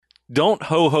Don't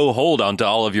hold onto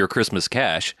all of your Christmas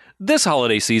cash. This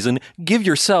holiday season, give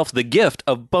yourself the gift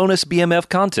of bonus BMF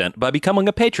content by becoming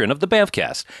a patron of the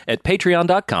Bamfcast at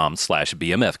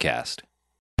patreon.com/BMFcast.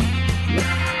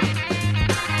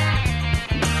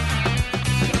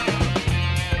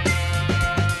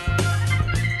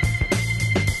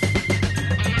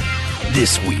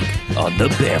 This week on the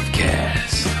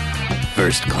Bamfcast,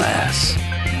 first class,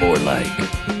 more like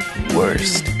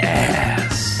worst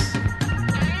ass.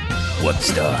 What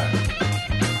star?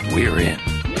 We're in.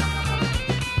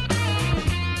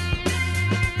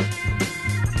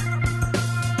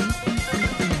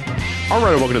 All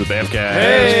right, welcome to the Bamfcast.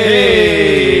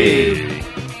 Hey!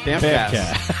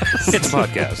 Bamfcast. It's a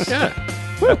podcast. Yeah.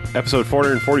 Episode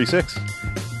 446.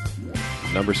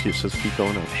 Numbers just keep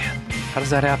going up. How does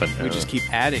that happen? We just keep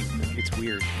adding. It's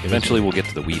weird. Eventually we'll get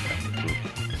to the weed.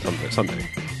 Someday.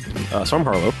 So I'm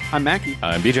Harlow. I'm Mackie.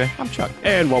 I'm BJ. I'm Chuck.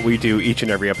 And what we do each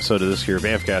and every episode of this here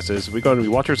Bamfcast is we go and we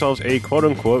watch ourselves a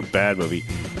quote-unquote bad movie.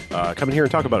 Come in here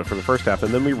and talk about it for the first half,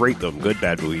 and then we rate them. Good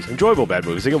bad movies, enjoyable bad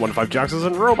movies. They get 1 to 5 jocks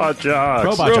and robot jocks.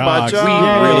 Robot jocks. We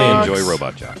Yay. really enjoy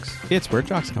robot jocks. It's where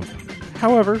jocks come from.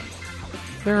 However,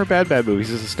 there are bad movies,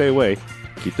 so stay away.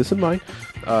 Keep this in mind.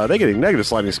 They get a negative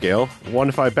sliding scale. 1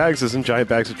 to 5 bags is in giant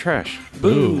bags of trash.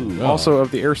 Boo. Oh. Also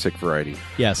of the airsick variety.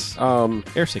 Yes. Um,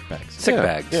 Airsick bags. Sick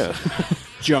bags. Yeah.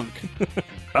 Junk.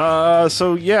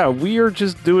 So yeah, we are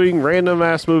just doing random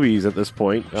ass movies at this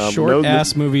point. Short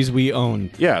ass movies we own.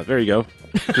 Yeah, there you go.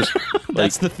 Just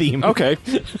That's the theme. okay.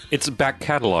 It's back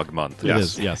catalog month. It Yes.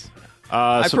 is, yes.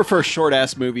 I So, prefer short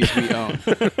ass movies we own.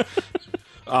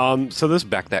 so this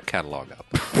Back that catalog up.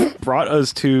 brought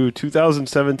us to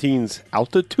 2017's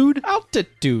Altitude.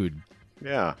 Altitude.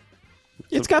 Yeah,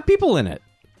 It's got people in it.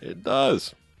 it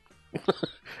does.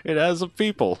 It has some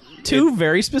people. Two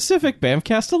very specific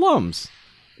Bamfcast alums.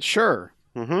 Sure.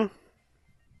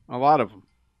 Mm-hmm. A lot of them,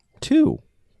 Two.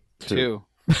 too.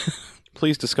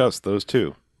 Please discuss those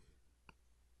two.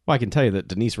 Well, I can tell you that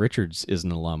Denise Richards is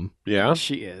an alum. Yeah,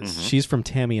 She is. She's from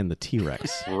Tammy and the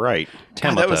T-Rex. right.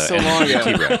 God, that was so long ago.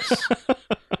 T-Rex.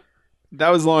 That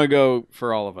was long ago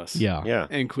for all of us. Yeah. Yeah.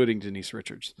 Including Denise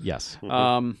Richards. Yes.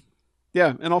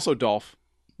 Yeah, and also Dolph,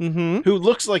 Mm-hmm. who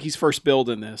looks like he's first billed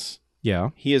in this. Yeah.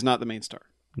 He is not the main star.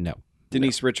 No.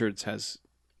 Denise Richards has,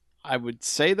 I would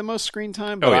say, the most screen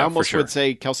time, but Oh, yeah, I for almost sure. would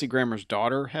say Kelsey Grammer's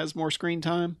daughter has more screen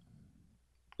time.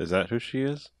 Is that who she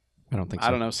is? I don't think so.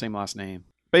 I don't know, same last name.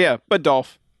 But yeah, but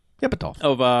Dolph Yeah, but Dolph.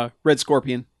 of Red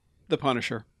Scorpion, The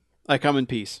Punisher, I Come in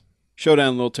Peace, Showdown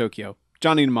in Little Tokyo,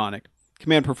 Johnny Mnemonic,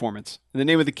 Command Performance, In the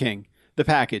Name of the King, The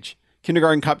Package,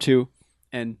 Kindergarten Cop 2,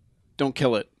 and Don't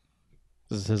Kill It.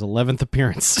 This is his 11th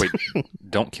appearance. Wait,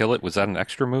 Don't Kill It? Was that an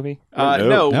extra movie?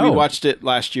 No, we No. watched it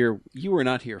last year. You were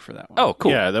not here for that one. Oh,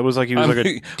 cool. Yeah, that was like he was like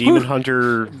a Um, demon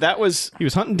hunter. That was He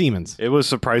was hunting demons. It was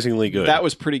surprisingly good. that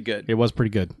was pretty good. It was pretty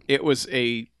good. It was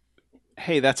a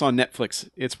hey, that's on Netflix.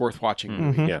 It's worth watching.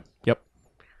 Mhm. Yeah. Yep.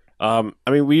 I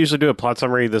mean, we usually do a plot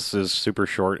summary. This is super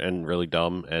short and really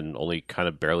dumb, and only kind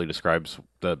of barely describes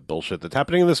the bullshit that's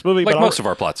happening in this movie. Like but most of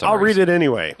our plot summaries. I'll read it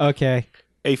anyway. Okay.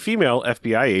 A female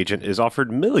FBI agent is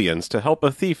offered millions to help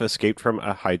a thief escape from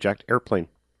a hijacked airplane.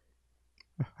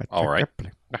 All right.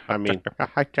 I mean, a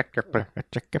hijacked airplane.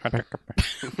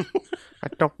 I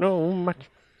don't know much,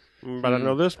 but I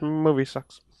know this movie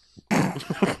sucks.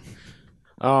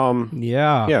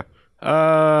 Yeah. Yeah.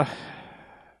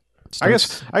 I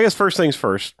guess first things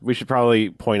first, we should probably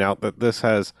point out that this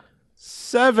has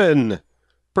 7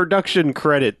 production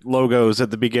credit logos at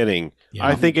the beginning. Yeah.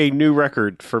 I think a new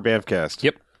record for Bamfcast.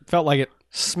 Yep. Felt like it.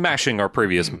 Smashing our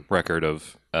previous record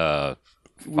of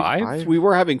 5? We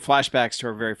were having flashbacks to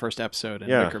our very first episode in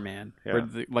Yeah. Wicker Man, Yeah. where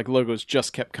the logos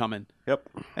just kept coming. Yep.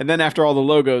 And then after all the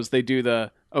logos, they do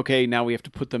the okay. Now we have to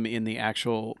put them in the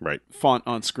actual Right. font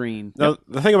on screen. Now,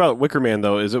 the thing about Wicker Man,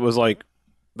 though, is it was like,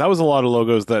 that was a lot of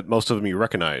logos that most of them you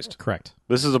recognized. Correct.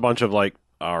 This is a bunch of like,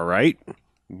 all right,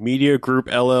 Media Group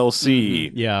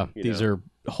LLC. Yeah. You These know. are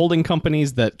holding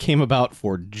companies that came about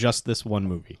for just this one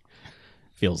movie.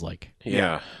 Feels like.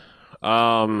 Yeah.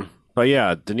 But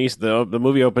yeah, Denise. The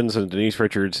movie opens and Denise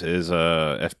Richards is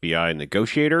a FBI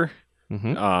negotiator.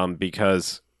 Mm-hmm.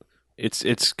 Because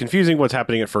it's confusing what's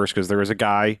happening at first because there is a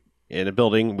guy in a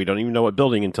building. We don't even know what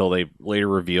building until they later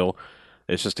reveal.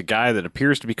 It's just a guy that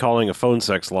appears to be calling a phone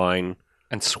sex line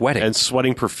And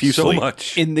sweating profusely. so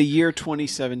much. In the year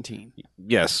 2017,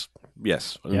 Yes.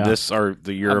 Yeah. This are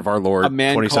the year of our Lord, a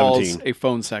man 2017. calls a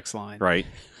phone sex line. Right.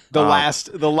 The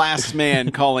last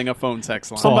man calling a phone sex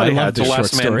line. Somebody I love had The this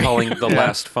last short man story. calling the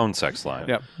last phone sex line.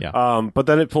 Yep. Yeah. But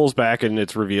then it pulls back and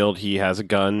it's revealed he has a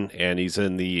gun and he's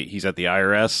at the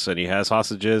IRS and he has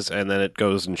hostages, and then it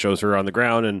goes and shows her on the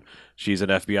ground and she's in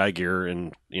FBI gear,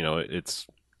 and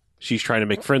she's trying to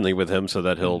make friendly with him so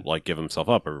that he'll like give himself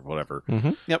up or whatever.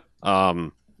 Mm-hmm. Yep.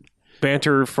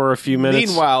 Banter for a few minutes.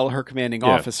 Meanwhile, her commanding Yeah.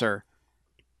 officer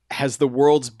has the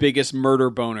world's biggest murder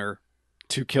boner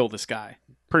to kill this guy.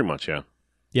 Pretty much, yeah.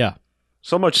 Yeah.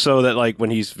 So much so that like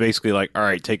when he's basically like, all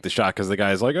right, take the shot, because the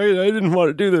guy's like, I didn't want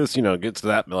to do this, gets to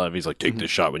that level. He's like, take this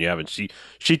shot when you haven't.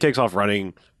 She takes off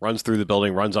running, runs through the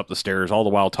building, runs up the stairs, all the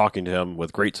while talking to him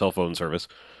with great cell phone service.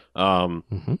 And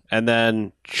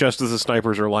then just as the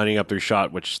snipers are lining up their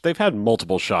shot, which they've had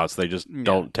multiple shots, they just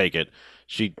don't take it.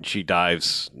 She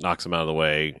dives, knocks him out of the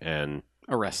way, and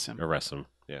Arrests him. arrests him.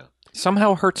 Yeah,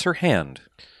 Somehow hurts her hand.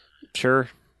 sure,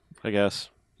 I guess.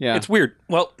 Yeah. It's weird.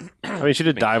 Well, I mean, she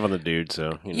did dive on the dude,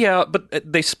 so yeah,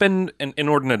 but they spend an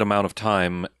inordinate amount of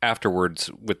time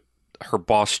afterwards with her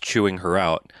boss chewing her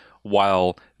out,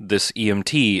 while this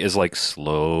EMT is like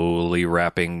slowly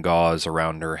wrapping gauze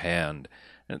around her hand.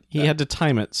 He had to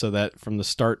time it so that from the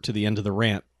start to the end of the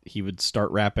rant, he would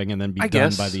start rapping and then be I done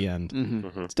guess. by the end.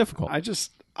 Mhm. It's difficult.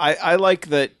 I like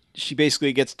that she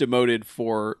basically gets demoted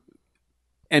for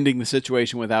ending the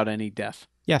situation without any death.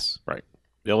 Yes,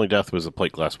 the only death was a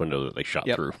plate glass window that they shot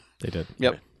Yep. through. they did.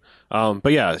 Yep.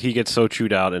 But yeah, he gets so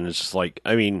chewed out, and it's just like,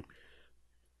 other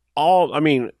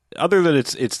than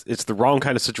it's the wrong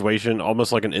kind of situation,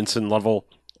 almost like an Ensign level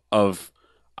of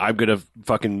I'm gonna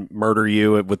fucking murder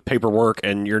you with paperwork,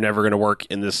 and you're never gonna work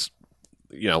in this,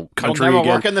 country You'll never again.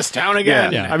 work in this town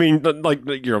again. Yeah. I mean, like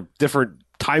different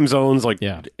time zones, like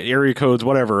Yeah. area codes,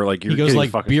 whatever. Like you're He goes getting like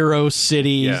fucking. bureau, city,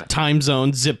 Yeah. time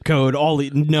zone, zip code,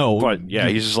 no. But yeah,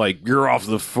 he's just like, you're off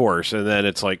the force, and then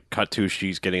it's like cut to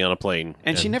she's getting on a plane,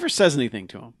 And she never says anything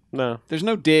to him. no. There's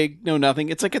no dig, no nothing.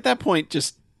 It's like at that point,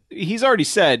 just he's already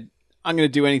said, I'm going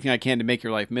to do anything I can to make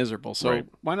your life miserable. So Right.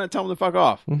 why not tell him to fuck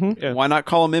off? Mm-hmm. Yeah. Why not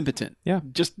call him impotent? Yeah.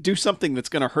 Just do something that's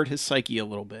going to hurt his psyche a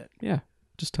little bit. Yeah.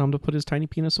 Just tell him to put his tiny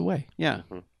penis away. Yeah.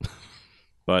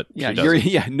 But Yeah. she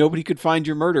doesn't. Nobody could find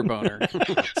your murder boner.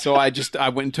 So I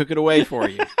went and took it away for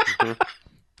you.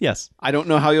 Yes. I don't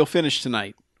know how you'll finish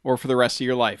tonight or for the rest of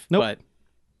your life. Nope. But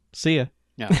See ya.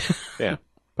 yeah. Yeah.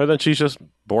 But then she's just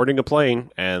boarding a plane,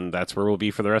 and that's where we'll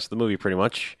be for the rest of the movie, pretty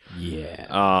much.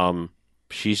 Yeah.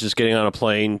 She's just getting on a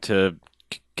plane to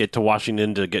get to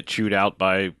Washington to get chewed out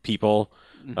by people.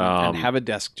 And have a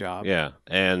desk job. Yeah,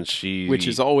 and she... Which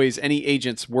is always any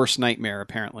agent's worst nightmare,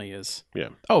 apparently, is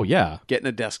Oh, yeah. getting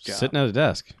a desk job. Sitting at a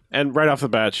desk. And right off the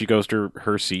bat, she goes to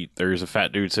her seat. There's a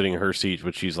fat dude sitting in her seat,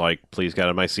 which she's like, please get out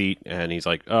of my seat. And he's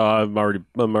like, oh, I'm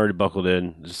already buckled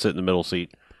in. Just sit in the middle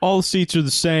seat. All the seats are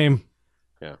the same.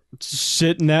 Yeah.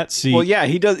 Sit in that seat. Well, yeah,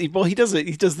 he does it.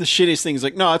 He does the shittiest thing. He's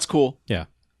like, no, it's cool. Yeah.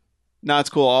 No, it's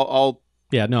cool. I'll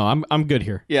Yeah, no, I'm good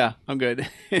here. yeah, I'm good.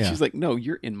 And Yeah. she's like, no,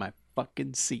 you're in my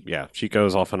fucking seat. Yeah, she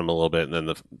goes off on him a little bit, and then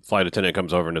the flight attendant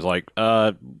comes over and is like,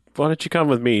 why don't you come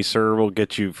with me, sir? We'll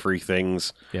get you free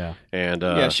things. Yeah. And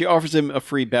Yeah, she offers him a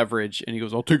free beverage, and he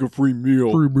goes, I'll take a free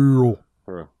meal. meal.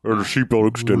 or the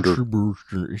seatbelt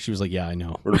extender. She was like, yeah, I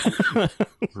know.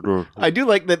 I do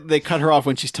like that they cut her off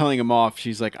when she's telling him off.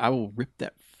 She's like, I will rip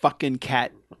that fucking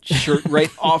cat shirt right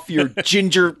off your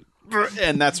ginger.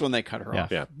 And that's when they cut her Yeah.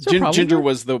 off. Yeah. there a problem Ginger there?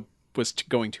 was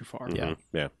going too far. Yeah.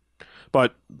 Yeah.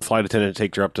 But flight attendant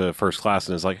takes her up to first class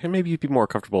and is like, hey, maybe you'd be more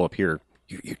comfortable up here.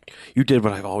 You did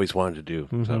what I've always wanted to do.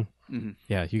 Mhm.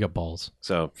 Yeah, you got balls.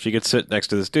 So she gets sit next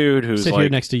to this dude who's Sit like, here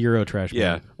next to Eurotrash.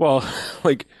 yeah. Man. Well,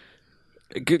 like,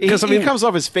 He, because he comes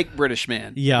off as fake British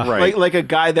man. Yeah. Right. Like a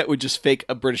guy that would just fake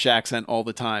a British accent all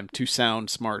the time to sound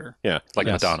smarter. yeah. Like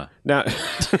Yes. Madonna. Now,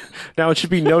 now it should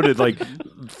be noted, like,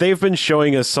 they've been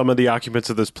showing us some of the occupants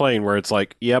of this plane where it's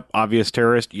like, yep, obvious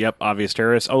terrorist. Yep, obvious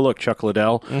terrorist. Oh, look, Chuck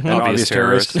Liddell, an obvious Obvious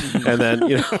terrorist. And then,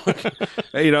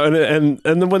 and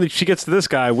then when she gets to this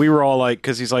guy, we were all like,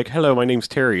 because he's like, hello, my name's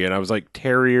Terry. And I was like,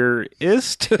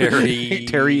 Terrier-ist?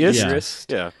 Terry-ist?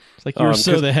 Yeah. Yeah. It's like you're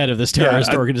so 'cause- the head of this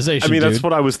terrorist I organization. mean, dude. that's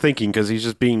what I was thinking because he's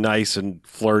just being nice and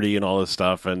flirty and all this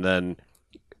stuff. And then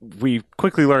we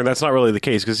quickly learned that's not really the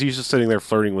case because he's just sitting there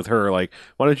flirting with her. Like,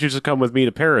 why don't you just come with me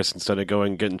to Paris instead of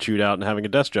going getting chewed out and having a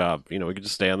desk job? We could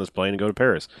just stay on this plane and go to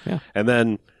Paris. Yeah. And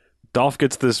then Dolph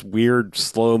gets this weird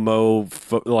slow-mo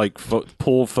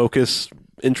pull focus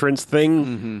entrance thing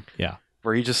Mm-hmm. Yeah.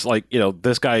 where he just like,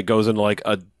 this guy goes into like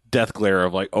a death glare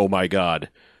of like, oh my God,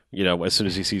 as soon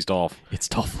as he sees Dolph. It's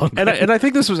Dolph Lundgren. And I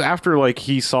think this was after like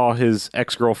he saw his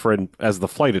ex-girlfriend as the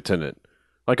flight attendant.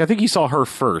 Like, I think he saw her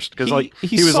first because, like,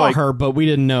 he was saw like, her, but we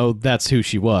didn't know that's who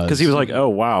she was. because he was like, "Oh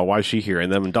wow, why is she here?"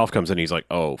 And then when Dolph comes in, he's like,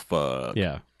 "Oh fuck."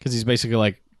 yeah, because he's basically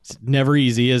like, it's never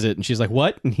easy, is it? And she's like,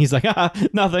 what? And he's like,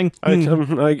 nothing.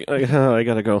 I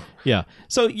gotta go. Yeah.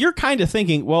 So you're kind of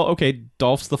thinking, well, okay,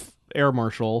 Dolph's the air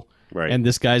marshal, Right. and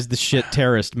this guy's the shit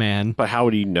terrorist man. But how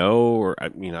would he know? Or I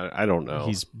mean, I don't know.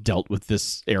 He's dealt with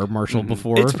this air marshal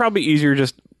before. It's probably easier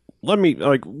just let me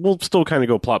like we'll still kind of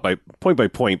go plot by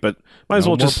point, but might as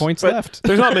No well more just points but left.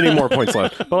 There's not many more points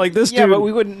left. But like this Yeah, dude, but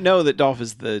we wouldn't know that Dolph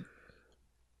is the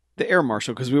air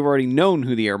marshal because we've already known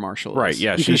who the air marshal is. Right,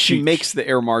 yeah, Because she- she makes the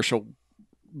air marshal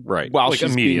right? while Like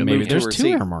she's being immediately. moved Maybe to there's her two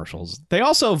seat. air marshals. They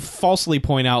also falsely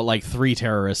point out like 3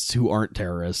 terrorists who aren't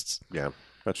terrorists. Yeah,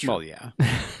 that's true. Well, yeah.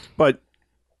 But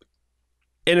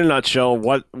in a nutshell,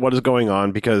 what is going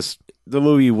on? Because the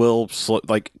movie will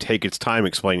like take its time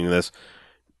explaining this.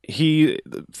 The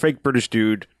fake British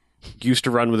dude, used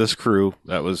to run with this crew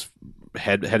that was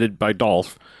headed by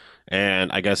Dolph,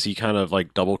 and I guess he kind of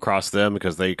like double crossed them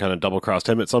because they kind of double crossed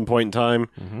him at some point in time,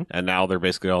 and now they're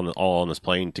basically all on this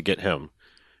plane to get him.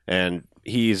 And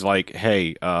he's like,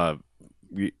 "Hey,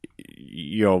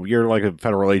 you know, you're like a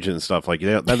federal agent and stuff. Like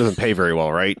that doesn't pay very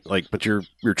well, right? Like, but you're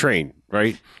trained,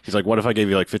 right?" He's like, "What if I gave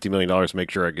you like $50 million to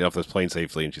make sure I get off this plane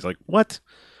safely?" And she's like, "What?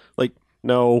 Like,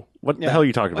 no. What the Yeah. hell are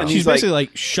you talking about?" And She's he's like- basically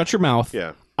like, shut your mouth.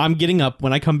 Yeah, I'm getting up.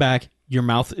 When I come back, your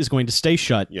mouth is going to stay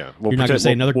shut. yeah. You're not going to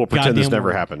say another We'll pretend this goddamn never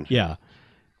word. happened. Yeah.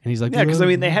 And he's like, Yeah, because I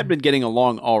mean, they had been getting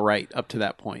along all right up to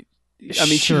that point. I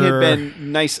mean, she had Sure.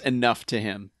 been nice enough to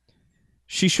him.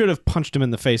 She should have punched him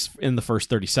in the face in the first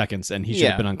 30 seconds, and he should Yeah.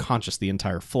 have been unconscious the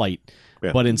entire flight.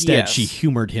 Yeah. But instead, Yes. she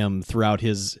humored him throughout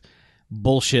his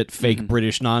bullshit, fake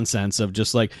British nonsense of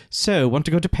just like, so, want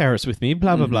to go to Paris with me?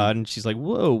 Blah, blah, blah. And she's like,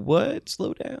 whoa, what?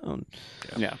 Slow down.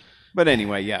 Yeah. But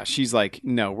anyway, yeah, she's like,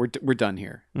 no, we're done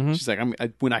here. Mhm. She's like,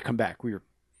 when I come back, we're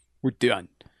done.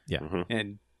 Yeah. Mhm.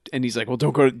 And he's like, well,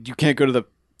 don't go. You can't go to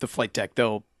the flight deck.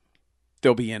 They'll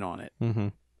be in on it. Mm-hmm.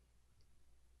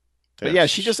 But yeah,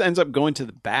 she just ends up going to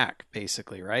the back,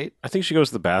 basically, right? I think she goes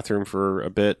to the bathroom for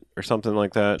a bit or something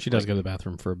like that. She does go to the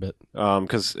bathroom for a bit.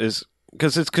 Because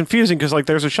it's confusing because like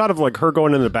there's a shot of like her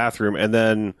going in the bathroom and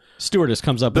then Stewardess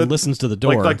comes up and listens to the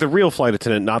door. like the real flight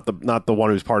attendant, not the one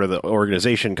who's part of the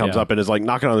organization, comes Yeah. up and is like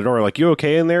knocking on the door like, "You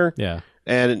okay in there?" yeah.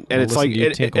 And We'll it's listen like to you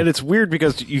tinkle. and it's weird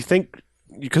because you think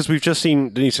because we've just seen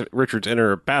Denise Richards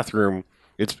enter a bathroom.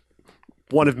 It's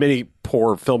one of many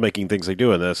poor filmmaking things they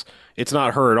do in this. It's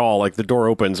not her at all. Like the door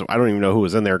opens, I don't even know who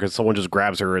was in there because someone just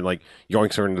grabs her and like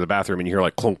yoinks her into the bathroom, and you hear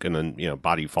like clunk, and then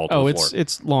body fall to Oh, the floor.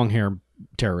 it's long hair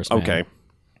terrorist. Man. Okay,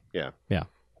 yeah, Yeah.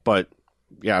 but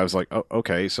yeah, I was like, oh,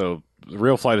 okay, so the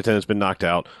real flight attendant's been knocked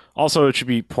out. Also, it should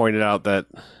be pointed out that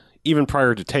even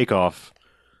prior to takeoff,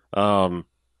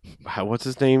 what's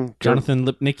his name? Jonathan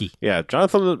Lipnicki. Yeah,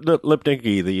 Jonathan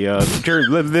Lipnicki, the Jared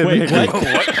Wait,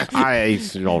 I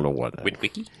don't know what.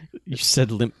 Witwicky? You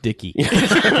said Limp Dicky.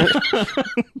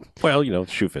 Well,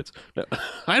 shoe fits. No,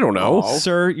 I don't know.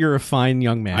 Sir, you're a fine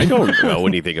young man. I don't know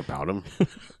anything about him.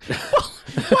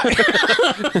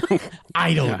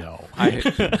 I don't know.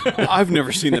 I've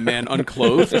never seen the man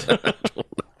unclothed.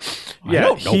 Yeah,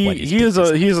 don't know what he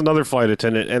is another flight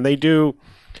attendant, and they do.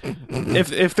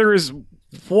 If there is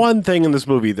one thing in this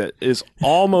movie that is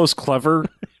almost clever,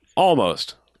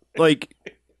 almost like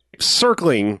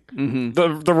circling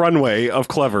the runway of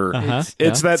clever, Uh-huh.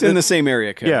 it's that It's in the same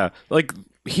area code. yeah, like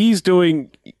he's doing.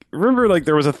 Remember, like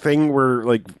there was a thing where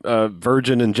like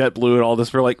Virgin and JetBlue and all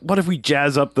this were like, what if we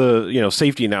jazz up the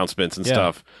safety announcements and Yeah.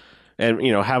 stuff, and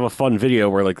have a fun video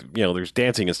where like there's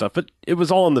dancing and stuff, but it was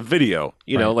all in the video,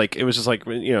 Right. like it was just like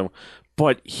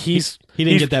but He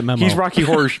didn't get that memo. He's Rocky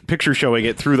Horror Picture Showing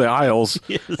it through the aisles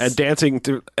and dancing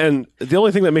through, and the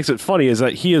only thing that makes it funny is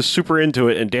that he is super into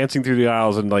it and dancing through the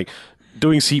aisles and like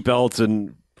doing seatbelts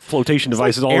and flotation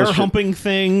devices, all air this shit. humping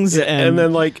things, and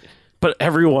then like. But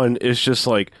everyone is just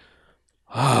like,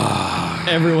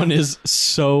 everyone is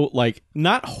so like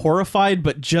not horrified,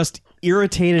 but just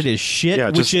irritated as shit, Yeah,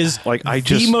 which just, is like, I the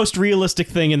just- most realistic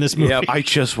thing in this movie. I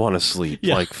just want to sleep.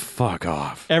 Yeah. Like, fuck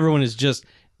off. Everyone is just,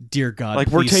 dear God, Like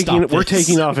we're please taking stop we're this.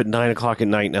 taking off at 9:00 at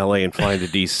night in LA and flying to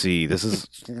DC. This is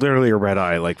literally a red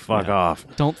eye. Like, fuck off.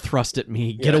 Don't thrust at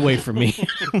me. Get away from me.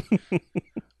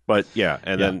 But yeah,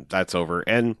 and then that's over.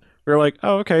 And we're like,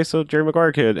 oh, okay, so Jerry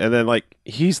Maguire kid, and then like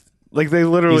he's like they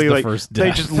literally He's the like first they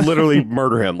death. just literally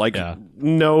murder him. Like Yeah.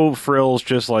 no frills,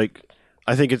 just like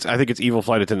I think it's evil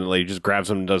flight attendant lady just grabs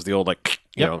him and does the old like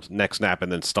neck snap and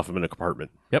then stuff him in a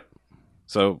compartment. Yep.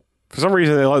 So for some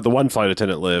reason they let the one flight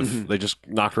attendant live. They just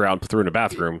knocked her out and threw her in a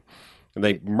bathroom, and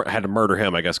they had to murder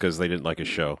him, I guess, because they didn't like his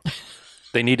show.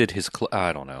 They needed his.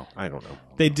 I don't know.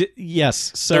 They did.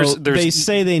 Yes. So There's- they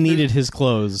say they needed his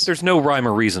clothes. There's no rhyme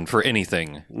or reason for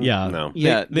anything. Yeah. No.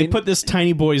 Yeah, They put this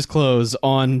tiny boy's clothes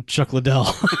on Chuck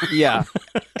Liddell. Yeah,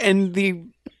 and the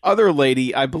other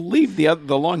lady, I believe the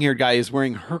long-haired guy is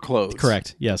wearing her clothes.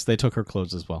 Correct. Yes, they took her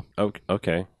clothes as well.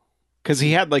 Okay. Because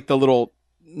he had like the little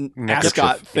ascot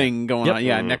Neckerchief, thing going Yep. on.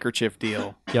 Yeah, neckerchief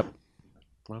deal. Yep.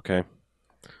 Okay.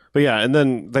 But yeah, and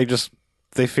then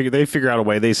they figure out a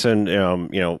way. They send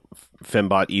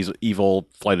Fembot evil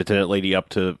flight attendant lady up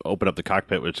to open up the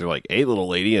cockpit, which are like, "Hey, little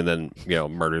lady," and then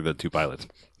murder the two pilots.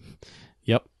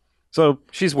 Yep. So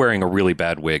She's wearing a really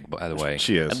bad wig, by the way.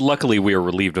 She is. And luckily, we are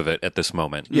relieved of it at this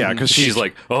moment. Yeah, 'cause she's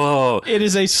like, oh, It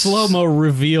is a slow-mo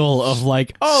reveal of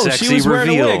like, oh, Sexy she was wearing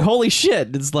reveal. a wig. Holy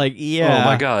shit. It's like, yeah. oh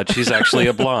my God, she's actually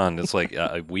a blonde. It's like,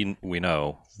 we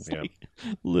know. yeah.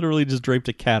 Literally just draped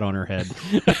a cat on her head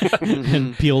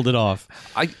and peeled it off.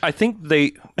 I think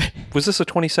was this a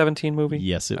 2017 movie?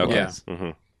 Yes, it Okay. was.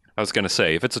 I was going to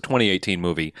say, if it's a 2018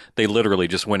 movie, they literally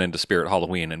just went into Spirit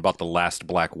Halloween and bought the last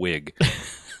black wig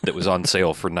that was on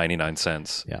sale for 99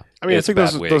 cents. Yeah. I mean, It's I a bad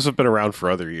think wig. those have been around for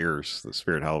other years. The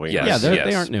Spirit Halloween. Yes, Yeah, they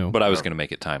yes. aren't new. But I was going to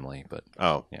make it timely. But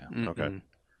Oh. yeah, Okay.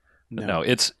 no,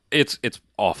 it's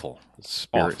awful.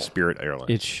 Spirit Airlines.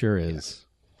 It sure is.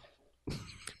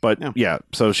 But yeah,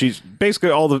 so she's basically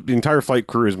the entire flight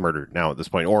crew is murdered now at this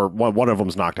point, or one of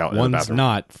them's knocked out in the One's bathroom.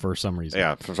 not for some reason.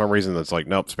 Yeah, for some reason that's like,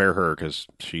 nope, spare her because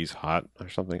she's hot or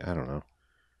something. I don't know.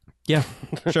 Yeah,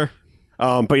 sure.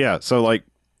 But yeah, so like,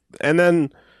 and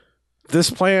then this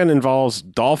plan involves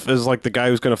Dolph is like the guy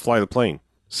who's going to fly the plane.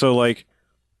 So like,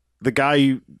 the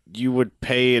guy you would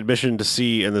pay admission to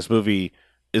see in this movie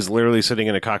is literally sitting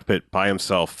in a cockpit by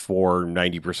himself for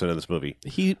 90% of this movie.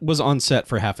 He was on set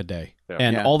for half a day. Yeah.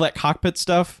 And Yeah. all that cockpit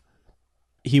stuff,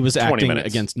 he was 20 acting minutes.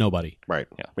 against nobody. Right.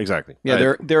 Yeah. Exactly.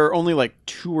 Yeah, there are only like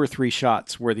 2 or 3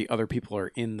 shots where the other people are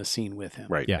in the scene with him.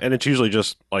 Right. Yeah. And it's usually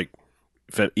just like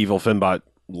evil Fembot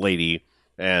lady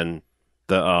and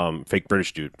the fake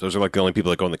British dude. Those are like the only people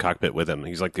that go in the cockpit with him.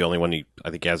 He's like the only one I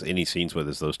think he has any scenes with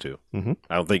is those two. Mhm.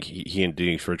 I don't think he and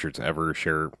Denise Richards ever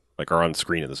share like are on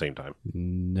screen at the same time.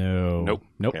 No. Nope.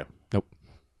 Nope. Yeah. Nope.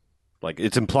 Like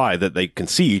it's implied that they can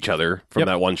see each other from Yep.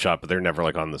 that one shot, but they're never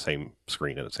like on the same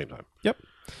screen at the same time. Yep.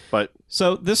 But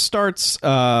So this starts,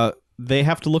 they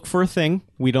have to look for a thing.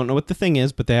 We don't know what the thing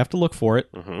is, but they have to look for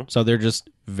it. Mhm. So they're just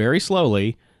very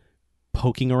slowly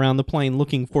poking around the plane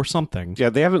looking for something. yeah,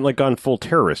 they haven't like gone full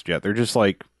terrorist yet. They're just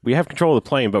like, we have control of the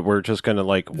plane, but we're just gonna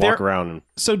like walk They're- around. And,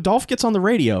 So Dolph gets on the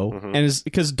radio Mhm. and is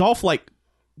because Dolph like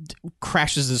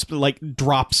crashes this like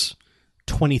drops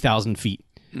 20,000 feet.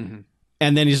 Mhm.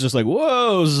 And then he's just like,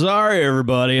 whoa, sorry,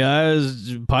 everybody. I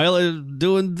was pilot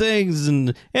doing things.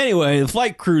 And anyway, the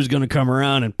flight crew's going to come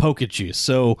around and poke at you.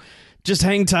 So just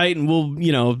hang tight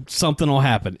and something will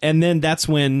happen. And then that's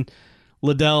when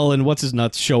Liddell and what's his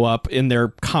nuts show up in their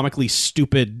comically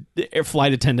stupid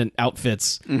flight attendant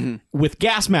outfits with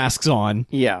gas masks on,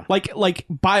 Yeah. like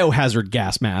biohazard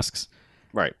gas masks.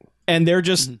 right. And they're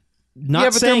just not yeah,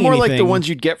 but they're saying more like the anything. ones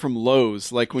you'd get from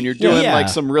Lowe's. Like when you're doing Yeah. like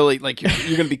some really like you're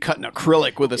going to be cutting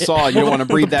acrylic with a saw. You don't want to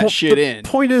breathe that shit in.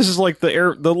 Point is like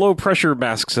the low pressure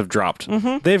masks have dropped.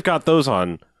 They've got those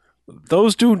on.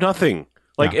 Those do nothing.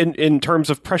 Like Yeah. in terms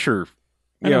of pressure,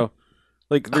 you know,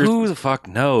 like there's. Who the fuck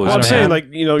knows? Well, I'm don't saying know. like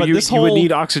But you this would whole-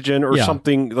 need oxygen or Yeah.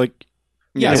 something like.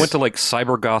 Yes. I went to like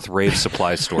Cybergoth Rave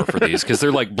Supply Store for these because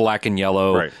they're like black and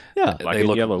yellow. Right. Yeah. Black They and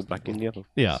look- yellow. Black and yellow.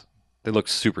 Yeah. They look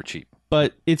super cheap.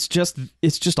 But it's just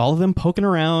all of them poking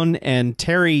around, and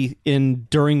Terry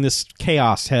during this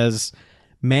chaos has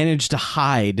managed to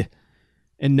hide,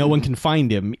 and no one can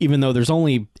find him, even though there's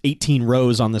only 18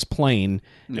 rows on this plane,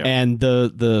 Yeah. and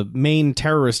the main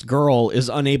terrorist girl is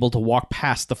unable to walk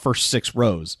past the first 6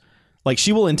 rows. Like,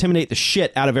 she will intimidate the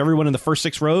shit out of everyone in the first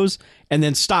 6 rows, and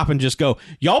then stop and just go,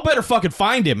 "Y'all better fucking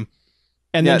find him,"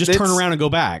 and then Yeah, just turn that's- around and go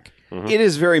back. It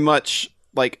is very much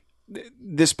like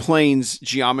this plane's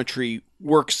geometry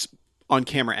works on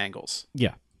camera angles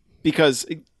Yeah. because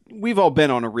we've all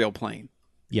been on a real plane.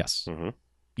 Yes. Mhm.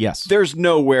 Yes. There's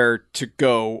nowhere to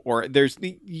go, or there's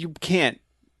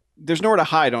nowhere to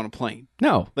hide on a plane.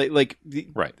 No.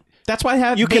 Right. That's why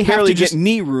You they can have barely to just get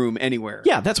knee room anywhere.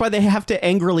 Yeah, that's why they have to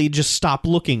angrily just stop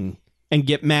looking and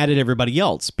get mad at everybody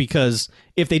else, because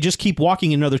if they just keep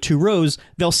walking another 2 rows,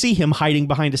 they'll see him hiding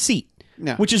behind a seat,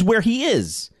 Yeah. which is where he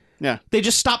is. Yeah. They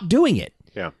just stop doing it.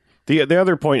 Yeah. The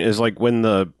other point is like when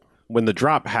the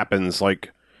drop happens,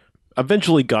 like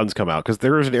eventually guns come out because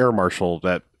there is an air marshal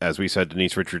that, as we said,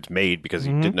 Denise Richards made because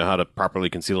he didn't know how to properly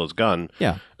conceal his gun.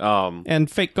 Yeah. Um. And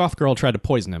fake goth girl tried to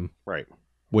poison him, Right.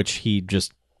 which he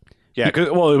just Yeah.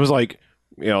 Well, it was like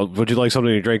would you like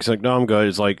something to drink? He's like, no, I'm good.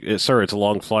 It's like, sir, it's a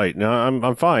long flight. No,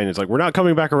 I'm fine. It's like, we're not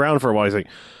coming back around for a while. He's like,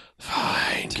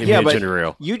 fine, give me a but ginger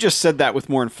ale. you just said that with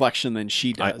more inflection than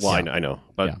she does. I know,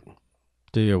 but Yeah.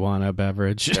 Do you want a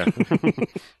beverage?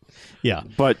 Yeah.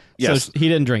 but yes, So he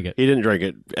didn't drink it. he didn't drink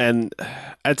it. And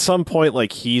at some point,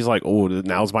 like, he's like, oh,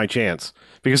 now's my chance.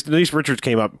 Because Denise Richards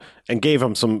came up and gave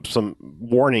him some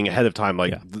warning ahead of time,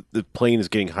 like, the plane is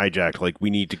getting hijacked. Like,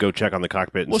 we need to go check on the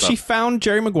cockpit and Well, stuff. she found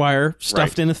Jerry Maguire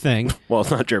stuffed in a thing. Well,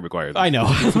 it's not Jerry Maguire. I know,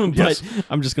 but Yes.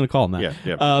 I'm just going to call him that.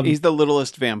 Yeah. He's the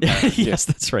littlest vampire. Yes,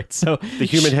 that's right. So The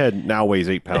human head now weighs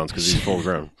 8 pounds because he's full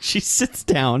grown. she sits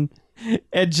down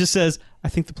and just says, I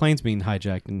think the plane's being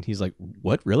hijacked. And he's like,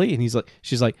 what, really? And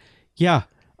she's like, yeah,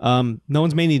 no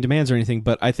one's made any demands or anything,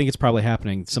 but I think it's probably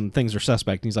happening. Some things are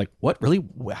suspect. And he's like, what, really?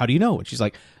 How do you know? And she's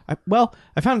like, I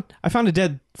found a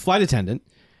dead flight attendant.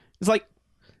 It's like,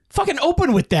 fucking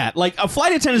open with that. Like, a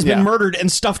flight attendant's been murdered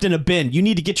and stuffed in a bin. You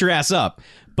need to get your ass up.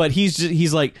 But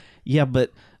he's like, yeah,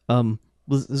 but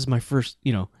this is my first,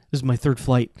 this is my third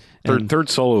flight. And- Third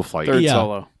solo flight. Third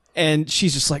solo. And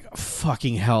she's just like,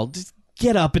 fucking hell, just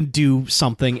get up and do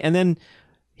something. And then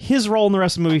his role in the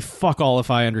rest of the movie, fuck all if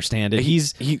I understand it.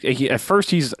 He at first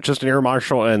he's just an air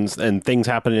marshal and things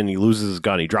happen and he loses his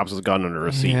gun. He drops his gun under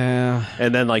a seat. Yeah.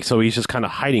 And then so he's just kind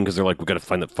of hiding because they're like, we got to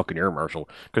find that fucking air marshal.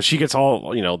 Because she gets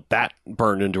all, that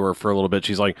burned into her for a little bit.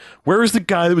 She's like, where is the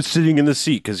guy that was sitting in the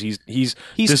seat? Because he's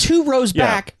He's 2 rows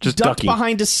back, just ducked ducking.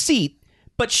 behind a seat,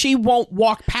 but she won't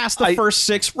walk past the first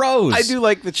 6 rows. I do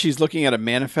like that she's looking at a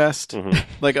manifest,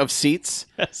 like, of seats,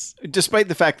 Yes. despite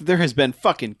the fact that there has been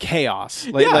fucking chaos,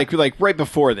 like right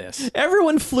before this.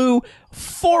 Everyone flew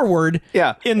forward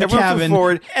Yeah, in the everyone flew cabin,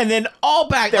 forward. and then all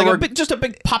back, There like were- just a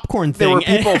big popcorn There thing. were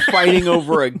people fighting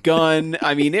over a gun.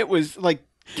 I mean, it was like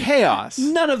chaos.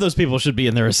 None of those people should be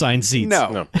in their assigned seats.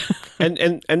 No.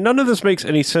 and none of this makes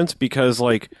any sense because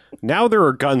like now there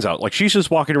are guns out. Like she's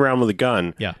just walking around with a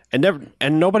gun. Yeah. And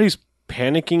nobody's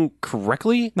panicking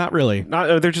correctly. Not really.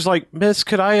 They're just like, Miss,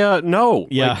 could I no.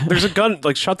 Yeah. Like, there's a gun,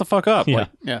 like shut the fuck up. Yeah. Like,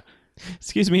 Yeah.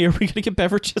 Excuse me, are we going to get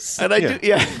beverages? And I do,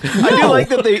 I do like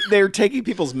that they're taking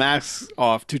people's masks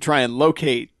off to try and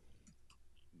locate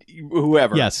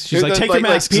whoever. Yes, she's like, There's "Take your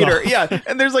masks Peter, off." Yeah,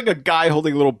 and there's like a guy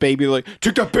holding a little baby, like,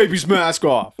 take that baby's mask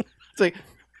off. It's like,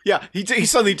 yeah, he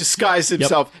suddenly disguised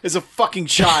himself as a fucking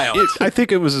child. I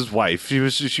think it was his wife. She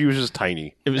was just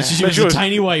tiny. She was a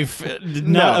tiny wife, not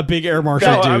No. a big air marshal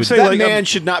No, dude. I'm saying, That like, man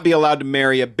should not be allowed to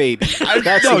marry a baby.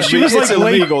 That's No, she was, it's like,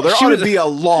 illegal. There she ought was- to be a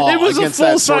law. It was a against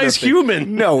that sort of full-size thing.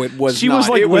 human. No, it was. She not. was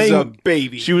like it was laying, a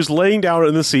baby. She was laying down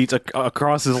in the seats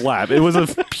across his lap. It was a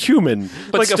human,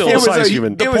 But like still, a it was full-size a-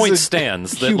 human. The It was point a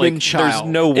stands that human like child.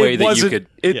 there's no way that you wasn't- could.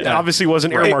 It obviously was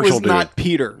an air it marshal was dude. not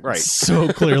Peter. Right. So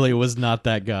clearly was not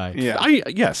that guy. Yeah.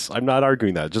 Yes, I'm not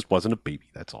arguing that. It just wasn't a baby.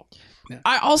 That's all.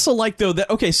 I also like, though, that,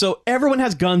 okay, so everyone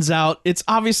has guns out. It's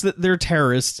obvious that they're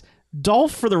terrorists.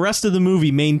 Dolph, for the rest of the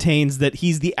movie, maintains that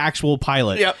he's the actual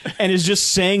pilot. Yep. And is just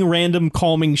saying random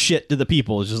calming shit to the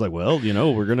people. It's just like, well,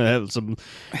 we're going to have some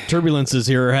turbulences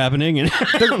here are happening. And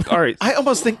All right. I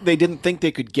almost think they didn't think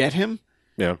they could get him.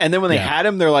 Yeah. And then when they Yeah. had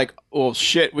him, they're like, "Oh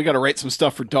shit, we got to write some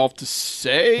stuff for Dolph to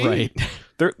say." right.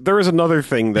 There is another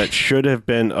thing that should have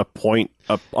been a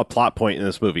plot point in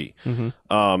this movie.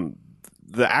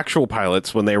 The actual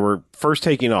pilots, when they were first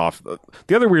taking off,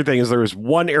 the other weird thing is there is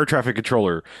one air traffic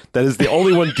controller that is the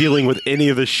only one dealing with any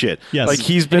of this shit. Yes. Like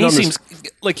he's been And on he this. seems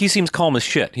like he seems calm as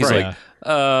shit. He's Right.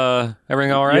 like,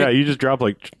 everything all right? Yeah, you just dropped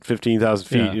like 15,000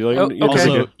 feet. Yeah. You're like, Oh, you're okay.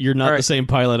 Also, good. you're not All the right. same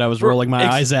pilot I was rolling my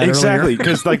eyes at exactly earlier.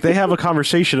 because like they have a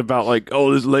conversation about like,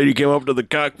 oh, this lady came up to the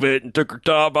cockpit and took her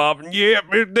top off and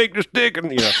take the stick and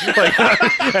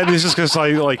like, and he's just gonna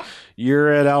say like,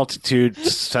 you're at altitude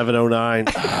 709,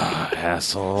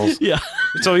 assholes. Yeah.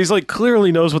 So he's like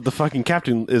clearly knows what the fucking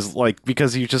captain is like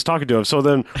because he's just talking to him. So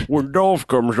then when Dolph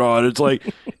comes on, it's like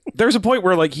there's a point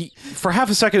where like he for half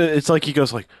a second it's like he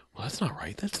goes like, well, that's not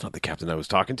right. That's not the captain I was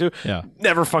talking to. Yeah.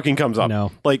 Never fucking comes up.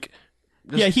 No. Like.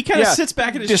 Yeah, he kind of Yeah, sits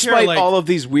back in his despite chair like, all of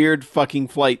these weird fucking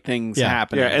flight things Yeah.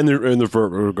 happening. Yeah, and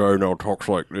the guy now talks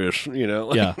like this, Like,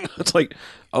 Yeah. it's like,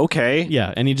 okay.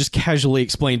 yeah, and he just casually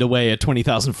explained away a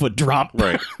 20,000-foot drop.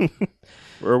 Right.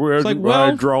 We had like, well,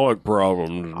 hydraulic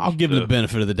problems. I'll give him the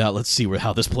benefit of the doubt. Let's see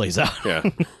how this plays out. Yeah.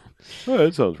 Oh,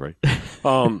 that sounds right.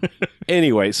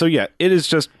 Anyway, so yeah, it is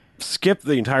just skip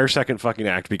the entire second fucking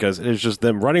act because it is just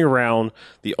them running around.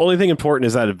 The only thing important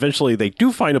is that eventually they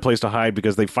do find a place to hide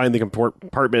because they find the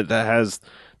compartment that has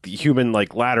the human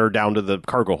like ladder down to the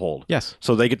cargo hold. Yes.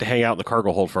 So they get to hang out in the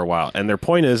cargo hold for a while. And their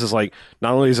point is like,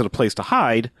 not only is it a place to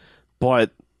hide, but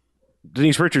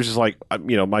Denise Richards is like,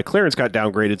 my clearance got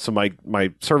downgraded, so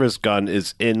my service gun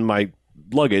is in my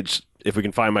luggage, if we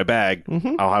can find my bag,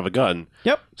 I'll have a gun.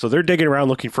 Yep. So they're digging around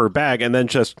looking for a bag, and then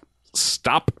just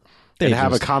stop and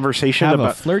have a just conversation have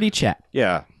about a flirty chat.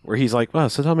 yeah, where he's like, well,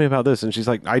 so tell me about this, and she's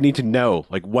like, I need to know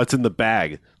like what's in the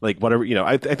bag, like whatever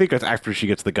I think that's after she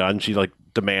gets the gun, she like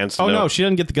demands to Oh know. no, she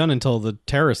doesn't get the gun until the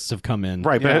terrorists have come in.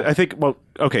 Right, Yeah. but I think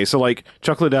okay, so like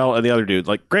Chuck Liddell and the other dude,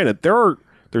 like granted,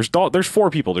 there's four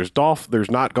people. There's Dolph,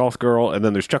 there's not Golf Girl, and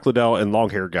then there's Chuck Liddell and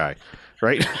long hair guy,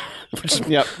 right?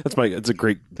 Yep. It's a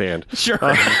great band. Sure.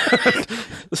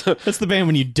 That's the band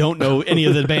when you don't know any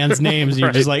of the band's names. And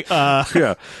you're just like,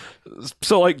 Yeah.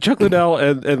 So like Chuck Liddell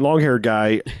and long hair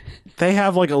guy, they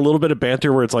have like a little bit of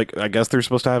banter where it's like I guess they're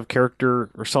supposed to have character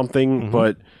or something,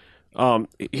 but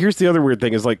here's the other weird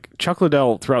thing is like Chuck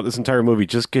Liddell throughout this entire movie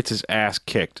just gets his ass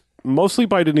kicked. Mostly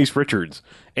by Denise Richards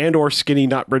and or skinny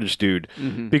not British dude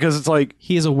because it's like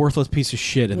he is a worthless piece of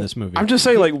shit in this movie. I'm just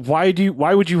saying like why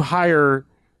would you hire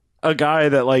a guy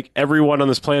that like everyone on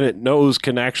this planet knows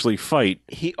can actually fight?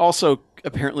 He also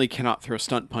apparently cannot throw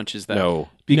stunt punches, though. No.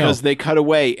 Because No. they cut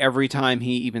away every time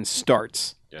he even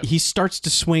starts. He starts to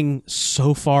swing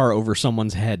so far over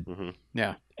someone's head.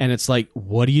 Yeah. And it's like,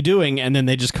 what are you doing? And then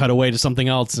they just cut away to something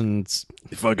else. And it's,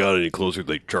 If I got any closer,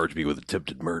 they'd charge me with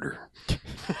attempted murder.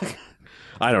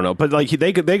 I don't know, but like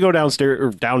they go downstairs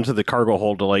or down to the cargo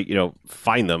hold to like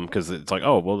find them because it's like,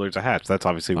 oh well, there's a hatch. That's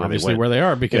obviously where obviously they went. where they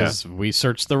are because we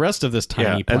searched the rest of this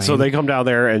tiny plane. And so they come down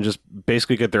there and just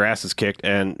basically get their asses kicked.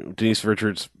 And Denise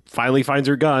Richards finally finds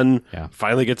her gun. Yeah.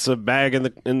 Finally gets a bag in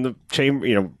the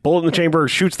chamber. Bullet in the chamber,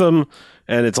 shoots them,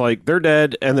 and it's like they're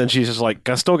dead. And then she's just like,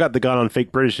 I still got the gun on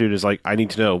fake British dude. Is like, I need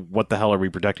to know what the hell are we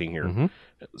protecting here.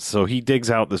 So he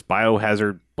digs out this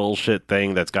biohazard bullshit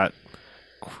thing that's got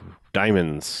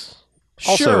diamonds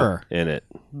also Sure. in it.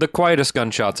 The quietest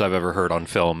gunshots I've ever heard on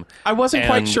film, I wasn't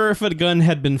quite And- sure if a gun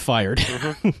had been fired.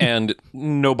 and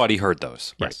nobody heard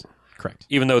those. Yes. Correct.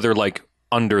 Even though they're like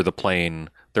under the plane,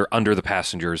 they're under the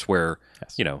passengers where,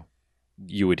 Yes.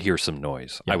 you would hear some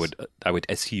noise. Yes. I would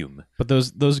assume. But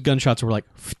those gunshots were like,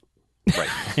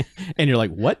 Right. and you're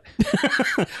like, what?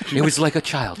 It was like a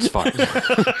child's fart.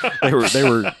 They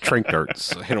were trank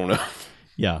darts. I don't know.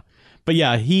 Yeah. But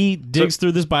yeah, he digs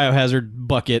through this biohazard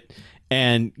bucket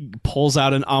and pulls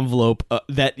out an envelope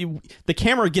that the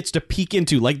camera gets to peek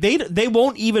into. Like they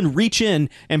won't even reach in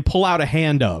and pull out a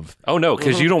hand of. Oh no,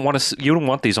 because you don't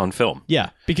want these on film. Yeah,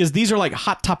 because these are like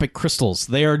Hot Topic crystals.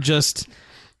 They are just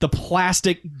the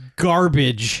plastic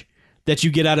garbage that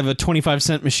you get out of a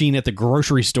 25-cent machine at the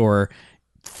grocery store.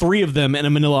 3 of them in a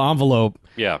manila envelope.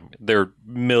 Yeah, they're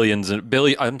millions and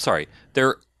billion. I'm sorry,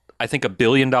 they're I think $1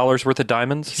 billion worth of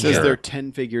diamonds. He says they're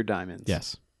 10-figure diamonds.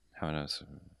 Yes. How knows?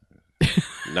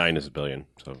 9 is a billion.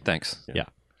 So Thanks. Yeah.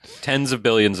 Tens of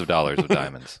billions of dollars of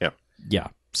diamonds. yeah. Yeah.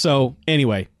 So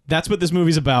anyway, that's what this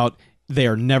movie's about. They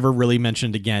are never really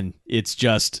mentioned again. It's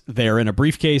just they're in a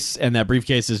briefcase, and that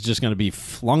briefcase is just going to be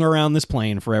flung around this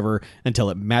plane forever until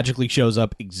it magically shows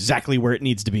up exactly where it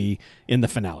needs to be in the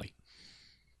finale.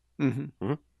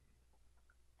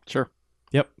 Sure.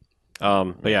 Yep.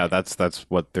 But yeah, that's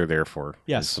what they're there for.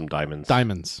 Yes. is some diamonds.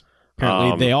 Diamonds.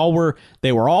 Apparently,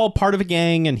 they were all part of a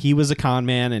gang, and he was a con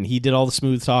man, and he did all the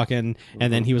smooth talking,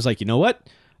 and then he was like, you know what?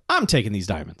 I'm taking these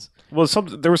diamonds. Well,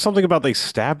 there was something about they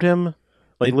stabbed him,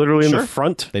 like literally in sure. the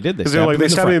front. They did. They Because they're stabbed like him they in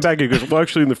the stabbed me in the front. back. He goes, well,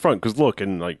 actually in the front. Because look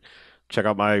and like check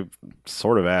out my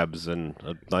sort of abs and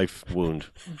a knife wound.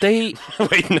 They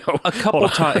Wait, no, a couple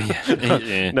times.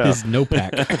 no. His no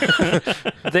pack.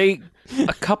 They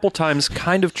a couple times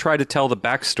kind of try to tell the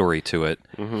backstory to it,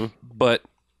 but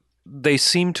they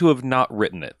seem to have not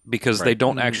written it because they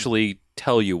don't actually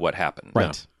tell you what happened.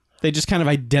 Right. They just kind of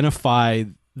identify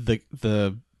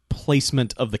the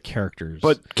placement of the characters.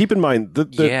 But keep in mind the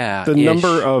Yeah-ish.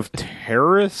 number of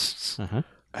terrorists Uh-huh.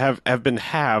 have been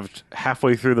halved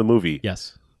halfway through the movie.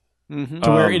 Yes. Mm-hmm. To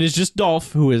where it is just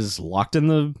Dolph who is locked in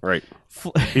the Right.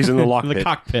 He's in the lockpit.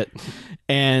 cockpit,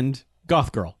 and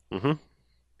Goth Girl.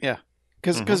 Yeah.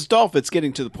 Because Dolph, it's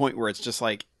getting to the point where it's just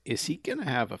like, is he going to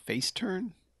have a face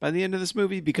turn by the end of this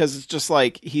movie? Because it's just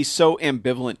like, he's so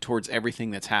ambivalent towards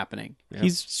everything that's happening.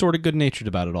 He's sort of good natured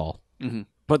about it all.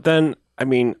 But then, I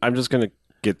mean, I'm just going to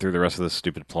get through the rest of this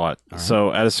stupid plot.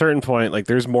 So at a certain point, like,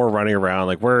 there's more running around.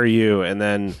 Like, where are you? And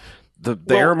then the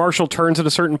air marshal turns at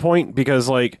a certain point because,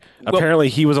 like, apparently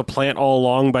he was a plant all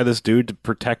along by this dude to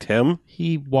protect him.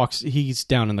 He's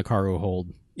down in the cargo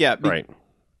hold. Yeah. Right.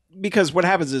 Because what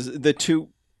happens is the two,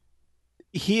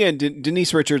 he and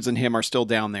Denise Richards and him are still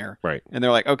down there. Right. And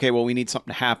they're like, okay, well, we need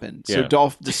something to happen. So Yeah.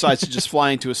 Dolph decides to just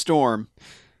fly into a storm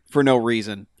for no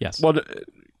reason. Yes. Well,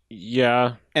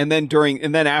 yeah. And then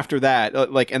after that,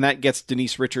 and that gets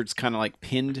Denise Richards kind of like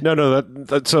pinned. No,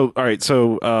 that so all right.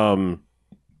 So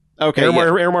Okay,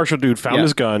 Air Marshal dude found Yeah.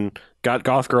 his gun, got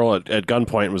Goth Girl at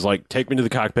gunpoint, and was like, "Take me to the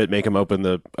cockpit, make him open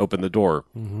the door."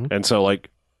 And so like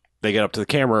they get up to the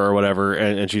camera or whatever,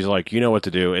 and she's like, "You know what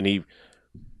to do," and he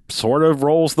sort of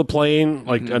rolls the plane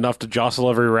like enough to jostle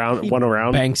one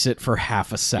around. Banks it for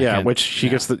half a second. Yeah, which she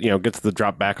gets the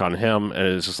drop back on him, and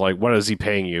it's just like, what is he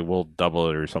paying you? We'll double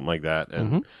it or something like that.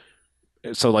 And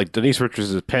so like Denise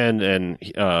Richards is pinned, and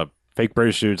fake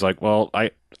British dude's like, well,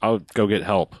 I'll go get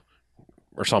help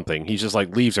or something. He's just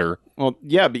like leaves her. Well,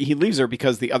 yeah, but he leaves her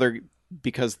because the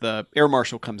air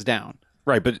marshal comes down.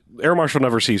 Right, but Air Marshal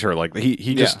never sees her. Like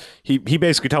he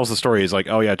basically tells the story. He's like,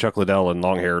 oh yeah, Chuck Liddell and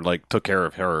Longhair like took care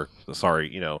of her.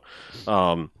 Sorry,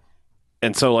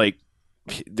 and so like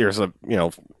there's a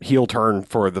heel turn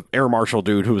for the Air Marshal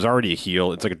dude who was already a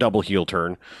heel. It's like a double heel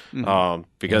turn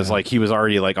because like he was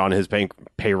already like on his bank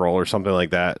payroll or something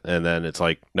like that. And then it's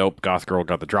like, nope, Goth Girl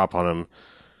got the drop on him.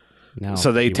 Now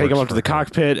So they he take him works up to for the her.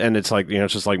 cockpit, and it's like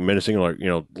it's just like menacing, like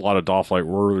a lot of Dolph like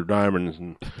where are the diamonds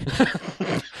and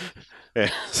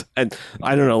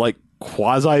I don't know, like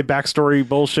quasi backstory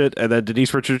bullshit, and then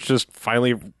Denise Richards just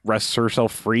finally wrests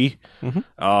herself free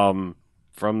from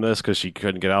this because she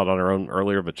couldn't get out on her own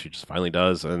earlier, but she just finally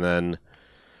does, and then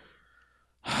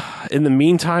in the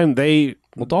meantime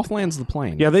Well, Dolph lands the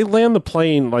plane. they land the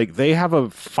plane. Like they have a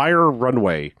fire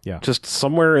runway, Yeah. just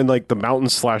somewhere in like the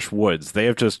mountains/woods. They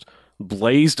have just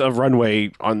blazed a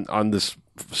runway on this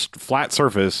flat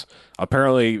surface.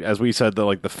 Apparently, as we said,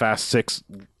 the Fast 6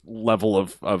 level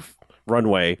of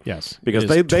runway. Yes. Because It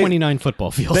is they 29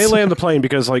 football fields. they land the plane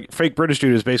because like fake British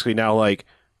dude is basically now like,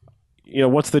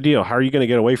 what's the deal? How are you going to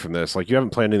get away from this? Like you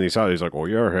haven't planned any of these out. He's like, well,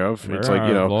 yeah, I have. It's like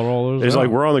it's like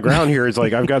we're on the ground here. It's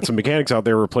like I've got some mechanics out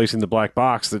there replacing the black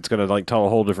box that's going to like tell a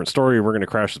whole different story. We're going to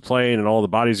crash the plane, and all the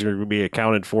bodies are going to be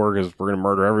accounted for because we're going to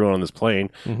murder everyone on this plane,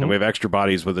 and we have extra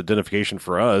bodies with identification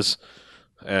for us,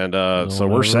 and so we're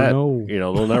never set. know.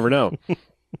 They'll never know.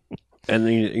 And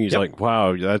he's like,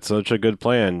 "Wow, that's such a good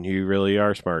plan. You really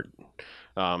are smart."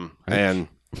 And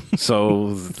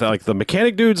so the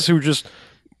mechanic dudes who just.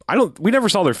 We never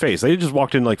saw their face. They just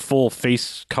walked in like full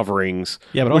face coverings.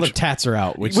 Yeah, but all the tats are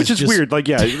out, which is just weird. Like,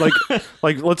 yeah, like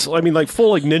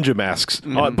full like ninja masks,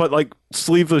 but like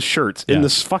sleeveless shirts in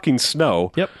this fucking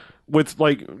snow. Yep. With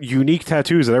like unique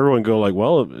tattoos that everyone go like,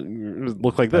 well, it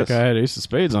look like this. That guy had Ace of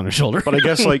Spades on his shoulder. But I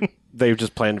guess like they've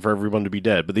just planned for everyone to be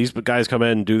dead. But these guys come in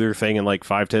and do their thing in like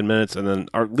 5-10 minutes, and then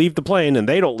leave the plane, and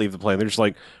they don't leave the plane. They're just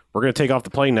like, we're going to take off the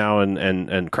plane now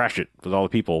and crash it with all the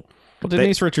people. Well,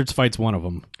 Denise Richards fights one of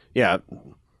them. Yeah,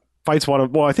 fights one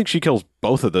of. Well, I think she kills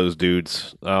both of those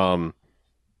dudes,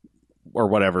 or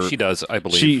whatever. She does, I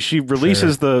believe. She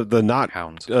releases the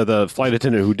Hounds. the flight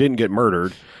attendant who didn't get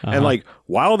murdered, and like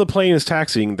while the plane is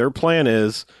taxiing, their plan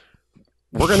is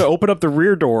we're going to open up the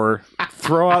rear door,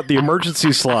 throw out the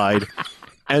emergency slide,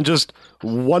 and just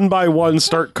one by one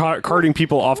start carting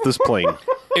people off this plane.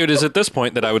 It is at this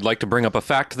point that I would like to bring up a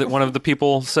fact that one of the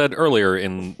people said earlier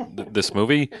in this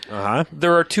movie.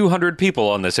 There are 200 people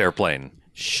on this airplane.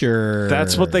 Sure.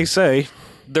 That's what they say.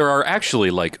 There are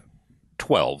actually like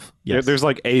 12. Yes. There's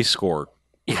like a score.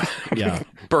 Yeah.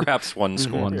 Perhaps one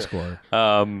score. One score.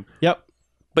 Yep.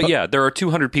 But yeah, there are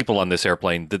 200 people on this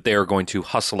airplane that they are going to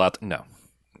hustle out. No.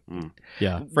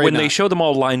 Yeah. When they show them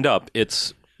all lined up,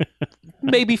 it's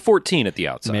maybe 14 at the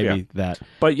outside. Maybe that.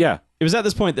 But yeah. It was at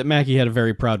this point that Mackie had a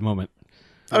very proud moment.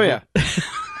 Oh yeah,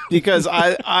 because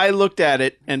I looked at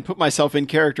it and put myself in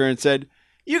character and said,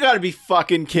 "You got to be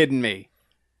fucking kidding me."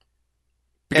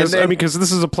 Because because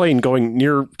this is a plane going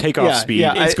near takeoff speed.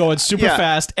 Yeah. It's going super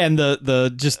fast, and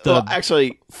the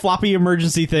actually floppy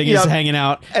emergency thing is hanging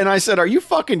out. And I said, "Are you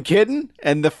fucking kidding?"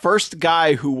 And the first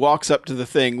guy who walks up to the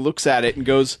thing looks at it and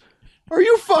goes, "Are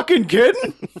you fucking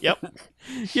kidding?" Yep.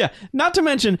 Yeah. Not to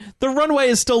mention the runway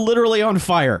is still literally on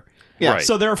fire. Yeah. Right.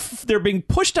 So they're being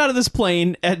pushed out of this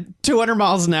plane at 200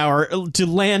 miles an hour to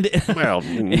land Well,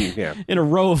 yeah. in a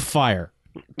row of fire.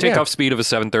 Takeoff speed of a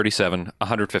 737,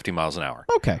 150 miles an hour.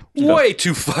 Okay. Way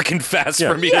too fucking fast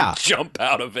for me Yeah. to jump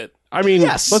out of it. I mean,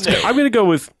 Yes. I'm going to go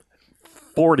with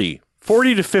 40.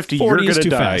 40 to 50, 40 you're is going to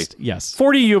too die. fast. Yes.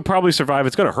 40, you'll probably survive.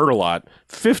 It's going to hurt a lot.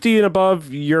 50 and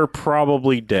above, you're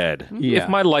probably dead. Yeah. If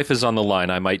my life is on the line,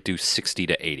 I might do 60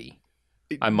 to 80.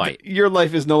 I might. Your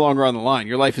life is no longer on the line.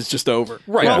 Your life is just over.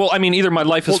 Right. Well, I mean, either my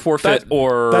life is forfeit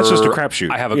or that's just a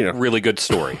crapshoot, I have a really good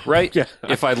story, right? Yeah.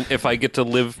 If I get to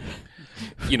live,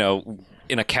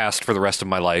 in a cast for the rest of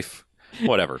my life,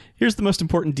 whatever. Here's the most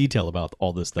important detail about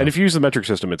all this, though. And if you use the metric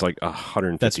system, it's like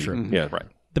 150. That's true. Yeah. Right.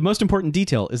 The most important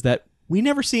detail is that we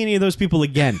never see any of those people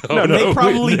again. Oh, they no.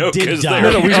 probably No, did 'cause die.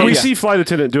 they're- No, we Oh, yeah. see Flight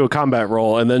Attendant do a combat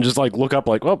roll and then just like look up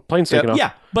like, well, plane's taking off.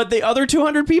 Yeah, but the other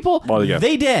 200 people, Well, yeah.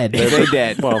 they dead. They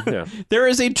dead. Well, yeah. There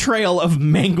is a trail of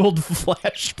mangled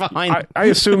flesh behind. I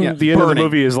assume Yeah, the end of the burning.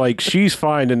 movie is like she's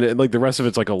fine and like the rest of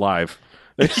it's like alive.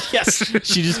 Yes,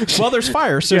 she just there's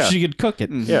fire, so Yeah. she could cook it.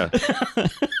 Yeah.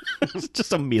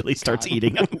 Just immediately starts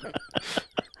eating them.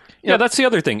 Yeah, that's the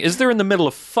other thing. Is they're in the middle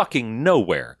of fucking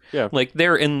nowhere. Yeah. Like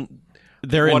they're in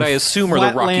They're what in I assume are the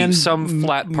Rocky, flatland some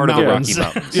flat part of the mountains.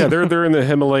 Rocky Mountains. Yeah, they're in the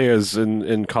Himalayas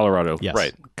in Colorado. Yes.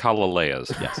 Right.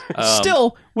 Kalalayas. Yes.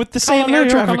 Still with the same air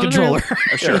traffic controller.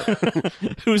 Sure.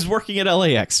 Who's working at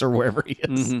LAX or wherever he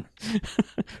is.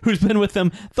 Who's been with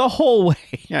them the whole way.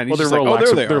 Yeah, and Well, he's they're just real like, lax,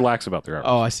 there they they're are. lax about their hours.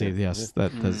 Oh, I see. Yes,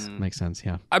 that does make sense.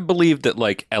 Yeah. I believe that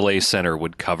like LA Center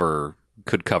could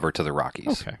cover to the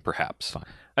Rockies. Okay. Perhaps.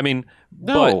 I mean,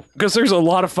 No, because there's a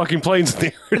lot of fucking planes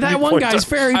there. at That any one point. guy's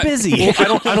very busy.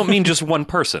 well, I don't mean just one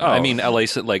person. I mean LA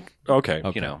like Okay.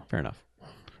 Okay, you know. fair enough.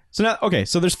 So now,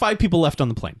 so there's 5 people left on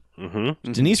the plane.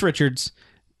 Mm-hmm. Denise Richards,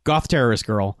 goth terrorist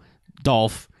girl,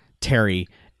 Dolph, Terry,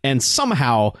 and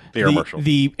somehow The air marshal.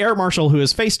 the air marshal who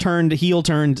has face turned, heel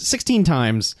turned 16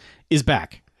 times is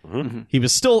back. Mm-hmm.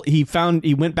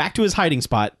 He went back to his hiding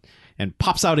spot and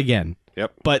pops out again.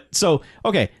 Yep. But so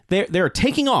they're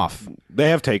taking off. They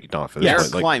have taken off. At this They're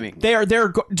point. Like, climbing.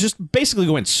 They're just basically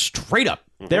going straight up.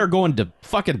 Mm-hmm. They're going to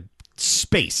fucking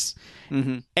space.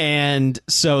 And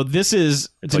so this is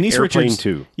Denise Airplane Richards.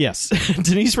 2. Yes,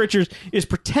 Denise Richards is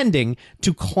pretending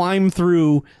to climb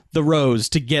through the rows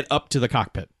to get up to the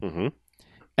cockpit,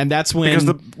 and that's when because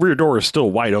the rear door is still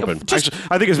wide open. Just-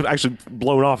 I think it's actually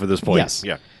blown off at this point. Yes.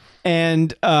 Yeah.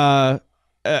 and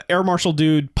air marshal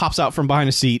dude pops out from behind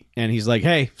a seat, and he's like,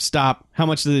 "Hey, stop! How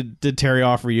much did Terry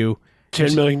offer you?"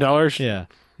 $10 million? Yeah.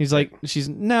 He's like, she's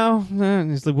no.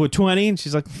 He's like, what, 20? And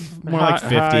she's like, more like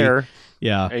 50. Higher.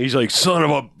 Yeah. And he's like, son of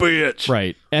a bitch.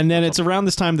 Right. And then it's around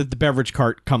this time that the beverage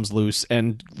cart comes loose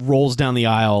and rolls down the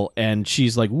aisle, and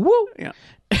she's like, woo. Yeah.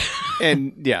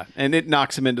 and it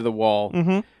knocks him into the wall.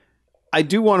 Mm-hmm. I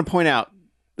do want to point out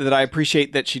that I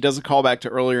appreciate that she doesn't call back to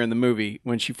earlier in the movie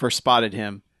when she first spotted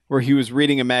him, where he was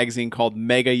reading a magazine called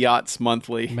Mega Yachts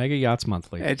Monthly. Mega Yachts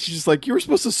Monthly. And she's just like, you were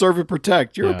supposed to serve and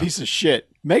protect. You're Yeah. a piece of shit.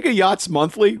 Mega Yachts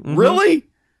Monthly? Really?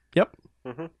 Yep.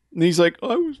 And he's like,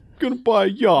 I was going to buy a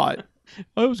yacht.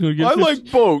 I was going to I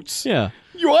like boats. Yeah.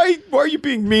 Why are you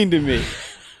being mean to me?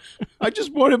 I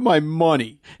just wanted my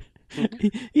money.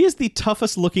 He is the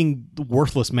toughest looking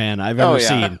worthless man I've ever Oh, yeah.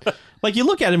 seen. Like, you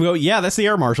look at him and go, yeah, that's the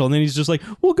air marshal. And then he's just like,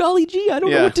 well, golly gee, I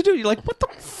don't know Yeah. what to do. You're like, what the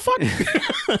fuck?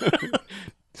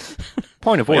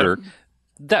 Point of order.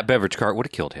 That beverage cart would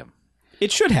have killed him.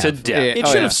 It should have. To death. Yeah. It Oh,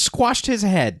 should yeah. have squashed his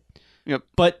head. Yep.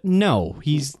 But no, I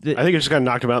think it just kind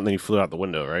of knocked him out and then he flew out the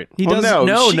window, right? he Well,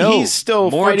 does no, he's still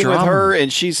More fighting with drama. her,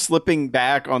 and she's slipping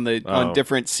back on Oh.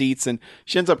 different seats, and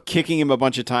she ends up kicking him a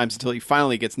bunch of times until he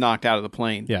finally gets knocked out of the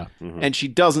plane. Yeah. And she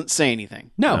doesn't say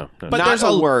anything. No, No. but Not there's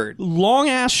a word. long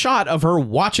ass shot of her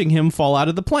watching him fall out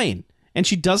of the plane, and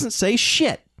she doesn't say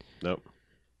shit. Nope.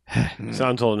 It's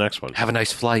not until the next one. Have a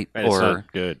nice flight, And it's or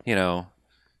not good. you know,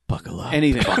 Buckle up.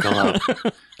 Anything. buckle up.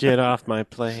 Get off my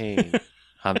plane.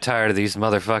 I'm tired of these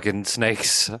motherfucking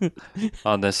snakes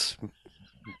on this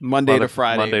Monday to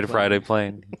Friday. Monday to Friday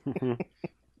plane.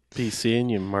 Be seeing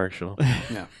you, Marshall.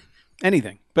 No.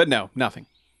 Anything. But no, nothing.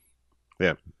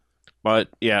 Yeah. But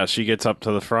yeah, she gets up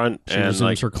to the front She and resumes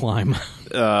like her climb.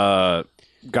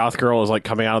 Goth Girl is like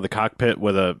coming out of the cockpit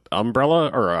with a umbrella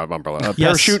or a umbrella, a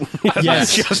Yes. parachute.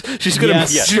 Yes. she's gonna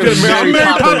Yes. she's gonna marry Mary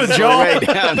Poppins, y'all. way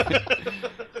down.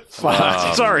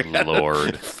 Oh, Sorry.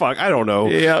 Lord. Fuck, I don't know.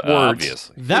 Yeah.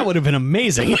 Obviously. That would have been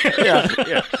amazing.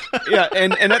 Yeah,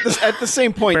 and at the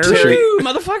same point, Parachute. Terry, Woo,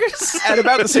 motherfuckers. at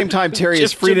about the same time, Terry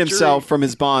has Chip, freed chip, himself from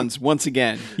his bonds once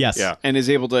again. Yes. Yeah. And is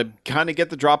able to kind of get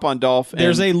the drop on Dolph.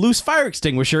 There's a loose fire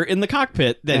extinguisher in the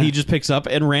cockpit that he just picks up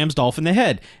and rams Dolph in the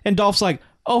head. And Dolph's like,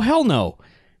 oh, hell no.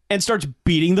 And starts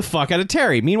beating the fuck out of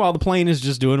Terry. Meanwhile, the plane is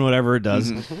just doing whatever it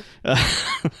does.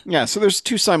 Yeah, so there's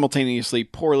two simultaneously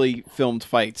poorly filmed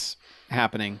fights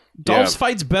happening. Dolph's Yeah.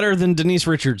 fight's better than Denise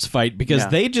Richards' fight because Yeah.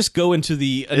 they just go into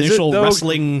the it, initial though?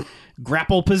 wrestling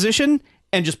grapple position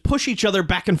and just push each other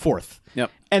back and forth.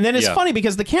 Yep. And then it's Yeah. funny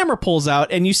because the camera pulls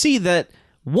out and you see that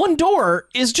one door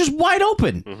is just wide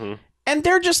open. And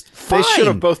they're just fine. They should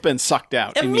have both been sucked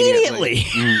out immediately.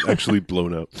 Actually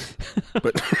blown up.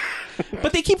 But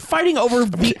But they keep fighting over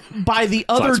by the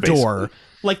other space. door.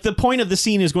 Like the point of the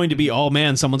scene is going to be, oh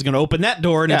man, someone's going to open that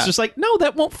door, and it's Yeah. just like, no,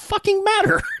 that won't fucking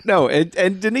matter. No,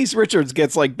 and Denise Richards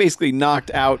gets like basically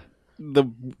knocked out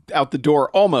out the door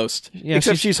almost. Yeah,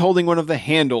 Except she's holding one of the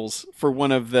handles for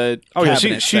one of the. Oh yeah,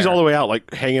 cabinets she's there. all the way out,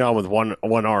 like hanging on with one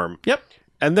arm. Yep.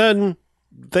 And then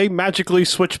they magically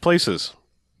switch places.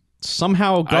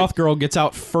 Somehow Goth Girl gets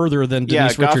out further than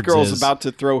Denise Goth Richards Girl's is. about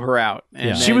to throw her out. And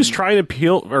Yeah. She was trying to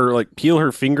peel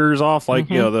her fingers off, like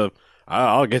Mm-hmm. you know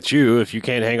I'll get you if you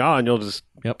can't hang on. You'll just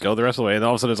Yep. go the rest of the way. And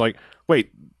all of a sudden, it's like,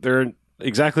 wait, they're in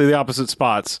exactly the opposite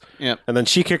spots. Yep. And then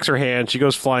she kicks her hand. She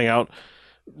goes flying out.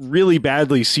 Really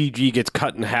badly, CG gets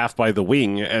cut in half by the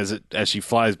wing as she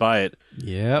flies by it.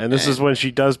 Yep. And this is when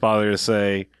she does bother to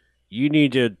say, "You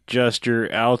need to adjust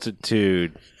your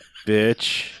altitude,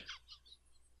 bitch."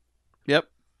 Yep.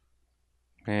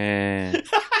 Eh.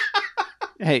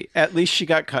 Hey, at least she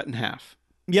got cut in half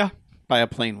Yeah. by a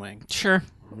plane wing. Sure.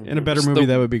 In a better It's movie, the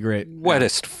that would be great.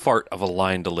 Wettest fart of a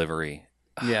line delivery.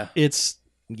 Yeah. It's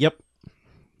yep.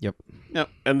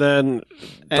 And then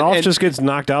Dolph just gets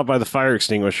knocked out by the fire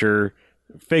extinguisher.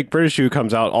 Fake British dude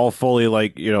comes out all fully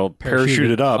like,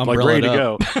 parachuted up, like ready to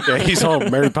go. Yeah, he's all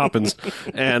Mary Poppins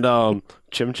and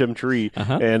Chim Chim Tree.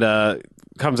 And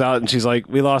comes out and she's like,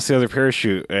 "We lost the other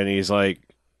parachute." And he's like,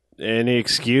 "Any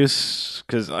excuse?"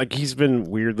 Because like he's been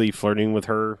weirdly flirting with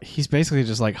her. He's basically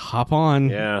just like, hop on.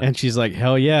 Yeah. And she's like,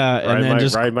 hell yeah. And then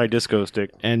Ride my disco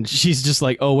stick. and she's just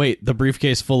like, oh wait, the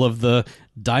briefcase full of the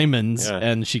diamonds. Yeah.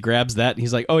 And she grabs that and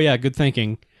he's like, oh yeah, good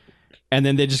thinking. And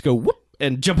then they just go whoop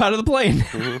and jump out of the plane.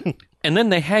 And then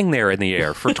they hang there in the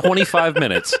air for 25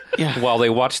 minutes Yeah. while they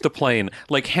watch the plane,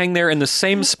 like hang there in the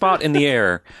same spot in the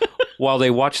air while they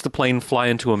watch the plane fly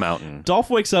into a mountain Dolph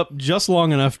wakes up just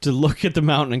long enough to look at the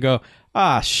mountain and go,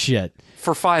 ah, shit.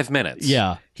 for 5 minutes.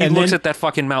 Yeah. He And looks then- at that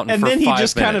fucking mountain And for 5 then minutes. he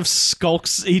just kind of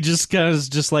skulks. He just kind of is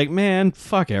just like, man,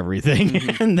 fuck everything.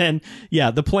 And then, yeah,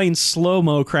 the plane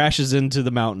slow-mo crashes into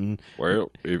the mountain.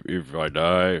 Well, if I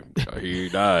die, he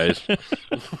dies.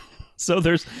 So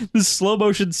there's this slow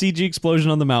motion CG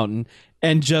explosion on the mountain,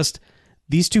 and just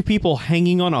these two people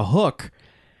hanging on a hook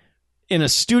in a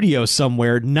studio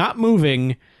somewhere, not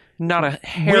moving, not a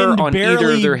hair wind on either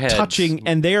barely of their heads. touching,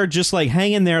 and they are just like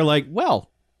hanging there, like,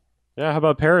 well, Yeah, how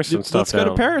about Paris and stuff? let's go to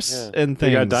now? Paris Yeah. and They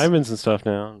things. got diamonds and stuff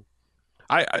now.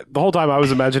 I the whole time I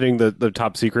was imagining the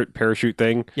top secret parachute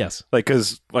thing, Yes. like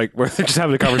because like where they're just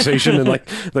having a conversation and like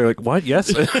they're like, "What?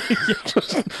 Yes."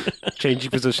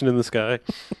 Changing position in the sky.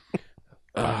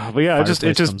 But yeah, it just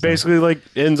Fireplace comes down. basically like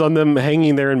ends on them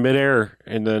hanging there in midair,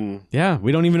 and then Yeah,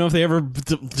 we don't even know if they ever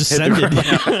descended.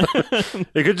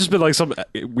 it could just been like some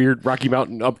weird Rocky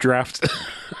Mountain updraft.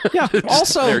 Yeah.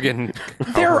 Also, They're getting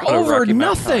they're on a over Rocky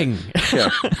Mountain. nothing.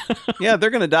 Yeah, they're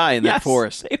going to die in that Yes,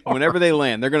 forest. they are. Whenever they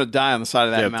land, they're going to die on the side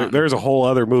of that Yeah, mountain. there's a whole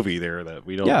other movie there that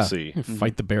we don't Yeah. see.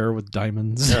 Fight the bear with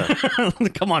diamonds.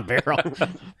 Come on, bear.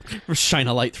 Shine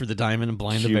a light through the diamond and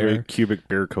blind the bear. Cubic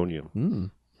baraconium.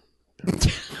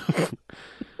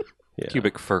 Yeah.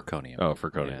 Cubic furconium. Oh, for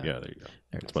Conan. Yeah. Yeah, there you go.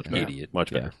 It's much better. Idiot.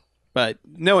 Much better. But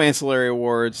no ancillary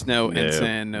awards, no No.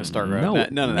 ensign, no star road, No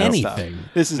none of that anything.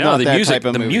 stuff. This is No, not the that music. type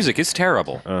of The movie. music is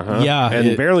terrible. Uh-huh. Yeah, and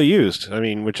it- barely used. I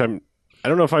mean, I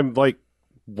don't know if I'm like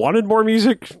wanted more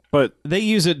music, but They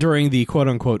use it during the quote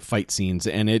unquote fight scenes,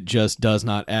 and it just does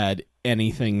not add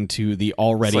anything to the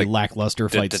already It's like lackluster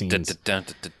fight scenes.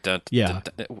 Yeah. Yeah.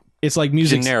 It's like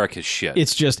music. Generic as shit.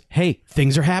 It's just, hey,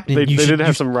 things are happening. they You did should-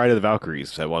 have some Ride of the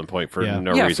Valkyries at one point for Yeah.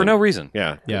 no yeah, reason. for no reason.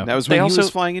 Yeah, Yeah. That was They when also- he was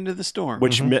flying into the storm.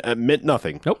 which meant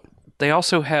nothing. Nope. They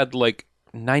also had like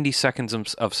 90 seconds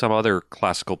of some other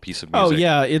classical piece of Oh music.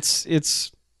 yeah,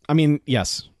 it's. I mean,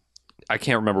 yes, I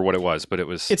can't remember what it was, but it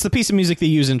was. it's the piece of music they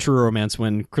use in True Romance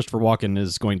when Christopher Walken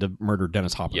is going to murder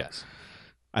Dennis Hopper. yes.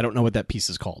 I don't know what that piece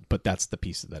is called, but that's the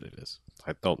piece that it is.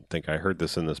 I don't think I heard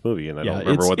this in this movie, and I Yeah, don't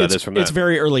remember what that it's, is from that. It's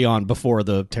very early on before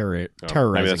the terrorizing.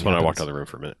 Maybe that's when I walked out happens. of the room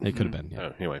for a minute. It could have been.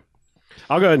 Yeah. Anyway,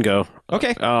 I'll go ahead and go.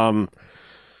 Okay.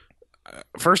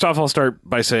 First off, I'll start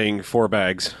by saying 4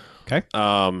 bags. Okay.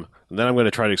 Then I'm going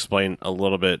to try to explain a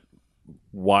little bit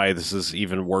why this is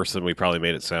even worse than we probably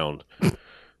made it sound.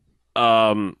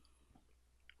 I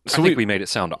think we made it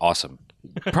sound awesome.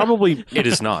 Probably It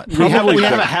is not. we have probably a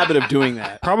habit of doing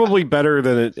that. probably better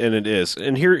than it is.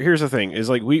 And here's the thing: is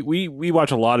like we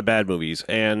watch a lot of bad movies,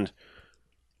 and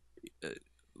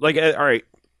like all right,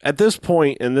 at this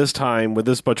point in this time with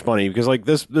this much money, because like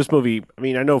this movie, I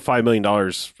mean, I know $5 million.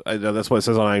 That's what it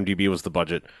says on IMDb was the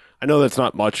budget. I know that's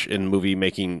not much in movie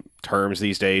making terms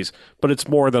these days, but it's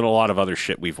more than a lot of other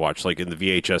shit we've watched, like in the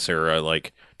VHS era,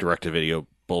 like direct-to-video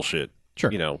bullshit.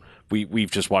 Sure. You know,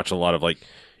 we've just watched a lot of like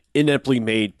ineptly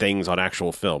made things on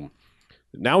actual film.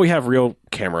 Now we have real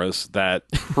cameras that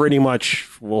pretty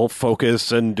much will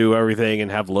focus and do everything and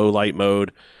have low light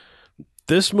mode.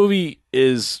 This movie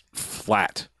is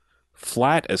flat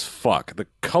flat as fuck. The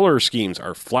color schemes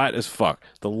are flat as fuck.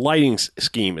 The lighting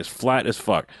scheme is flat as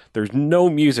fuck. There's no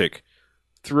music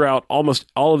throughout almost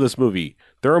all of this movie.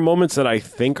 There are moments that I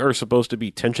think are supposed to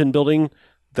be tension building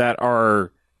that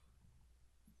are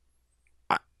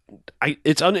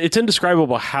it's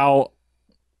indescribable how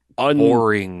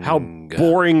Boring. how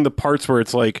boring the parts where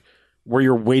it's like where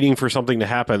you're waiting for something to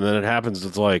happen and then it happens,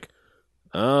 it's like,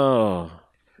 oh,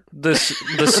 The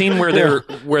scene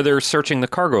where they're searching the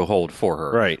cargo hold for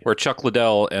her, Right. Where Chuck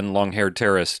Liddell and long-haired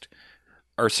terrorist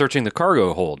are searching the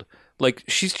cargo hold. Like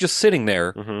she's just sitting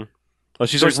there, well,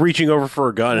 she's like reaching over for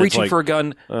a gun. reaching it's like, for a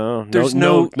gun. oh, There's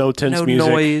no tense no music.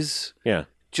 noise. Yeah,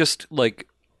 Just like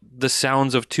the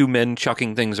sounds of two men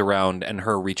chucking things around and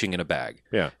her reaching in a bag.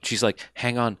 yeah. She's like,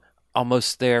 "Hang on,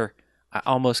 almost there. I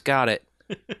almost got it.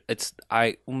 It's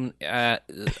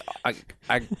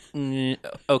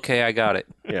okay, I got it.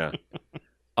 Yeah.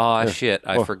 Oh shit,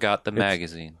 I Well, forgot the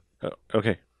magazine.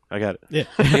 Okay, I got it. Yeah.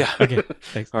 Yeah. Okay.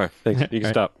 Thanks. All right, thanks. You can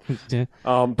stop. Yeah.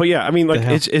 But yeah, I mean, like The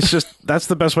hell? it's just that's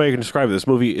the best way I can describe it. This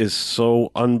movie is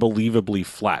so unbelievably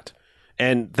flat,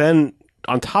 and then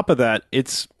on top of that,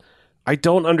 I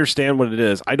don't understand what it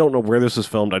is. I don't know where this was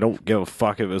filmed. I don't give a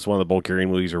fuck if it was one of the Bulgarian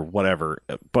movies or whatever.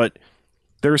 But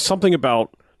there's something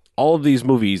about all of these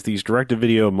movies, these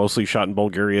direct-to-video, mostly shot in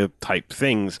Bulgaria type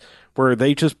things, where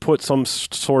they just put some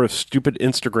sort of stupid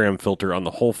Instagram filter on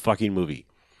the whole fucking movie,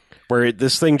 where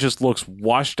this thing just looks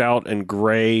washed out and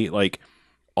gray, like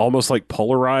almost like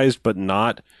polarized, but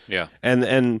not. Yeah.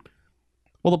 And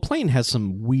Well, the plane has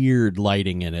some weird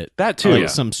lighting in it. that too. Like Yeah.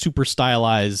 some super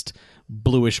stylized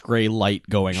bluish gray light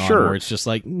going on Sure. where it's just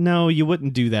like, no, you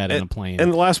wouldn't do that in a plane.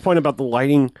 And the last point about the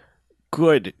lighting,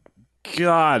 good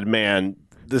God, man,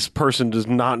 this person does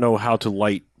not know how to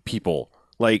light people.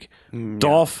 Like,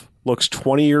 Dolph looks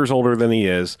 20 years older than he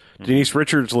is. Denise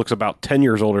Richards looks about 10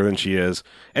 years older than she is.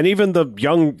 And even the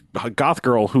young goth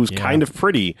girl who's kind of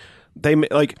pretty, they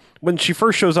like when she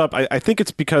first shows up, I think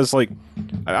it's because, like,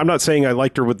 I'm not saying I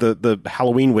liked her with the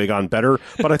Halloween wig on better,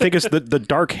 but I think it's the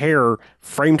dark hair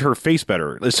framed her face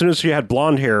better. As soon as she had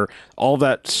blonde hair, all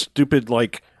that stupid,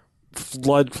 like,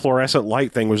 flood fluorescent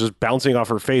light thing was just bouncing off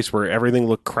her face where everything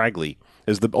looked craggly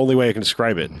is the only way I can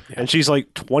describe it. And she's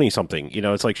like 20 something,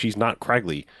 it's like she's not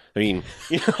craggly. I mean,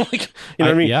 like, you know what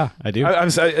I mean? Yeah, I do.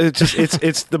 It's just,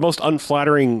 it's the most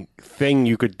unflattering thing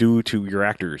you could do to your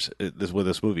actors with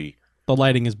this movie. The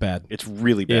lighting is bad. It's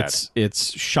really bad.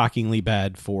 It's shockingly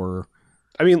bad for.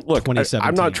 I mean, look, I'm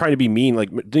 2017. not trying to be mean.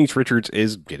 Like, Denise Richards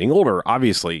is getting older,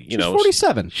 obviously. She's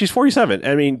 47. She's 47.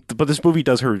 I mean, but this movie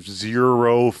does her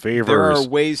zero favors. There are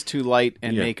ways to light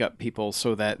and Yeah. make up people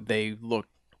so that they look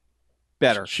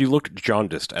better. She looked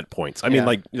jaundiced at points. I mean, Yeah.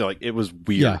 like, like it was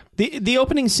weird. Yeah. The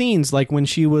opening scenes, like when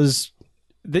she was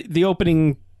the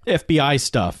opening FBI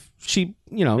stuff, she,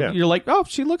 Yeah. you're like, oh,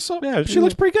 she looks she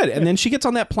looks pretty good. And then she gets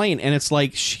on that plane and it's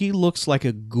like she looks like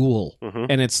a ghoul. Mhm.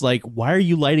 And it's like, why are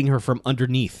you lighting her from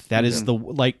underneath? That is the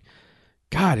like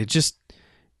God, it just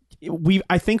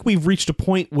I think we've reached a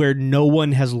point where no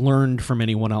one has learned from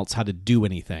anyone else how to do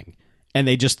anything. And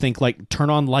they just think like turn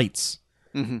on lights.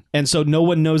 Mm-hmm. And so no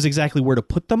one knows exactly where to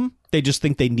put them. They just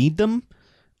think they need them.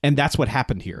 And that's what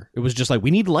happened here. It was just like,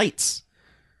 we need lights.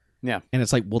 Yeah. And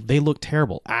it's like, well, they look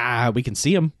terrible. We can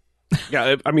see them.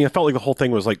 Yeah, I mean, I felt like the whole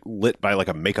thing was like lit by like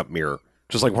a makeup mirror.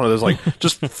 Just like one of those, like,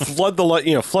 just flood the light,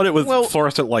 flood it with Well,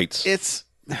 fluorescent lights.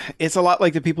 It's a lot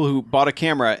like the people who bought a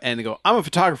camera and they go, I'm a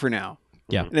photographer now.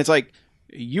 Yeah. And it's like,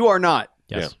 you are not.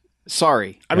 Yes.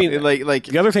 Sorry. I mean, like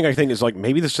The other thing I think is like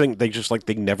maybe this thing they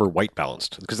never white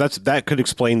balanced, because that could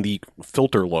explain the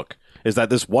filter look. Is that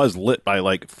this was lit by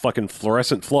like fucking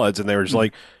fluorescent floods, and they were just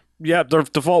like, yeah, the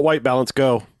default white balance,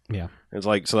 go. Yeah. It's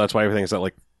like, so that's why everything's that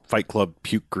like Fight Club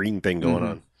puke green thing going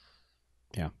on.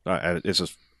 Yeah.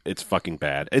 It's fucking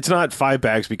bad. It's not 5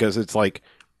 bags because it's like,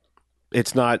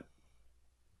 it's not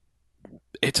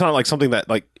like something that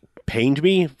like pained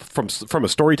me from a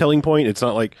storytelling point. It's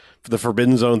not like the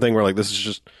Forbidden Zone thing where like this is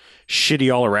just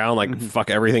shitty all around. Like fuck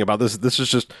everything about this. This is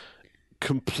just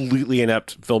completely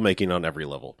inept filmmaking on every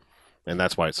level, and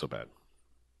that's why it's so bad.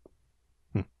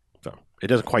 So it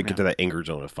doesn't quite get to that anger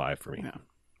zone of 5 for me. Yeah.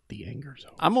 The anger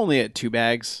zone. I'm only at 2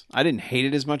 bags. I didn't hate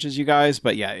it as much as you guys,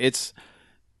 but yeah, it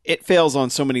fails on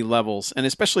so many levels, and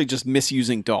especially just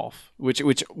misusing Dolph, which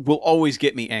will always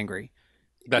get me angry.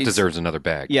 That It's- deserves another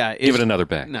bag. Yeah, Give it another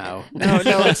bag. No,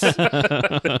 it's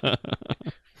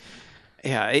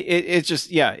yeah, it's just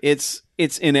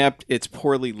it's inept, it's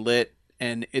poorly lit,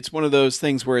 and it's one of those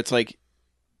things where it's like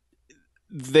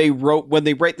when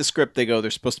they write the script, they go,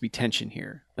 there's supposed to be tension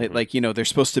here, like they're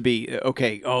supposed to be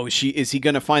okay. Oh, is he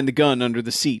going to find the gun under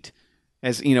the seat?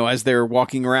 as you know, as they're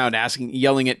walking around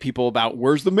yelling at people about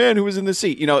where's the man who was in the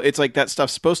seat. You know, it's like that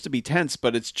stuff's supposed to be tense,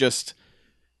 but it's just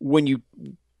when you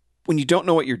don't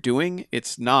know what you're doing,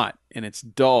 it's not, and it's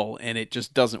dull, and it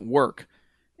just doesn't work.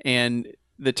 And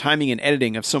the timing and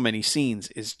editing of so many scenes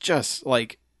is just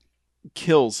like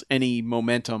kills any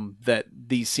momentum that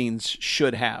these scenes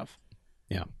should have.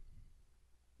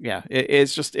 Yeah,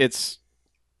 it's just bad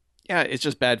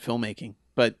filmmaking.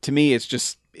 But to me,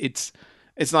 it's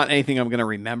not anything I'm going to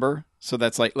remember. So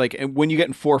that's like when you get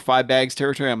in 4 or 5 bags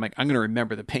territory, I'm like, I'm going to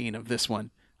remember the pain of this one.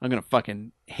 I'm going to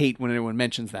fucking hate when anyone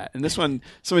mentions that. And this one,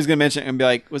 somebody's going to mention it and be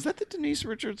like, was that the Denise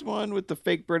Richards one with the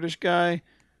fake British guy?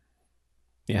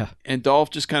 Yeah. And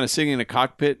Dolph just kind of sitting in a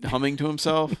cockpit humming to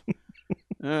himself.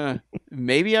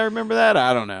 Maybe I remember that.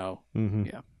 I don't know. Mm-hmm.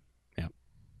 Yeah. Yeah.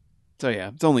 So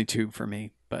yeah, it's only 2 for me,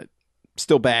 but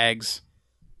still bags.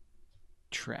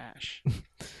 Trash.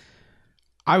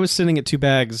 I was sitting at 2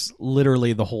 bags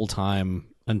literally the whole time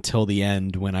until the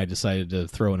end when I decided to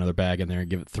throw another bag in there and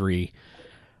give it 3.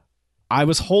 I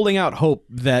was holding out hope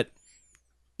that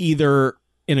either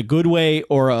in a good way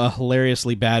or a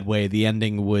hilariously bad way, the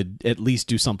ending would at least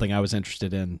do something I was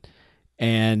interested in.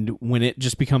 And when it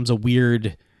just becomes a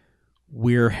weird,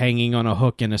 we're hanging on a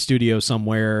hook in a studio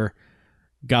somewhere,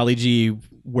 golly gee,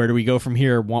 where do we go from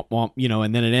here? Womp womp, you know,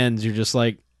 and then it ends. You're just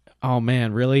like, oh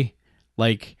man, really?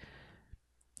 Like,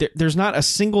 there's not a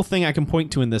single thing I can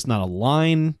point to in this. Not a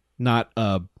line, not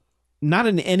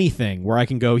in anything where I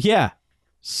can go, yeah,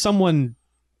 someone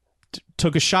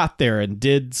took a shot there and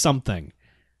did something.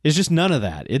 It's just none of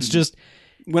that. It's just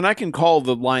when I can call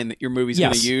the line that your movie's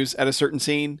going to Yes. use at a certain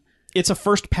scene. It's a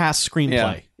first pass screenplay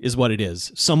Yeah. is what it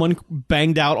is. Someone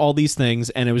banged out all these things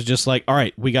and it was just like, all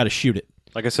right, we got to shoot it.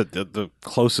 Like I said, the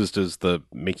closest is the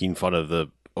making fun of the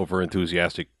over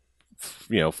enthusiastic,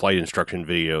 flight instruction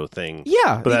video thing.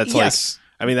 Yeah. But that's yes.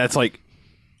 that's like,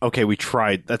 okay, we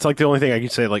tried. That's like the only thing I can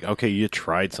say. Like, okay, you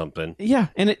tried something. Yeah,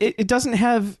 and it doesn't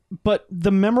have, but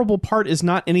the memorable part is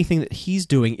not anything that he's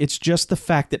doing. It's just the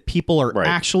fact that people are Right.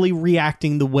 actually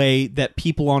reacting the way that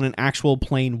people on an actual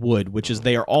plane would, which is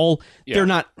they are all, they're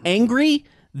not angry,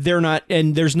 they're not,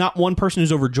 and there's not one person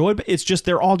who's overjoyed, but it's just,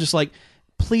 they're all just like,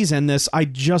 please end this. I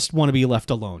just want to be left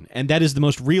alone. And that is the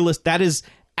most realist, that is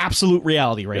absolute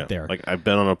reality right there. Like, I've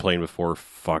been on a plane before.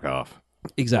 Fuck off.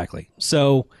 Exactly.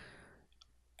 So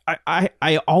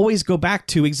I always go back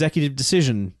to executive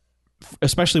decision,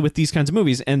 especially with these kinds of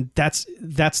movies, and that's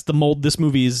the mold this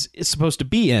movie is supposed to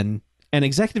be in. And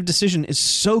executive decision is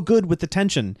so good with the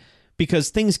tension because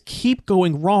things keep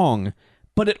going wrong,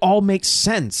 but it all makes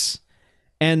sense.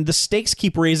 And the stakes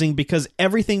keep raising because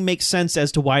everything makes sense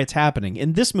as to why it's happening.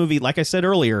 In this movie, like I said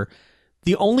earlier,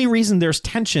 the only reason there's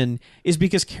tension is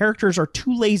because characters are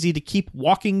too lazy to keep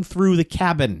walking through the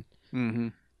cabin. Mm-hmm.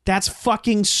 That's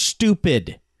fucking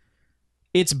stupid.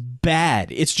 It's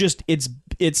bad. It's just it's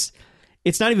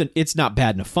not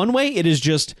bad in a fun way. It is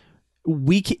just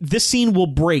this scene will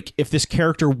break if this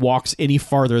character walks any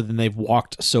farther than they've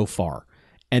walked so far.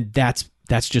 And that's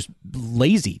just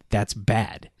lazy. That's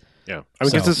bad. Yeah, I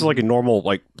mean, because this is like a normal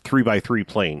 3x3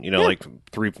 plane, like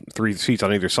three seats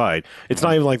on either side. It's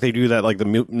not even like they do that like the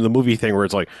movie thing where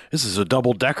it's like this is a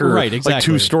double decker, Right,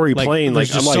 exactly. like 2-story Like, plane. there's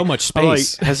just so much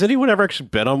space. Has anyone ever actually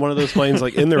been on one of those planes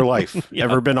in their life?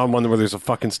 Ever been on one where there's a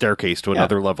fucking staircase to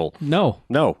another level? No,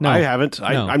 I haven't. No.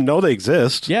 I know they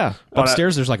exist. yeah. But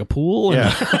Upstairs, there's like a pool.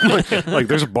 Yeah, like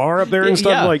there's a bar up there and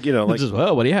stuff. Yeah. Like Just,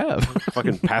 well, what do you have?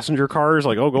 fucking passenger cars.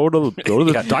 Like, go to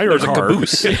the diner There's a car.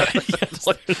 caboose.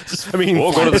 I mean,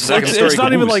 We'll go to the second story It's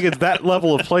not even caboose. like it's that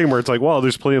level of plane where it's like, well,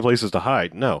 there's plenty of places to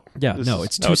hide. No. Yeah, This no, is-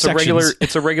 it's two It's a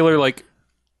sections. regular like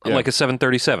Yeah. a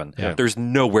 737. Yeah. There's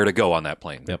nowhere to go on that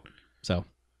plane. Yep. So,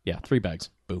 yeah, 3 bags.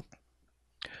 Boo.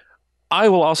 I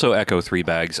will also echo 3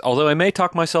 bags, although I may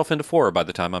talk myself into 4 by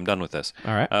the time I'm done with this.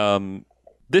 All right.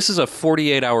 This is a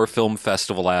 48-hour film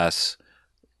festival-ass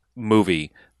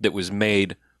movie that was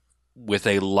made with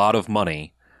a lot of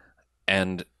money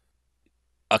and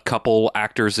a couple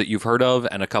actors that you've heard of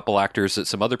and a couple actors that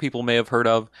some other people may have heard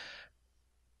of.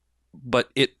 But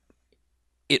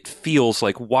it feels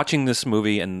like watching this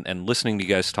movie and listening to you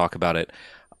guys talk about it,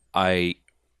 I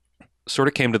sort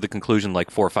of came to the conclusion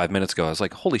like 4 or 5 minutes ago. I was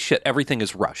like, holy shit, everything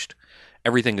is rushed.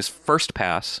 Everything is first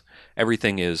pass.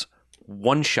 Everything is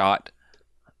one shot,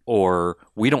 or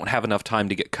we don't have enough time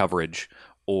to get coverage,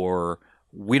 or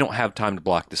we don't have time to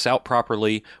block this out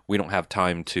properly. We don't have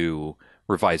time to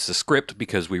revise the script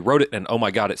because we wrote it and oh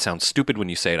my God, it sounds stupid when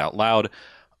you say it out loud.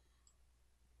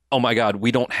 Oh my God,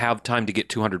 we don't have time to get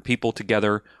 200 people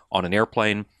together on an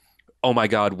airplane. Oh my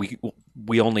God,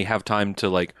 we only have time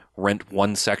to rent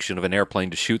one section of an airplane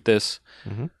to shoot this.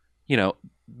 Mhm.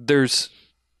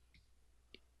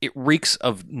 it reeks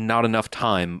of not enough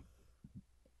time,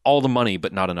 all the money,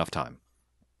 but not enough time.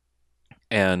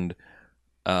 And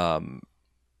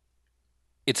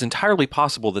it's entirely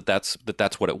possible that's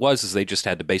what it was, is they just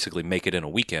had to basically make it in a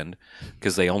weekend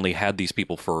because they only had these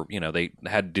people for, they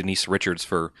had Denise Richards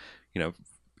for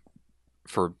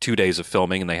 2 days of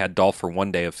filming, and they had Dolph for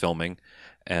 1 day of filming,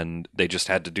 and they just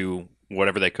had to do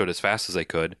whatever they could as fast as they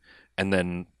could and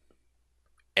then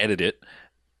edit it.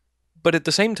 But at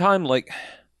the same time, like,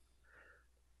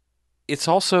 it's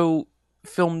also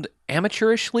filmed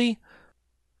amateurishly.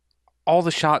 All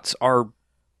the shots are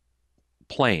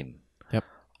plain. Yep.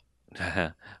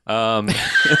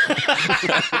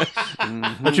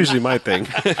 That's usually my thing.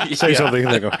 Say something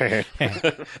and they go, hey.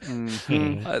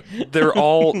 They're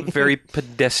all very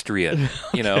pedestrian,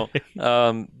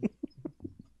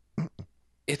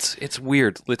 It's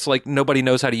weird. It's like nobody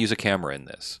knows how to use a camera in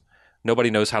this. Nobody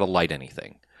knows how to light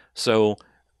anything. So,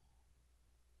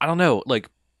 I don't know, like,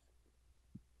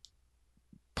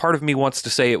 part of me wants to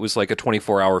say it was like a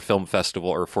 24-hour film festival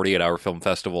or 48-hour film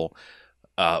festival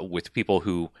with people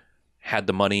who had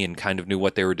the money and kind of knew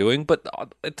what they were doing, but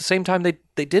at the same time, they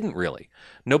didn't really.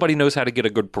 Nobody knows how to get a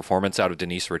good performance out of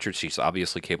Denise Richards. She's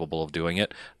obviously capable of doing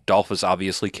it. Dolph is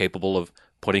obviously capable of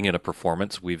putting in a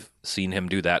performance. We've seen him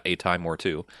do that a time or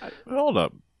two. Hold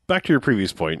up. Back to your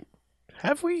previous point.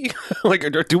 Have we? Like,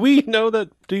 do we know that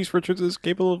Denise Richards is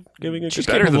capable of giving a She's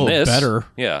good better than capable of this. better.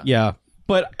 Yeah. Yeah.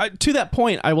 But to that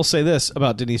point, I will say this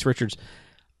about Denise Richards.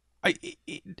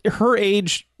 Her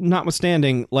age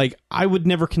notwithstanding, like, I would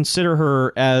never consider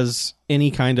her as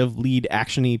any kind of lead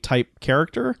action-y type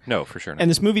character. No, for sure not. And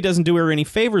this movie doesn't do her any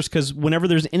favors because whenever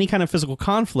there's any kind of physical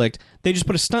conflict, they just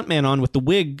put a stuntman on with the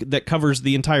wig that covers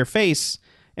the entire face.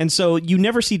 And so you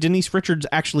never see Denise Richards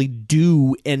actually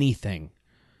do anything.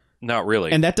 Not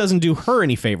really. And that doesn't do her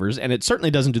any favors, and it certainly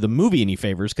doesn't do the movie any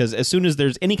favors, because as soon as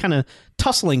there's any kind of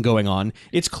tussling going on,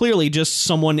 it's clearly just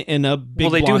someone in a big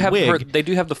blonde wig. They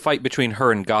do have the fight between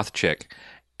her and Goth Chick,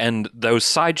 and those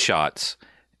side shots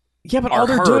Yeah, but are all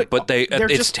they're her, doing, but they're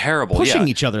it's just terrible. pushing Yeah.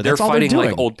 each other. They're That's all fighting they're doing.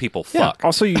 like old people Yeah. fuck.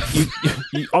 Also,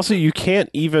 you can't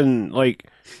even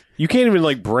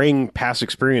bring past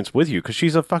experience with you because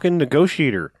she's a fucking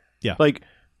negotiator. Yeah. Like,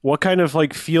 what kind of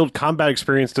like field combat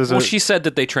experience does Well, it? she said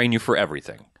that they train you for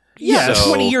everything. Yeah, So-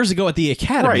 20 years ago at the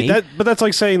academy. Right, but that's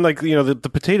like saying like the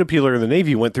potato peeler in the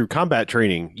Navy went through combat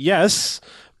training. Yes,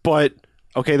 but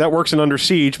okay, that works in Under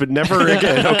Siege, but never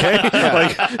again. Okay,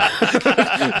 like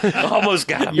Almost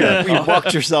got me. Yeah. You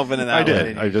walked yourself into that. I one, did.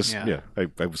 didn't I you? just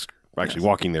I was actually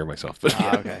walking there myself. But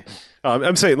Okay.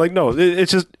 I'm saying like no,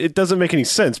 it's just it doesn't make any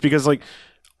sense because like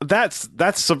that's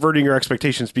subverting your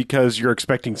expectations because you're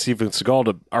expecting Steven Seagal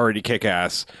to already kick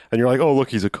ass and you're like, oh look,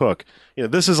 he's a cook.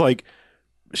 This is like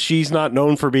she's not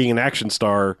known for being an action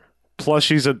star. Plus,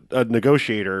 she's a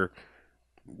negotiator.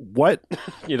 What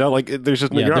like there's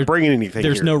just you're not bringing anything.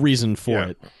 There's here. no reason for Yeah.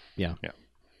 it. Yeah.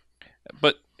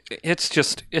 But it's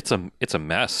just it's a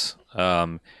mess.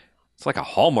 It's like a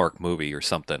Hallmark movie or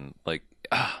something. Like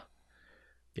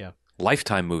Yeah.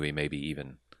 Lifetime movie maybe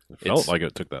even. It felt like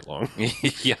it took that long.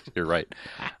 Yeah, you're right.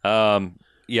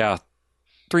 Yeah.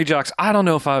 Three Jocks. I don't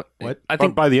know if I. What? I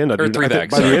think by the end, or Three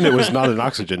Bags. by the end, it was not an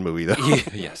oxygen movie though.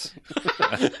 Yes.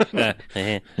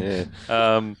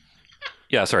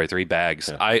 Yeah. Sorry. 3 bags.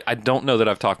 Yeah. I don't know that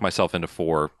I've talked myself into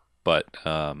 4, but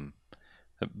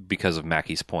because of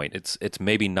Mackey's point, it's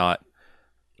maybe not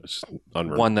It's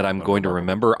one that I'm going to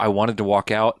remember. I wanted to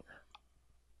walk out.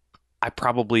 I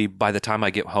probably by the time I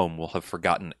get home will have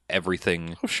forgotten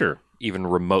everything Oh sure, even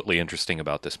remotely interesting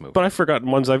about this movie. but I've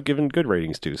forgotten ones I've given good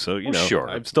ratings to. So sure.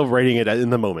 I'm still rating it in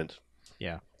the moment,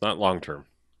 Yeah. not long term.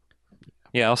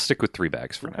 Yeah, I'll stick with 3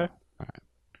 bags for Okay. now.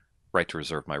 Right to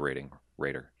reserve my rating,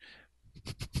 Raider.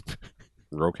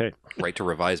 We're okay. Right to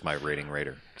revise my rating,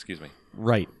 Raider. Excuse me.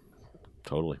 Right.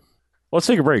 Totally. Let's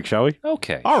take a break, shall we?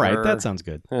 Okay. All right. sure. That sounds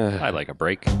good. I like a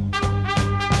break.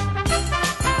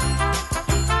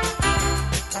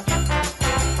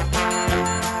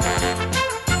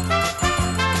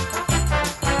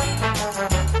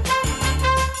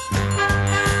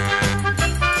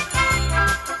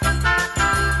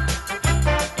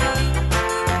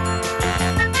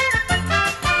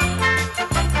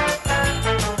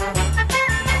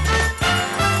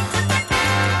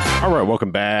 All right, welcome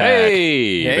back.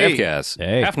 Hey, Hey. Bamcast.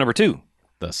 Hey. Half number 2.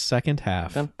 The second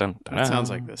half. Dun, dun, dun. That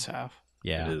sounds like this half.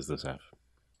 Yeah. It is this half.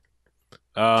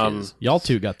 Tis. Y'all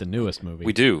two got the newest movie.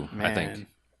 We do, Man. I think.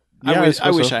 Yeah, I I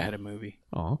suppose wish so. I had a movie.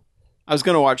 Oh. I was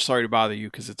going to watch Sorry to Bother You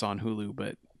because it's on Hulu,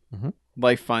 but Mhm.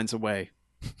 life finds a way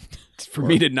for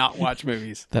me to not watch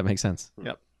movies. That makes sense.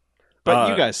 But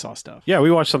you guys saw stuff. Yeah, we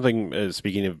watched something.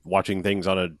 Speaking of watching things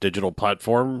on a digital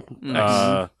platform,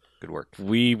 Good work.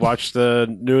 we watched the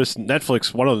newest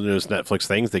Netflix. One of the newest Netflix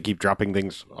things. They keep dropping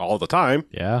things all the time.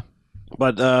 Yeah.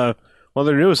 But one of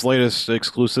their latest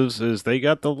exclusives is they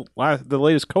got the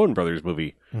latest Coen Brothers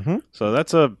movie. Mm-hmm. So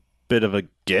that's a bit of a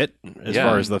get as Yeah.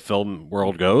 far as the film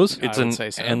world goes. It's I would an say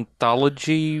so.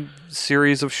 anthology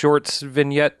series of shorts,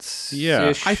 vignettes.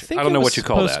 Yeah. I think I don't it know was what you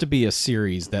call supposed that. to be a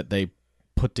series that they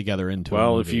put together into.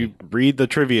 Well, a if movie. you read the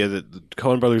trivia, the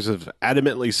Coen Brothers have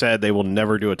adamantly said they will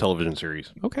never do a television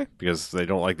series okay, because they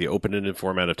don't like the open-ended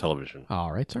format of television.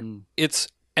 all right, sir.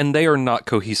 And they are not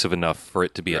cohesive enough for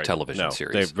it to be a Right. television No,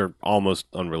 series. They're almost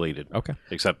unrelated. Okay.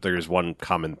 Except there's one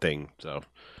common thing. So,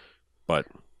 but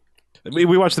we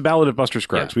watched the Ballad of Buster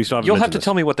Scruggs. Yeah. We still haven't You'll have mentioned to this.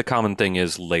 tell me what the common thing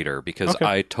is later because Okay.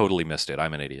 I totally missed it.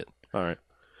 I'm an idiot. All right.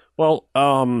 Well,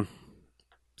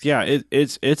 yeah,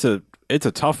 it's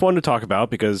a tough one to talk about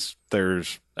because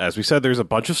there's, as we said, there's a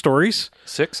bunch of stories,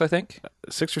 6, I think.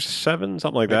 6 or 7,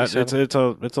 something like Maybe that.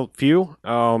 7. It's a few.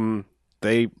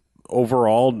 They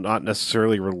overall not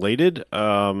necessarily related.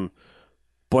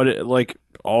 But like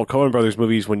all Coen Brothers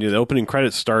movies, when the opening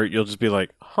credits start, you'll just be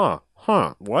like, huh,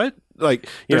 what? Like,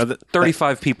 you There's know,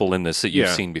 35 people in this that you've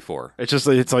Yeah. seen before. it's just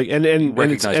it's like and it's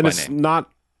Recognized by it's name. not.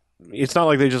 It's not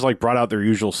like they just like brought out their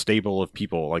usual stable of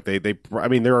people. Like they I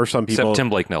mean, there are some people. Except Tim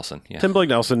Blake Nelson. Yeah. Tim Blake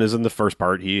Nelson is in the first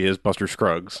part. He is Buster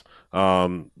Scruggs.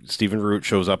 Stephen Root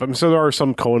shows up. I mean, so there are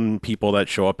some Coen people that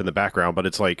show up in the background, but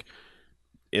it's like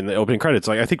in the opening credits.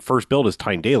 Like I think first build is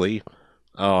Tyne Daly.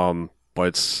 But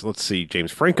it's, let's see,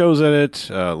 James Franco's in it.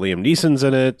 Liam Neeson's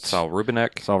in it. Saul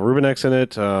Rubinek. Saul Rubinek's in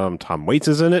it. Tom Waits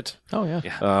is in it. Oh yeah.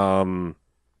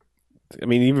 I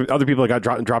mean, even other people that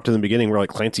got dropped in the beginning were like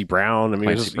Clancy Brown. I mean,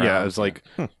 Clancy Brown, yeah, it's like,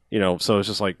 you know, so it's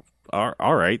just like, all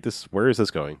right, where is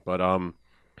this going? But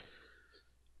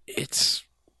it's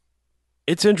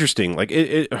interesting. Like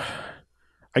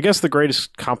I guess the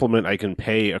greatest compliment I can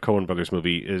pay a Coen Brothers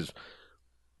movie is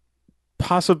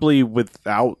possibly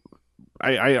without.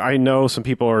 I know some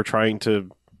people are trying to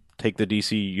take the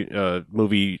DC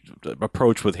movie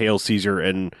approach with Hail Caesar,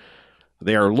 and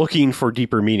they are looking for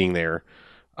deeper meaning there.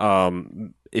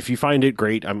 If you find it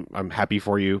great, I'm happy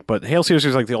for you. But Hail Caesar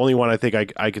is like the only one I think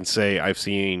I can say I've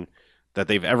seen that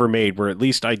they've ever made where at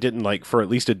least I didn't like for at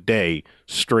least a day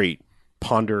straight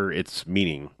ponder its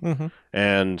meaning. Mm-hmm.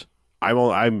 And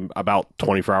I'm about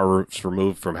 24 hours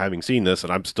removed from having seen this,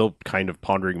 and I'm still kind of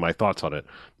pondering my thoughts on it,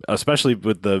 especially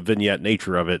with the vignette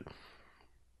nature of it.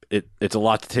 It's a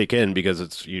lot to take in because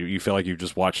it's you feel like you've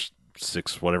just watched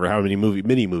how many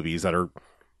mini movies that are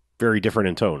very different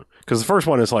in tone. Because the first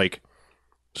one is like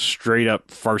straight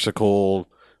up farcical,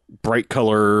 bright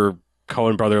color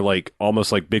Coen brother, like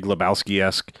almost like Big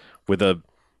Lebowski-esque with a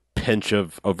pinch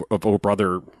of Oh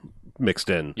Brother mixed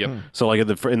in. Yep. So like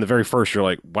in the very first, you're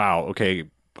like, wow, okay,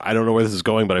 I don't know where this is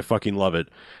going, but I fucking love it.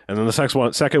 And then the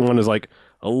second one is like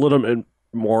a little bit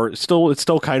more. It's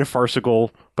still kind of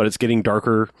farcical, but it's getting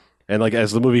darker. And like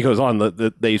as the movie goes on,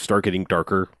 they start getting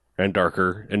darker and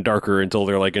darker and darker until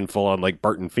they're like in full on like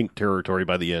Barton Fink territory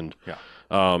by the end. Yeah.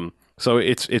 So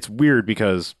it's weird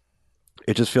because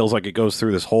it just feels like it goes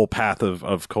through this whole path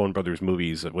of Coen Brothers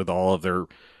movies with all of their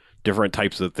different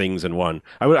types of things in one.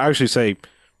 I would actually say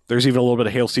there's even a little bit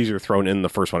of Hail Caesar thrown in the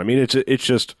first one. I mean,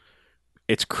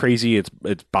 it's crazy, it's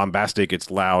bombastic,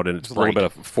 it's loud, and it's A little bit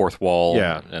of fourth wall.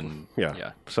 Yeah. And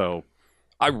yeah. So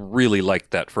I really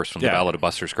liked that first one, The Yeah. Ballad of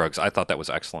Buster Scruggs. I thought that was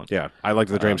excellent. yeah, I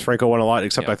liked the James Franco one a lot,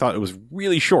 except I thought it was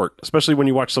really short, especially when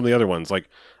you watch some of the other ones. Like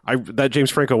that James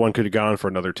Franco one could have gone on for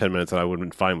another 10 minutes, and I would have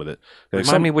been fine with it. Like,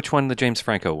 Remind me which one the James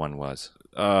Franco one was.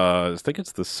 I think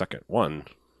it's the second one.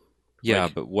 Yeah,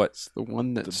 Like- but what's... The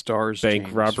one that stars bank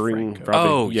James robbing- Franco.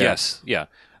 robbing- Oh, yeah. yes. Yeah.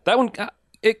 That one,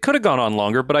 it could have gone on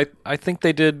longer, but I think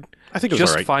they did I think it was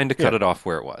just all right. fine to cut Yeah. it off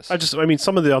where it was. I mean,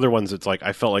 some of the other ones, it's like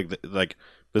I felt like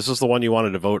this is the one you wanted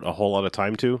to devote a whole lot of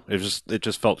time to. It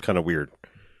just felt kind of weird.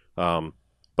 But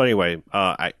anyway,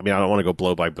 I mean, I don't want to go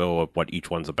blow by blow of what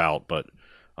each one's about, but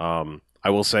I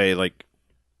will say, like,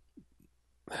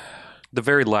 The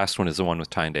very last one is the one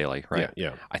with Tyne Daly, right?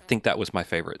 yeah, I think that was my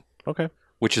favorite, okay,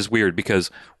 which is weird because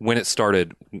when it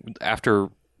started,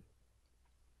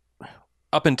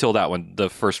 up until that one, the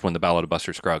first one, The Ballad of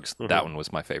Buster Scruggs, that one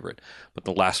was my favorite. But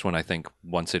the last one, I think,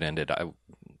 once it ended,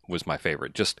 was my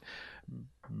favorite, just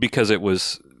because it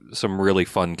was some really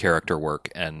fun character work,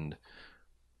 and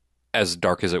as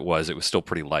dark as it was still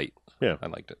pretty light. Yeah. I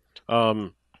liked it.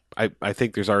 I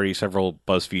think there's already several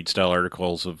BuzzFeed style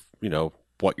articles of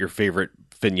what your favorite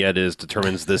vignette is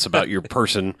determines this about your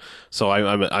person. So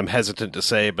I'm hesitant to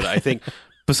say, but I think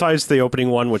besides the opening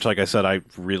one, which, like I said, I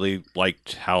really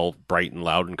liked how bright and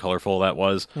loud and colorful that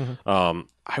was.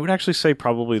 I would actually say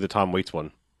probably the Tom Waits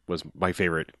one was my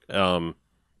favorite.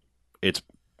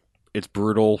 It's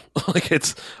brutal. Like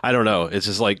I don't know. It's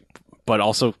just like, but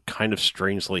also kind of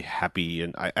strangely happy,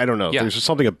 and I don't know. Yeah. There's just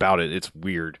something about it. It's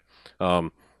weird.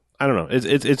 I don't know.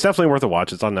 It's definitely worth a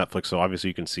watch. It's on Netflix, so obviously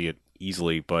you can see it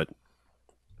easily. But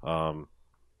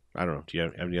I don't know. Do you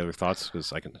have any other thoughts?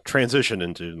 Because I can transition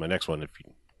into my next one if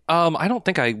you. I don't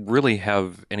think I really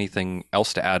have anything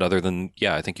else to add other than,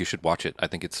 I think you should watch it. I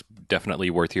think it's definitely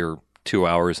worth your 2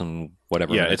 hours and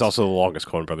whatever. Yeah, minutes. it's also the longest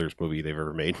Coen Brothers movie they've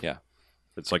ever made. Yeah.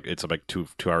 It's like 2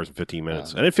 hours and 15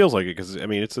 minutes, and it feels like it because I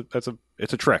mean it's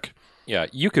a trek. Yeah,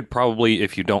 you could probably,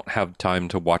 if you don't have time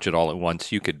to watch it all at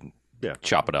once, you could Yeah.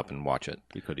 chop it up and watch it.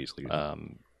 You could easily.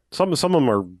 Um, Some of them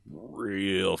are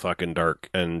real fucking dark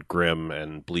and grim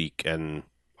and bleak and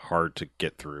hard to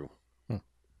get through.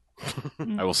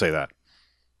 I will say that.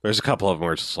 There's a couple of them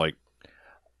where it's just like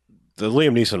the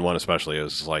Liam Neeson one especially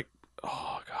is like,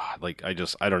 oh god, like I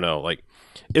don't know, like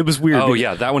it was weird. oh because-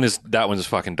 yeah, that one is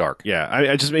fucking dark. yeah.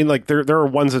 I just mean like there are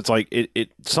ones that's like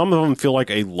it. Some of them feel like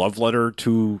a love letter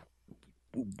to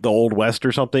the Old West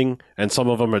or something, and some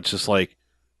of them it's just like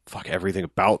fuck everything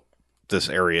about this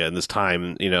area and this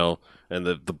time, and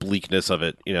the bleakness of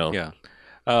it, Yeah.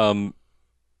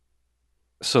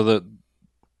 So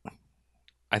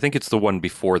I think it's the one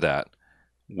before that,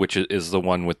 which is the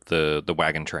one with the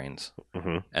wagon trains,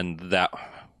 hmm and that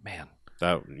man.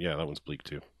 that one's bleak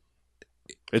too.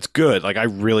 It's good. Like I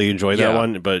really enjoyed that Yeah.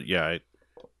 one, but yeah,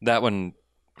 That one,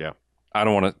 Yeah. I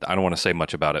don't want to say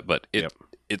much about it, but Yep.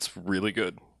 it's really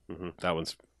good. that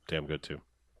one's damn good too.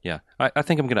 Yeah, I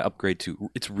think I'm going to upgrade to.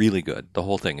 It's really good. The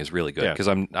whole thing is really good Yeah. because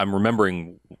I'm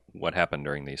remembering what happened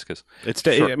during these. Because It's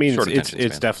Short- I mean short it's attention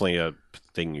span. definitely a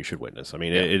thing you should witness. I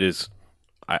mean Yeah. it is.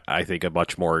 I think a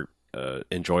much more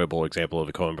enjoyable example of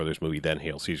a Coen Brothers movie than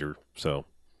Hail Caesar. So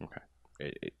Okay.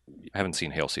 it, I haven't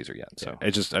seen Hail Caesar yet, so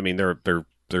it just I mean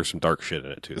there's some dark shit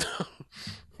in it too.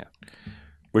 Yeah.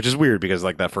 Which is weird because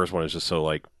like that first one is just so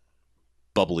like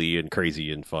bubbly and crazy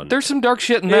and fun. there's some dark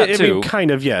shit in that I too. mean,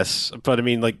 kind of, yes, but I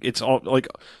mean, like it's all like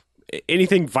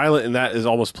anything violent in that is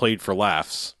almost played for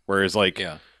laughs. Whereas, like,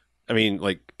 Yeah. I mean,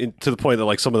 like to the point that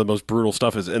like some of the most brutal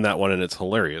stuff is in that one, and it's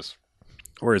hilarious.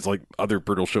 Whereas, like other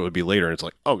brutal shit would be later, and it's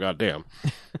like, oh god damn.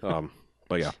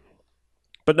 But yeah,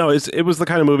 but no, it was the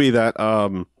kind of movie that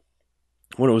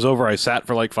when it was over, I sat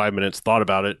for like 5 minutes, thought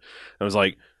about it, and I was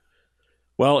like.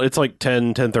 Well, it's like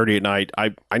 10:30 at night.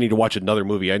 I need to watch another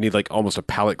movie. I need like almost a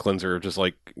palate cleanser of just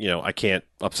like, I can't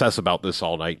obsess about this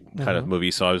all night kind of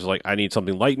movie. So I was like, I need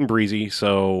something light and breezy.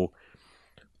 So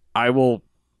I will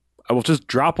just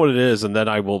drop what it is, and then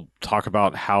I will talk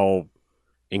about how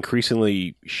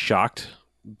increasingly shocked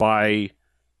by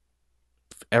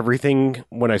everything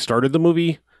when I started the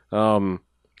movie. I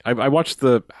watched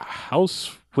The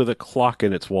House with a Clock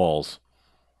in Its Walls.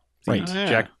 The Right. Oh, yeah.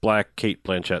 Jack Black, Kate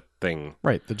Blanchett thing.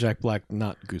 Right, the Jack Black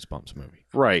not Goosebumps movie.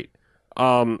 Right.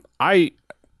 I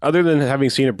other than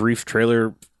having seen a brief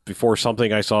trailer before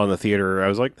something I saw in the theater, I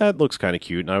was like, that looks kind of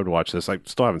cute, and I would watch this. I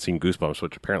still haven't seen Goosebumps,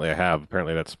 which apparently I have.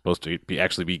 Apparently that's supposed to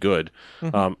actually be good.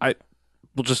 I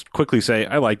will just quickly say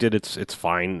I liked it. It's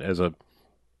fine as a.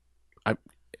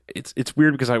 It's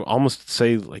weird because I almost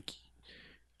say like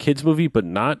kids movie, but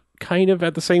not kind of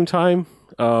at the same time.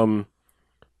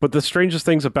 But the strangest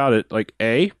things about it, like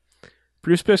A,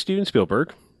 produced by Steven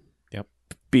Spielberg. Yep.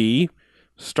 B,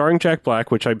 starring Jack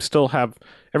Black, which I still have.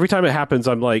 Every time it happens,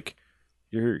 I'm like,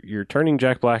 you're turning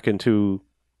Jack Black into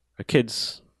a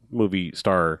kids movie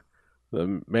star,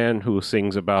 the man who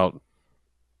sings about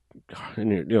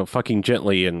fucking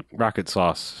gently and rocket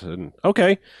sauce and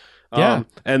okay. Yeah.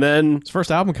 And then His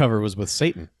first album cover was with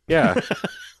Satan. yeah.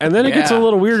 And then it gets a Yeah.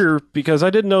 little weirder because I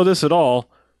didn't know this at all.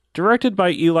 Directed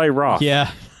by Eli Roth.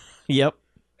 Yeah. Yep.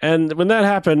 And when that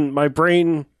happened, my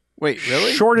brain Wait,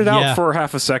 really? shorted Yeah. out for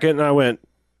half a second, and I went,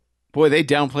 Boy, they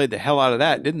downplayed the hell out of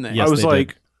that, didn't they? Yes, I was they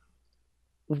like,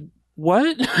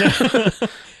 what?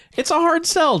 It's a hard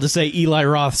sell to say Eli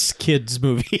Roth's kids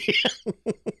movie.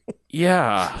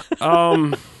 Yeah.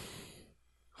 Huh.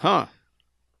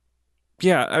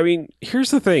 Yeah, I mean,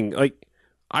 here's the thing. Like,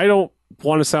 I don't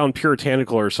want to sound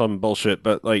puritanical or some bullshit,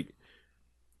 but like,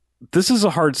 this is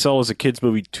a hard sell as a kids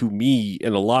movie to me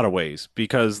in a lot of ways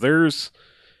because there's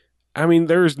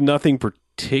nothing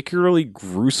particularly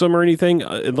gruesome or anything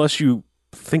unless you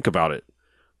think about it.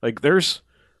 Like, there's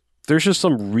just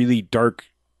some really dark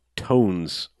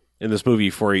tones in this movie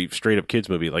for a straight up kids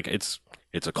movie. Like, it's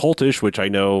occultish, which I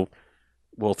know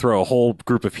will throw a whole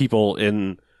group of people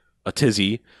in a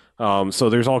tizzy. So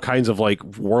there's all kinds of like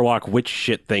warlock witch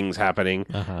shit things happening,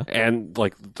 and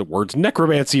like the words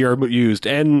necromancy are used,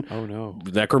 and Oh no.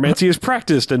 necromancy is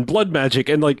practiced, and blood magic,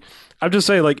 and like I'm just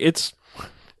saying, like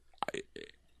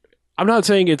I'm not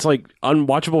saying it's like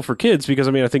unwatchable for kids, because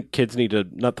I mean I think kids need to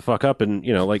nut the fuck up and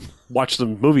like watch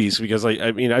some movies, because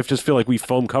I mean I just feel like we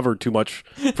foam covered too much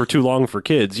for too long for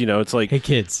kids. It's like Hey,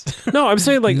 kids. no, I'm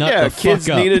saying like Nut Yeah, the kids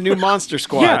fuck up. need a new Monster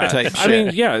Squad type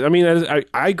shit. I mean,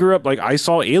 I grew up like I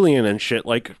saw Alien and shit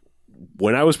like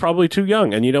when I was probably too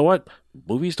young, and you know what?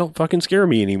 Movies don't fucking scare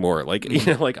me anymore. Like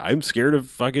like I'm scared of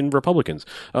fucking Republicans.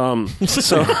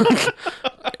 So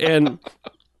and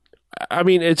I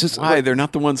mean it's just Why? They're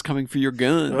not the ones coming for your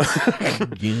guns.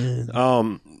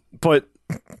 but.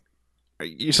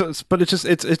 But it's just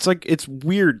it's like it's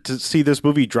weird to see this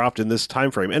movie dropped in this time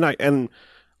frame, and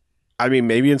I mean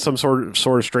maybe in some sort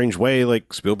of strange way,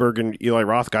 like Spielberg and Eli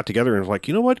Roth got together and was like,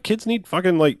 you know what, kids need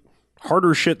fucking like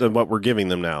harder shit than what we're giving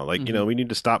them now. Like we need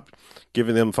to stop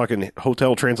giving them fucking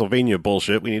Hotel Transylvania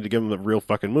bullshit. We need to give them the real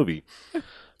fucking movie.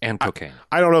 And cocaine.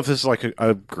 I don't know if this is like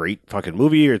a great fucking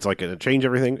movie or it's like going to change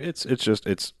everything. It's just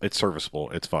it's serviceable.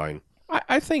 It's fine.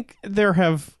 I think there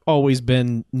have always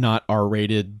been not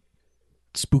R-rated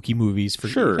spooky movies for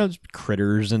Sure.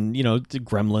 Critters and the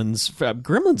Gremlins.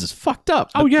 Gremlins is fucked up.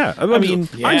 Oh yeah, I mean,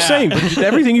 yeah. I'm saying but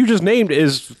everything you just named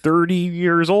is 30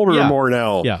 years old or Yeah. more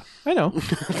now. Yeah, I know.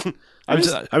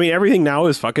 I mean, everything now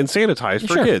is fucking sanitized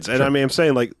for Sure, kids, and I mean, I'm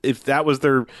saying like if that was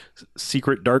their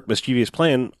secret, dark, mischievous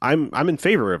plan, I'm in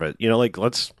favor of it. Like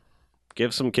let's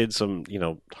give some kids some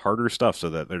harder stuff so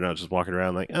that they're not just walking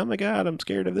around like, oh my god, I'm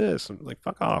scared of this. I'm like,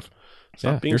 fuck off.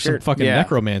 Stop Yeah, being there's some scared. fucking Yeah.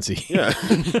 necromancy. Yeah.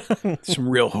 Some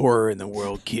real horror in the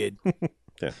world, kid.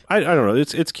 Yeah, I don't know.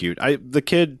 It's cute. The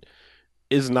kid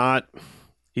is not.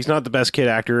 He's not the best kid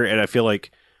actor, and I feel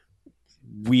like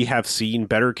we have seen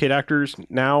better kid actors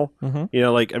now.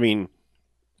 Like I mean,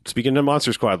 speaking to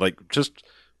Monster Squad, like just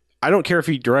I don't care if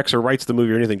he directs or writes the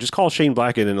movie or anything. Just call Shane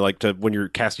Black in and like to when you're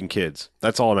casting kids.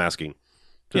 That's all I'm asking.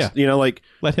 Just, like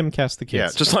Let him cast the yeah.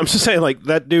 kids. I'm just saying like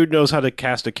that dude knows how to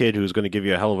cast a kid who's going to give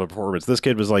you a hell of a performance. This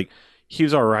kid was like he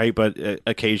was all right, but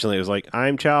occasionally it was like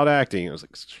I'm child acting. It was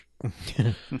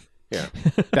like. Yeah,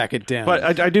 Back it down.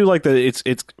 but I do like that it's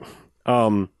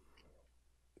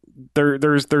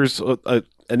there's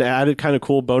an added kind of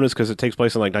cool bonus because it takes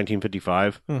place in like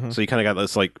 1955, so you kind of got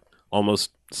this like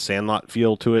almost Sandlot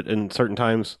feel to it in certain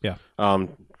times. Yeah.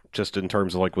 Just in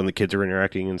terms of like when the kids are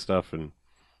interacting and stuff, and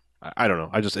I don't know.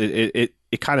 I just it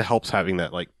kind of helps having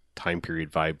that like time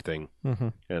period vibe thing,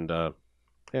 and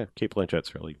yeah, Kate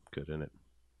Blanchett's really good in it.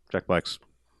 Jack Black's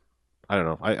I don't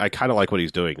know. I kind of like what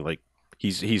he's doing. Like.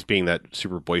 He's being that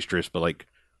super boisterous but like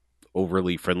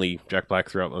overly friendly Jack Black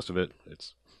throughout most of it.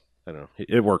 It's I don't know.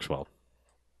 It works well,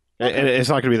 and it's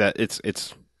not going to be that.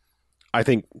 It's. I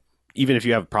think even if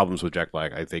you have problems with Jack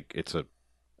Black, I think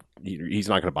he's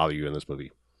not going to bother you in this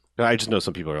movie. I just know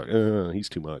some people are like, he's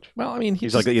too much. Well, I mean,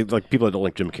 He's like people that don't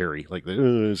like Jim Carrey, like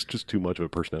it's just too much of a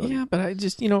personality. yeah, but I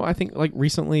just I think like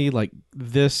recently like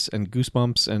this and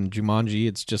Goosebumps and Jumanji,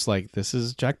 it's just like this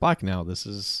is Jack Black now.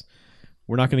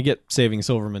 We're not going to get Saving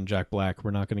Silverman Jack Black.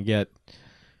 We're not going to get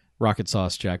Rocket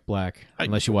Sauce Jack Black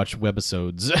unless you watch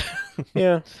webisodes.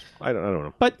 Yeah, I don't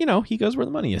know. But he goes where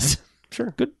the money is.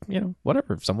 Sure, Good.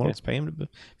 Whatever. If someone wants to pay him to, if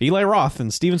Eli Roth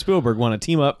and Steven Spielberg want to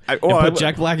team up and I- put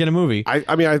Jack Black in a movie.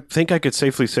 I mean, I think I could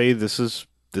safely say this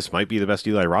might be the best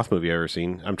Eli Roth movie I've ever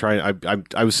seen. I'm trying.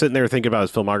 I was sitting there thinking about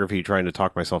his filmography, trying to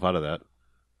talk myself out of that.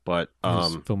 But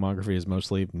His filmography is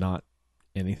mostly not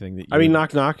anything that you I mean,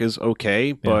 Knock Knock is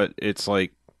okay, but it's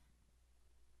like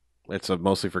it's a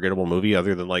mostly forgettable movie.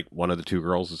 Other than like one of the two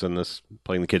girls is in this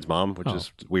playing the kid's mom, which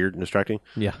is weird and distracting.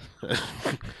 Yeah.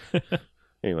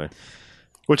 Anyway,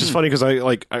 which is funny because I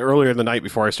earlier in the night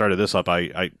before I started this up,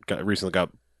 I recently got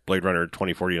Blade Runner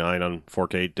 2049 on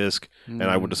 4K disc, and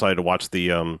I decided to watch the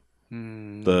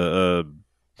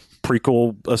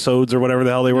prequel episodes or whatever the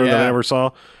hell they were that I never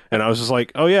saw. And I was just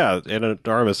like, oh yeah, Anna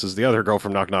de Armas is the other girl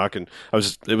from Knock Knock, and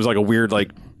it was like a weird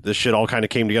like this shit all kind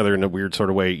of came together in a weird sort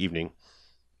of way evening.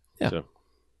 Yeah. So,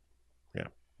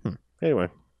 yeah. Anyway,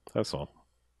 that's all.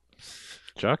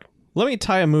 Chuck? Let me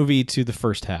tie a movie to the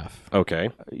first half. Okay.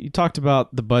 You talked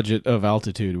about the budget of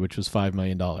Altitude, which was $5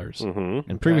 million.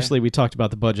 Mm-hmm. And previously we talked about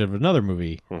the budget of another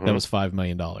movie that was $5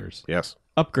 million. Yes.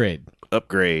 Upgrade.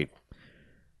 Upgrade.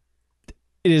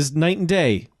 It is night and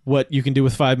day what you can do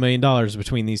with $5 million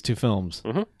between these two films.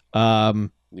 You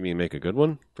mean make a good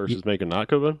one versus make a not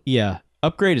good one? Yeah.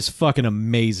 Upgrade is fucking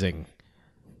amazing.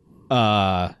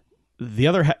 The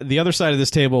other side of this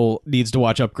table needs to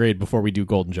watch Upgrade before we do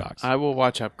Golden Jocks. I will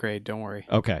watch Upgrade. Don't worry.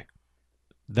 Okay.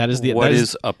 That is the What that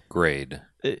is Upgrade?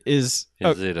 is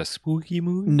Is it a spooky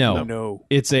movie? no. No.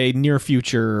 It's a near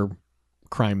future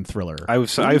crime thriller. I've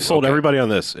sold okay. everybody on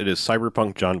this. It is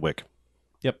Cyberpunk John Wick.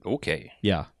 Okay.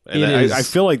 Yeah. And It is- I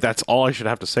feel like that's all I should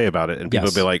have to say about it. And people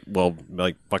Yes. would be like, well,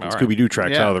 like fucking All right. Scooby-Doo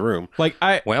tracks Yeah. out of the room. like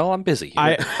Well, I'm busy.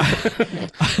 I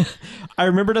I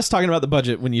remembered us talking about the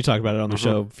budget when you talked about it on the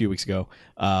show a few weeks ago.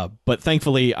 But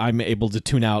thankfully, I'm able to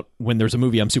tune out when there's a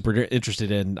movie I'm super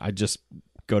interested in. I just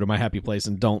go to my happy place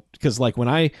and don't, because like when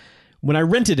I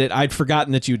rented it, I'd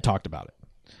forgotten that you'd talked about it,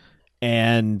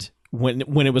 and when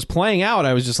it was playing out,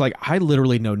 I was just like, I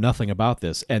literally know nothing about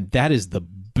this, and that is the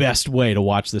best way to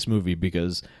watch this movie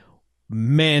because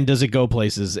man, does it go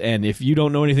places, and if you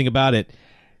don't know anything about it,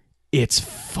 it's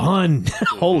fun.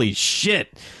 Holy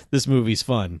shit, this movie's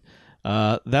fun.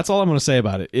 That's all I'm going to say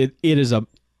about it. It is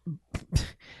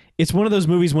it's one of those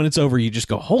movies when it's over, you just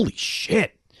go, holy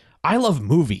shit. I love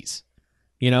movies,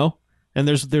 you know? And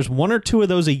there's one or two of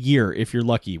those a year if you're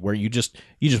lucky, where you just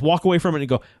walk away from it and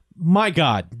go, my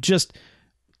God,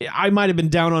 I might have been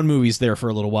down on movies there for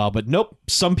a little while, but nope,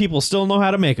 some people still know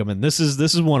how to make them, and this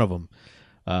is one of them.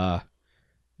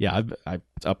 Yeah, I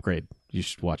Upgrade. You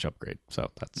should watch Upgrade.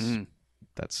 So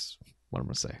that's what I'm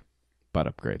gonna say about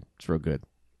Upgrade. It's real good.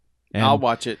 And, I'll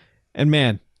watch it. And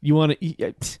man,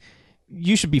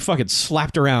 you should be fucking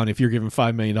slapped around if you're given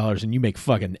 $5 million and you make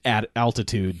fucking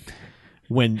Altitude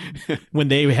when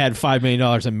they had $5 million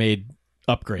and made You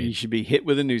Upgrade. should be hit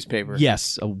with a newspaper.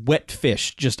 Yes, a wet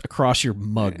fish just across your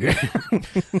mug.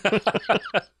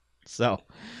 So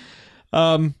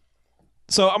I'm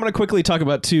going to quickly talk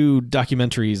about two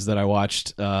documentaries that I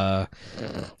watched. Come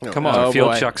on, Oh, feel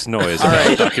boy. Chuck's noise All about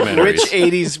right. documentaries. Which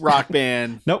 80s rock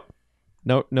band? Nope.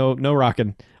 No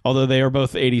rockin'. Although they are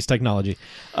both 80s technology.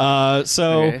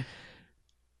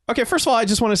 Okay, first of all, I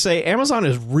just want to say Amazon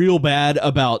is real bad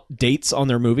about dates on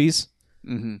their movies.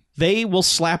 Mm-hmm. They will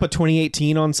slap a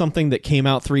 2018 on something that came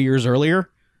out 3 years earlier.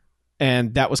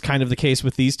 And that was kind of the case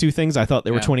with these two things. I thought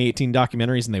they were Yeah. 2018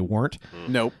 documentaries, and they weren't.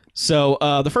 Nope. So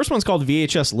the first one's called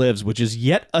VHS Lives, which is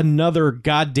yet another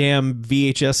goddamn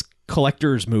VHS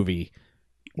collector's movie.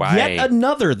 Why? Yet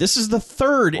another. This is the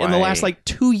third in the Why? last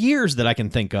 2 years that I can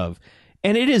think of.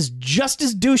 And it is just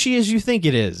as douchey as you think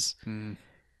it is.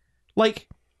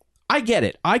 I get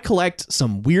it. I collect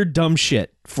some weird, dumb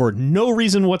shit for no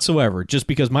reason whatsoever, just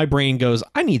because my brain goes,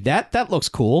 I need that. That looks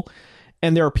cool.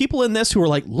 And there are people in this who are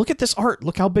like, look at this art.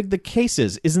 Look how big the case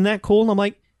is. Isn't that cool? And I'm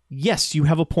like, yes, you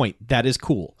have a point. That is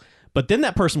cool. But then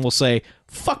that person will say,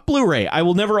 fuck Blu-ray. I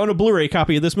will never own a Blu-ray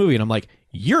copy of this movie. And I'm like,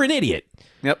 you're an idiot.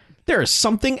 Yep. There is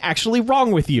something actually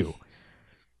wrong with you.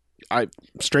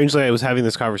 Strangely, I was having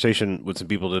this conversation with some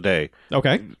people today.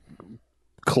 Okay.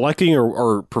 Collecting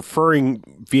or preferring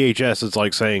VHS is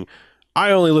like saying,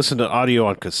 I only listen to audio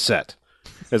on cassette.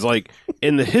 It's like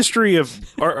in the history of,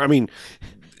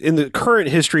 in the current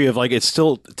history of it's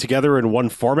still together in one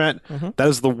format, that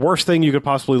is the worst thing you could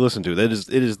possibly listen to. It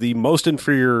is the most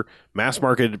inferior mass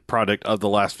marketed product of the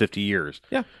last 50 years.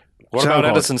 Yeah. What Sound about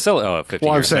quality. Edison Cylinder? Oh, 50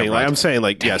 Well, I'm years. saying, never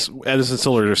mind. yes, Edison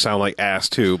cylinders sound like ass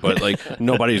too, but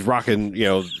nobody's rocking,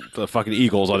 the fucking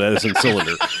Eagles on Edison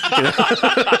cylinder.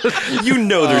 You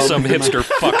know there's some hipster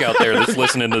fuck out there that's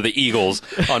listening to the Eagles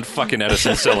on fucking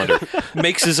Edison Cylinder.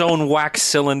 Makes his own wax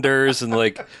cylinders and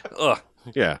ugh.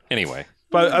 Yeah. Anyway.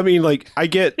 But I mean, I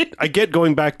get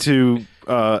going back to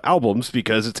albums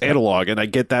because it's analog, and I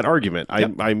get that argument.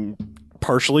 I'm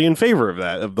partially in favor of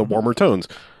that, of the warmer tones,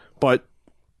 but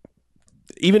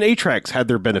even 8-tracks had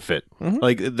their benefit.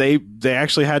 They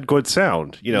actually had good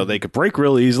sound. They could break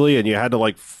real easily, and you had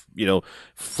to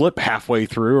flip halfway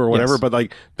through or whatever. Yes. But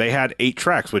they had 8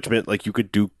 tracks, which meant you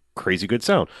could do crazy good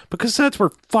sound. But cassettes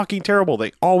were fucking terrible.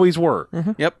 They always were.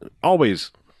 Yep.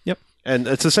 Always. Yep. And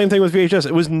it's the same thing with VHS.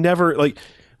 It was never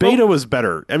beta was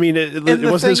better. I mean, it And the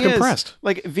wasn't as thing is, compressed.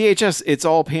 VHS, it's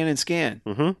all pan and scan.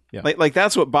 Mm-hmm. Yeah.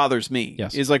 That's what bothers me.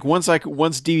 Yes. Is once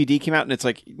DVD came out and it's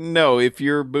no, if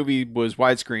your movie was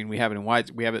widescreen, we have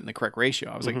it in the correct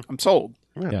ratio. I was like, I'm sold.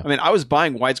 Yeah. I mean, I was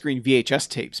buying widescreen VHS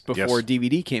tapes before Yes.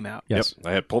 DVD came out. Yes. Yep.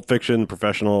 I had Pulp Fiction,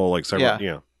 Professional, several.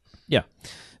 Yeah. Yeah.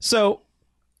 So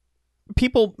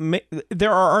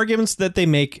there are arguments that they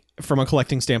make from a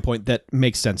collecting standpoint that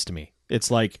make sense to me. It's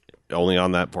like Only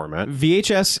on that format.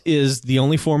 VHS is the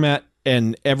only format,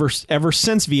 and ever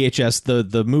since VHS,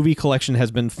 the movie collection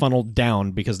has been funneled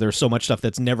down because there's so much stuff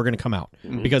that's never going to come out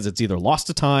because it's either lost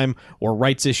to time or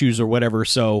rights issues or whatever.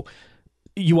 So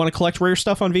you want to collect rare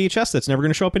stuff on VHS that's never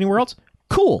going to show up anywhere else?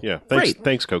 Cool. Yeah. Great.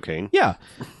 Thanks, cocaine. Yeah.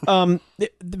 The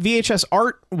VHS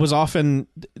art was often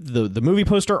the movie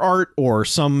poster art or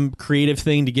some creative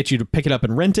thing to get you to pick it up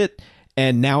and rent it.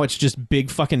 and now it's just big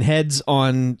fucking heads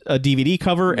on a DVD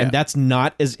cover, and that's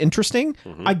not as interesting.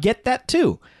 I get that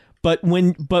too, but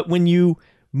when you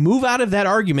move out of that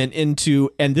argument into,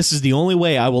 and this is the only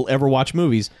way I will ever watch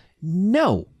movies,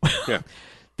 no. Yeah.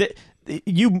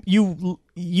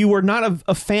 You are not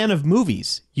a fan of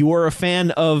movies. You are a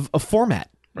fan of a format,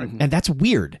 and that's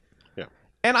weird. Yeah.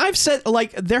 And I've said,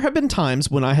 like, there have been times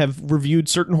when I have reviewed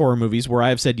certain horror movies where I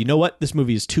have said, you know what, this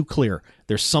movie is too clear.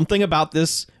 There's something about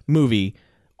this movie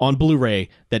on Blu-ray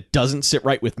that doesn't sit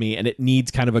right with me, and it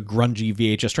needs kind of a grungy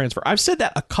VHS transfer. I've said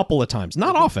that a couple of times,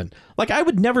 not often. Like, I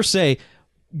would never say,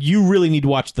 you really need to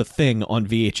watch The Thing on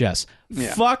VHS.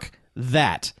 Yeah. Fuck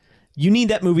that. You need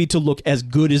that movie to look as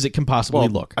good as it can possibly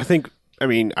look. I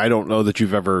mean, I don't know that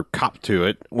you've ever copped to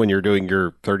it when you're doing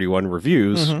your 31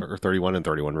 reviews or 31 and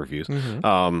 31 reviews.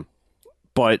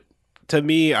 But to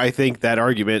me, I think that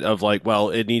argument of like, well,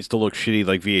 it needs to look shitty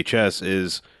like VHS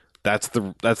is that's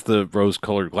the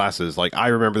rose-colored glasses. Like, I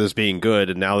remember this being good,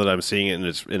 and now that I'm seeing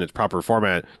it in its proper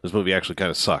format, this movie actually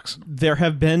kind of sucks. There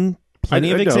have been plenty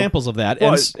I of know. examples of that.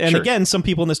 Well, and sure. again, some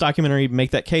people in this documentary make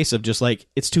that case of just like,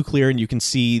 it's too clear and you can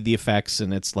see the effects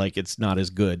and it's like, it's not as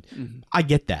good. I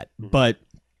get that. But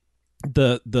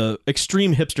the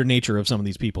extreme hipster nature of some of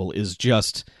these people is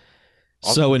just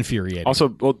so infuriating.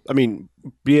 Also, well, I mean,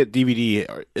 be it DVD,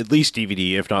 or at least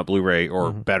DVD, if not Blu-ray,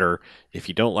 or better, if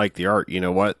you don't like the art, you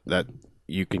know what? That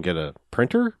you can get a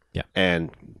printer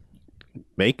and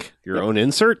make your own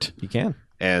insert, you can.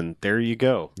 and there you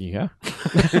go. Yeah.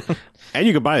 And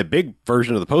you can buy a big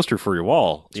version of the poster for your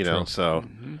wall, you know, so...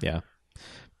 Yeah.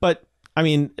 But, I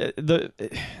mean,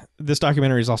 this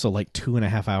documentary is also like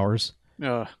 2.5 hours.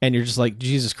 And you're just like,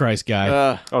 Jesus Christ,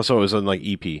 guy. Oh, so it was on, like,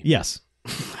 EP. Yes.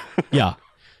 Yeah.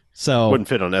 So... Wouldn't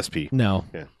fit on SP. No.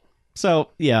 Yeah. So,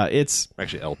 yeah, it's...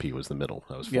 Actually, LP was the middle.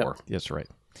 That was 4. Yep. That's right.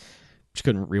 Just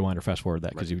couldn't rewind or fast forward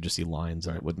that because you would just see lines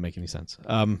and it wouldn't make any sense.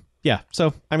 Yeah.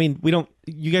 So, I mean,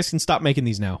 you guys can stop making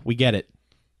these now. We get it.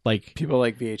 Like, People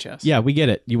like VHS. yeah, we get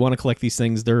it. You want to collect these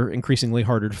things. They're increasingly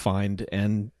harder to find,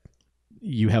 and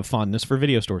you have fondness for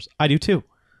video stores. I do too.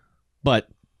 But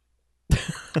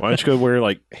Why don't you go wear,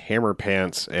 like, hammer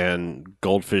pants and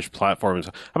goldfish platforms?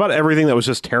 How about everything that was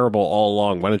just terrible all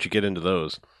along? Why don't you get into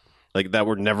those? Like, that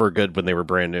were never good when they were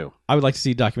brand new. I would like to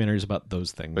see documentaries about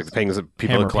those things. Like the things that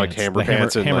people Hammer that collect pants. hammer The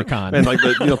pants and, like, HammerCon. and like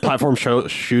the platform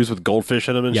shoes with goldfish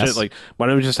in them and Yes. shit. Like, why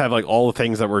don't we just have like all the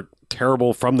things that were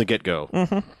terrible from the get go?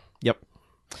 Yep.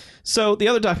 So the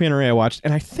other documentary I watched,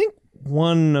 and I think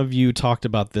one of you talked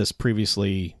about this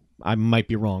previously. I might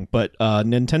be wrong, but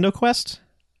Nintendo Quest.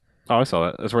 Oh, I saw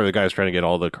that. That's where the guy's trying to get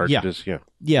all the cartridges. Yeah.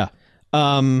 Yeah.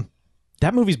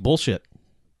 That movie's bullshit.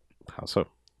 How so?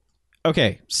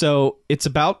 Okay, so it's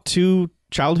about two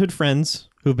childhood friends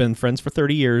who've been friends for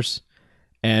 30 years,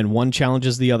 and one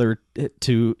challenges the other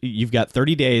to, you've got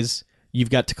 30 days, you've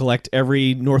got to collect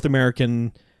every North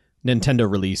American Nintendo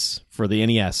release for the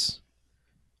NES.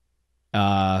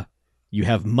 You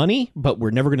have money, but we're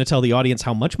never going to tell the audience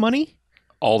how much money.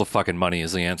 All the fucking money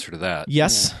is the answer to that.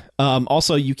 Yes.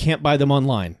 Also, you can't buy them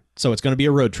online, so it's going to be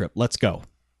a road trip. Let's go.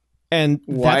 And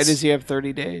Why that's does he have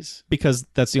 30 days? because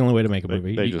that's the only way to make a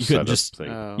movie. They you just couldn't set just up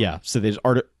thing. yeah. So there's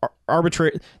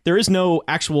arbitrary. There is no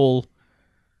actual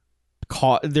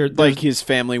there's Like his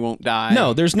family won't die.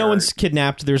 no. There's no or- one's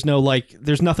kidnapped. There's no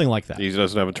there's nothing like that. He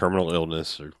doesn't have a terminal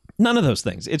illness. Or... None of those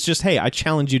things. It's just, hey, I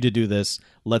challenge you to do this.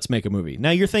 Let's make a movie.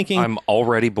 Now you're thinking, I'm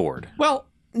already bored. well,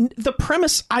 the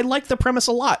premise, I like the premise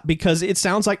a lot because it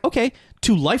sounds like, okay,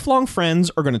 two lifelong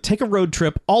friends are going to take a road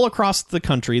trip all across the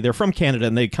country. They're from Canada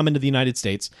and they come into the United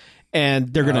States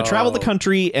and they're going to travel the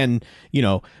country and, you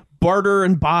know, barter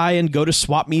and buy and go to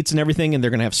swap meets and everything. And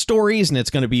they're going to have stories and it's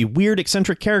going to be weird,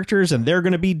 eccentric characters and they're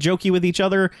going to be jokey with each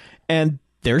other. And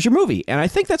there's your movie. And I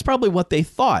think that's probably what they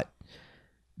thought.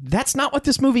 That's not what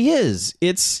this movie is.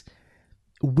 It's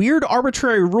weird,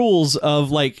 arbitrary rules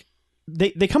of like,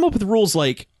 They come up with rules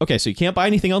like, okay, so you can't buy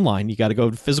anything online. You got to go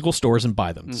to physical stores and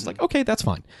buy them. It's like, okay, that's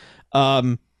fine.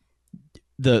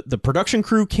 The production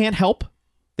crew can't help.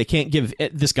 They can't give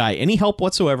this guy any help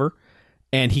whatsoever,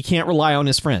 and he can't rely on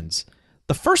his friends.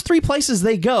 The first 3 places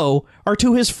they go are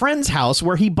to his friend's house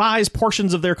where he buys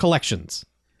portions of their collections.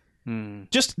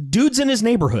 Just dudes in his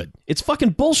neighborhood. It's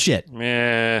fucking bullshit.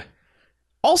 Meh.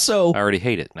 Also, I already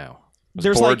hate it now. I was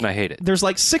there's bored like and I hate it. There's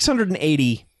like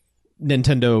 680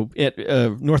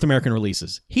 Nintendo North American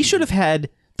releases. He should have had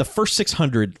the first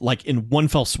 600 like in one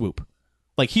fell swoop.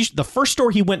 Like the first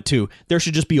store he went to, there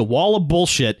should just be a wall of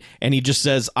bullshit, and he just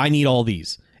says, "I need all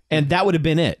these," and that would have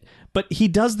been it. But he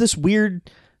does this weird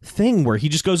thing where he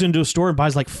just goes into a store and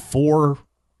buys like 4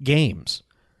 games.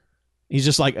 He's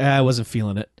just like, I wasn't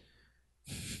feeling it.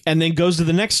 and then goes to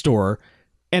the next store,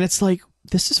 and it's like,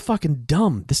 this is fucking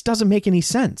dumb. This doesn't make any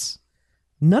sense.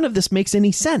 None of this makes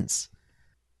any sense.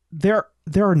 There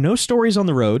are no stories on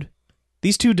the road.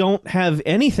 These two don't have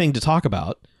anything to talk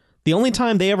about. The only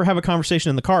time they ever have a conversation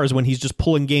in the car is when he's just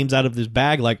pulling games out of his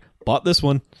bag, like, bought this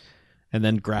one, and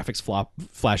then graphics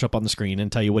flash up on the screen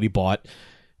and tell you what he bought.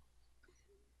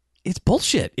 It's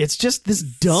bullshit. It's just this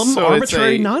dumb, So it's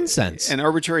arbitrary nonsense. An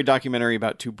arbitrary documentary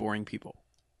about two boring people.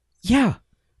 Yeah.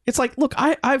 It's like, look,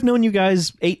 I've known you guys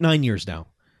 8-9 years now.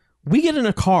 We get in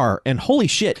a car and holy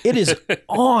shit, it is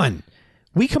on.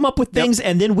 We come up with things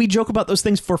and then we joke about those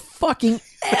things for fucking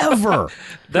ever.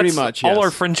 Pretty much, yes. All our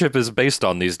friendship is based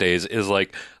on these days is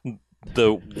like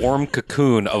the warm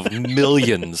cocoon of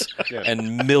millions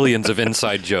and millions of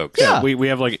inside jokes. Yeah. We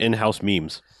have like in-house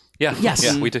memes. Yeah. Yes.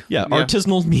 Yeah, we do. Yeah,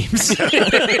 artisanal memes.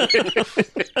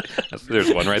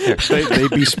 There's one right there. They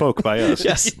bespoke by us.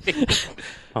 Yes.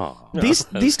 Oh, These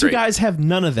two great. guys have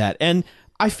none of that. And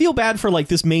I feel bad for like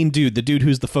this main dude, the dude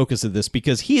who's the focus of this,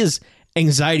 because he is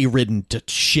anxiety ridden to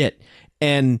shit.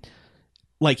 And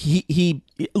like he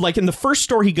like in the first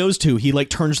store he goes to, he like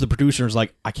turns to the producer and is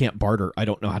like, I can't barter. I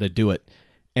don't know how to do it.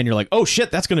 And you're like, oh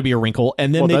shit, that's going to be a wrinkle.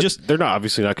 And then they're not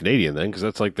obviously not Canadian then, because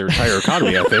that's like their entire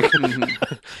economy, I think.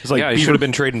 It's like Yeah, he should have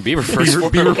been trading beaver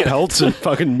first. beaver pelts and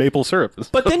fucking maple syrup.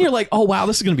 But then you're like, oh, wow,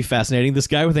 this is going to be fascinating. This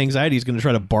guy with anxiety is going to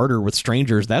try to barter with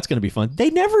strangers. That's going to be fun. They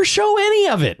never show any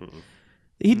of it.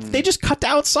 They just cut to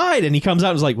outside, and he comes out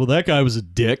and is like, well, that guy was a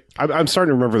dick. I'm starting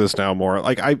to remember this now more.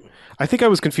 Like I think I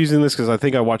was confusing this because I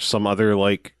think I watched some other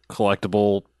like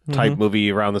collectible type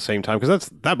movie around the same time, because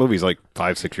that movie's like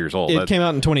 5-6 years old. It came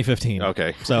out in 2015.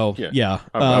 Okay. So, yeah.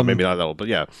 Maybe not that old, but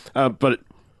yeah. But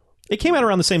It came out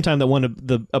around the same time that one of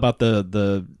about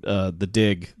the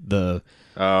dig, the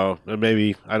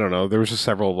maybe, I don't know. There was just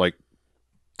several like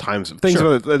times things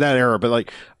of that era, but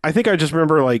like I think I just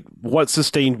remember like what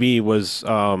sustained me was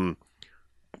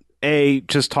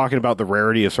just talking about the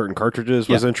rarity of certain cartridges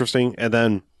was interesting, and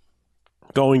then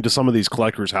going to some of these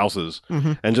collectors' houses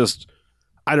and just,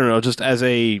 I don't know, just as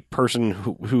a person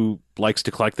who likes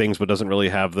to collect things but doesn't really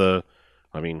have the,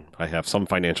 I mean, I have some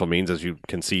financial means, as you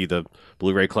can see the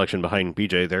Blu-ray collection behind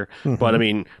BJ there. But I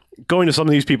mean, going to some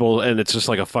of these people and it's just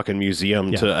like a fucking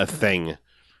museum to a thing.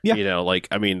 Yeah. You know, like,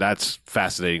 I mean, that's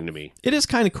fascinating to me. It is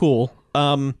kind of cool.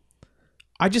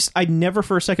 I never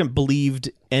for a second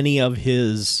believed any of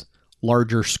his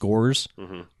larger scores.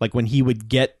 Like when he would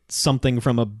get something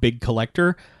from a big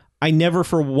collector, I never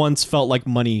for once felt like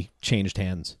money changed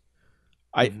hands.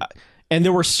 And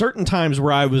there were certain times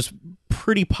where I was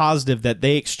pretty positive that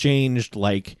they exchanged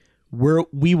like,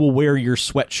 we will wear your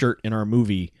sweatshirt in our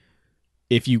movie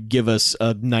if you give us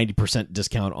a 90%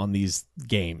 discount on these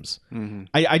games.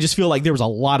 I just feel like there was a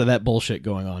lot of that bullshit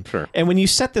going on. Sure. And when you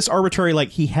set this arbitrary, like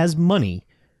he has money,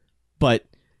 but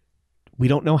we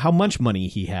don't know how much money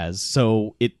he has.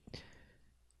 So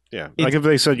Yeah. Like if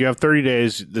they said you have 30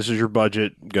 days, this is your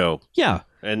budget, go. yeah.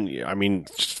 And I mean,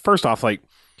 first off, like,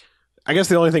 I guess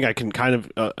the only thing I can kind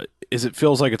of is it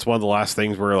feels like it's one of the last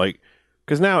things where like,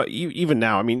 because now, even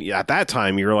now, I mean, at that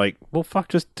time, you're like, well, fuck,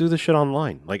 just do this shit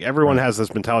online. Like everyone has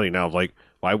this mentality now of like,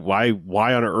 why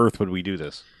on earth would we do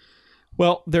this?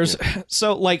 Well, there's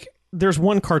there's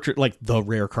one cartridge, like the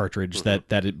rare cartridge that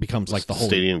it becomes like the holy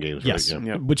Stadium games, yes, right?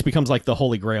 Yeah. which becomes like the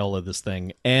holy grail of this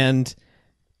thing, and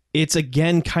it's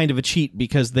again kind of a cheat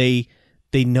because they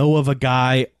know of a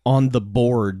guy on the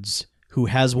boards who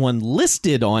has one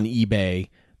listed on eBay,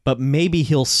 but maybe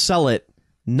he'll sell it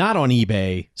not on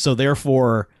eBay, so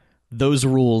therefore those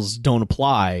rules don't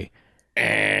apply.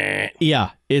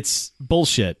 Yeah, it's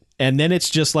bullshit. And then it's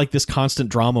just like this constant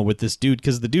drama with this dude,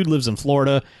 because the dude lives in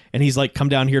Florida, and he's like, come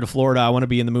down here to Florida, I want to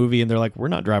be in the movie. And they're like, we're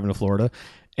not driving to Florida.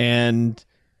 And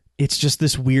it's just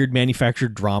this weird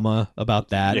manufactured drama about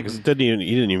that. Yeah, because he didn't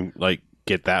even like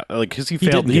get that, like, because he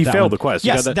didn't failed. get He that failed one. the quest.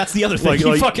 Yes, that's the other thing.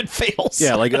 He fucking fails.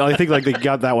 Yeah, like I think like they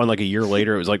got that one like a year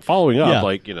later. It was like following up, Yeah.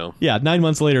 like, you know. Yeah, 9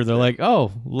 months later, they're like,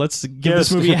 oh, let's give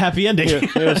this Yes. movie a happy ending.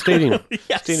 Stadium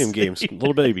Yes. stadium games,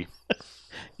 little baby.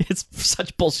 It's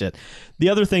such bullshit. The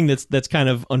other thing that's kind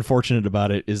of unfortunate about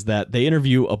it is that they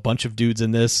interview a bunch of dudes in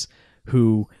this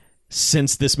who,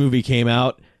 since this movie came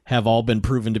out, have all been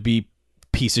proven to be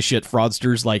piece of shit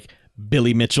fraudsters, like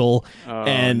Billy Mitchell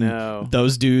and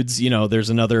those dudes. You know, there's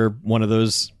another one of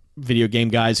those video game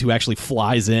guys who actually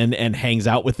flies in and hangs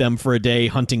out with them for a day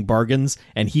hunting bargains,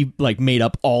 and he like made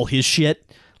up all his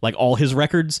shit, like all his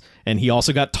records, and he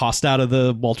also got tossed out of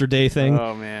the Walter Day thing.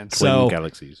 Oh man. So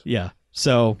Galaxies. yeah.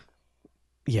 So,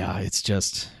 yeah, it's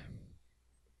just...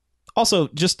 Also,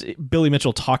 just Billy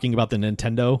Mitchell talking about the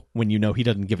Nintendo when you know he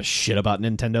doesn't give a shit about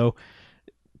Nintendo.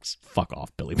 fuck off,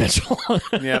 Billy Mitchell.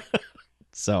 Yep.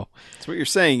 So So what you're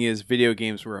saying is video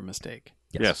games were a mistake.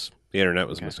 Yes. The internet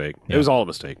was a Okay. mistake. Yeah. It was all a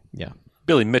mistake. yeah,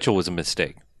 Billy Mitchell was a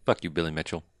mistake. Fuck you, Billy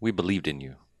Mitchell. We believed in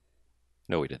you.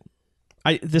 No, we didn't.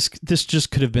 this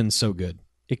just could have been so good.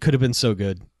 It could have been so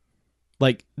good.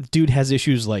 Like, dude has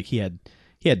issues. Like he had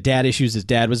dad issues. His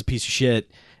dad was a piece of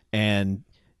shit, and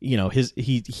you know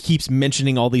he keeps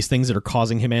mentioning all these things that are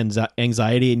causing him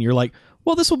anxiety. And you're like,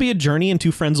 well, this will be a journey, and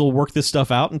two friends will work this stuff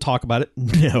out and talk about it.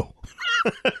 No,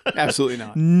 Absolutely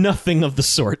not. nothing of the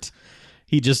sort.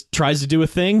 He just tries to do a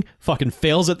thing, fucking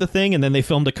fails at the thing, and then they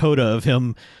filmed a coda of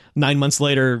him 9 months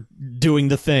later doing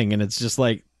the thing, and it's just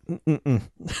like,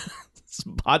 it's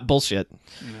hot bullshit.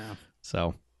 Yeah.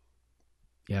 So,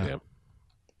 yeah. Yeah.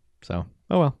 So,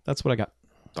 oh well, that's what I got.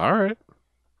 All right.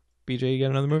 BJ, you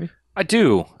got another movie? I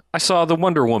do. I saw the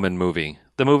Wonder Woman movie.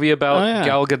 The movie about Oh, yeah.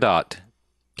 Gal Gadot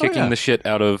kicking yeah. the shit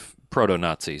out of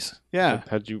proto-Nazis. Yeah.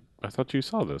 I thought you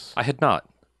saw this. I had not.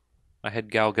 I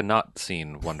had Gal Gadot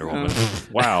seen Wonder Woman.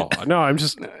 Wow. No, I'm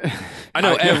just. I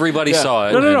know everybody saw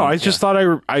it. No. and- I just thought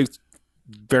I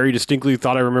very distinctly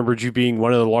thought I remembered you being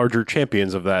one of the larger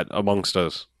champions of that amongst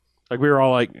us. Like we were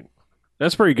all like,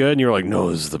 "That's pretty good," and you were like,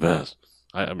 "No, this is the best."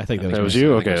 I think that that was was me.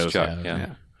 you. I think Okay, it that was was- Chuck, yeah.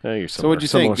 yeah. yeah, you're So what'd you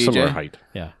think, similar BJ? height.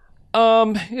 Yeah.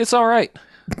 It's all right.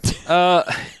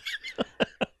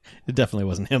 It definitely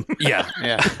wasn't him. Yeah.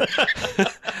 Yeah.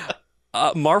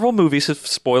 Marvel movies have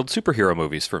spoiled superhero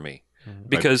movies for me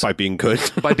because by being good.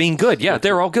 by being good. Yeah,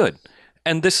 they're all good.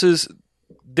 And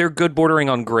they're good bordering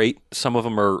on great. Some of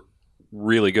them are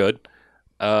really good.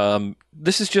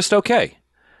 This is just okay.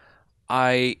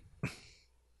 And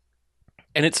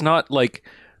it's not like,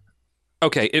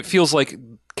 okay, it feels like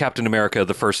Captain America,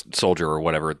 the first soldier or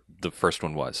whatever the first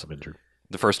one was. Avenger.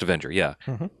 The first Avenger, yeah.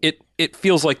 Mhm. It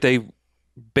feels like they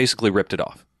basically ripped it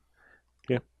off.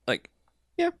 Yeah. Like,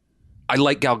 Yeah. I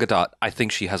like Gal Gadot. I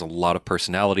think she has a lot of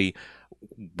personality.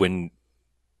 When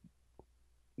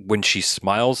she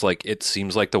smiles, like, it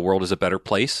seems like the world is a better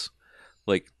place.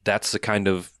 Like, that's the kind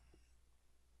of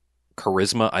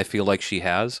charisma I feel like she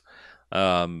has.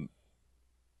 But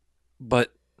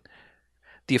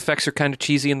the effects are kind of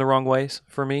cheesy in the wrong ways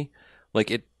for me.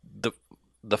 Like,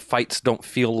 the fights don't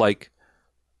feel like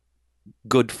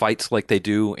good fights like they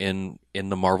do in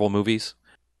the Marvel movies.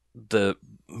 The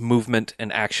movement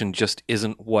and action just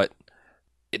isn't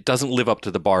it doesn't live up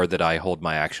to the bar that I hold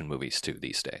my action movies to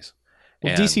these days.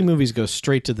 Well, And- DC movies go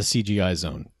straight to the CGI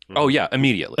zone. Oh yeah,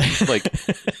 immediately. Like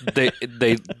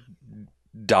they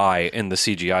die in the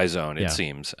CGI zone, it Yeah.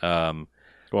 seems.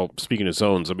 Well, speaking of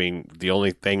zones, I mean, the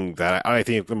only thing that I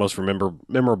think the most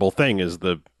memorable thing is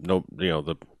the No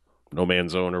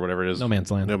Man's Zone or whatever it is. No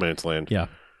Man's Land. No Man's Land. Yeah.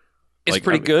 It's Like,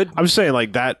 pretty good. I'm just saying,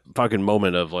 like that fucking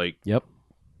moment of like, Yep.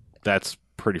 that's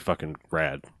pretty fucking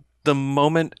rad. The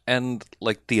moment and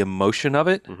like the emotion of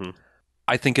it, Mhm.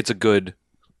 I think it's a good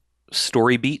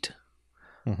story beat.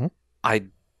 Mhm. I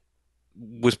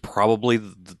was probably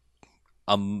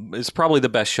it's probably the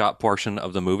best shot portion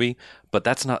of the movie, but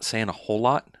that's not saying a whole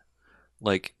lot.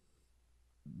 Like,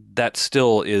 that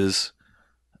still is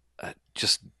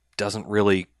just doesn't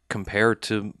really compare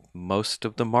to most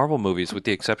of the Marvel movies, with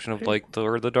the exception of like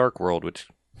Thor: The Dark World, which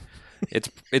it's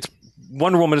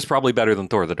Wonder Woman is probably better than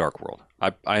Thor: The Dark World.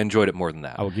 I enjoyed it more than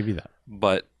that, I will give you that.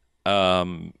 but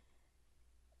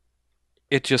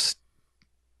it just,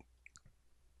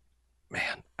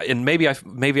 man, and maybe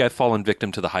I've fallen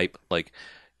victim to the hype. Like,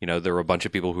 you know, there were a bunch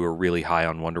of people who were really high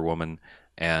on Wonder Woman,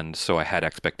 and so I had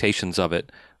expectations of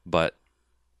it, but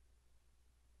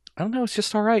I don't know, it's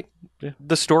just all right.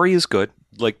 The story is good.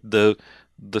 Like the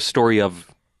story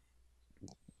of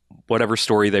whatever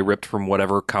story they ripped from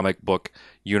whatever comic book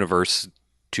universe,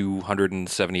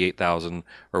 278,000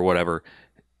 or whatever,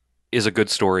 is a good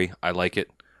story. I like it.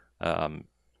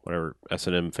 Whatever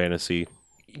S&M fantasy.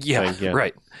 Yeah, thing, yeah.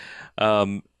 right.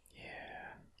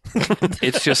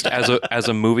 It's just as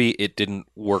a movie, it didn't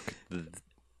work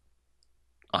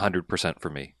 100% for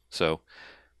me. So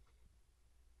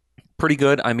pretty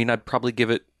good. I mean, I'd probably give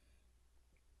it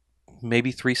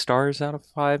maybe 3 stars out of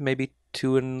 5, maybe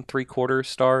 2 3/4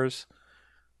 stars,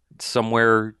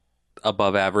 somewhere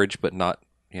above average, but not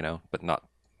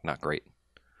great.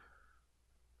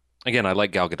 Again, I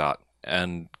like Gal Gadot,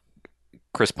 and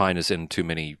Chris Pine is in too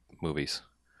many movies.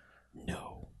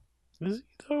 No. Is he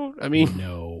though? I mean,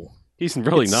 No. he's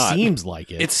really It not. seems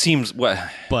like it. It seems but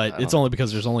I it's don't- only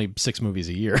because there's only 6 movies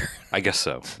a year. I guess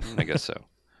so.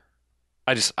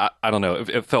 I don't know.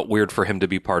 It felt weird for him to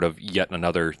be part of yet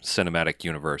another cinematic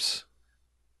universe.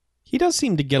 He does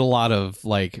seem to get a lot of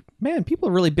like, man, people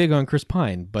are really big on Chris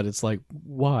Pine, but it's like,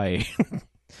 why?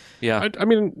 Yeah. I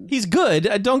mean, He's good.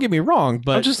 Don't get me wrong,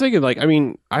 but I'm just thinking, like, I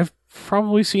mean, I've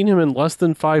probably seen him in less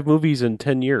than 5 movies in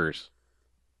 10 years.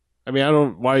 I mean, I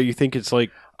don't. Why you think it's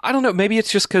like? I don't know. Maybe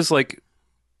it's just because, like,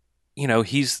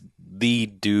 he's the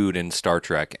dude in Star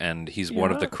Trek, and he's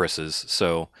one of the Chris's.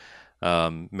 So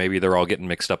maybe they're all getting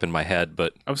mixed up in my head.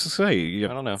 But I was to say, I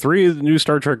don't know. 3 of the new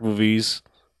Star Trek movies,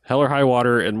 Hell or High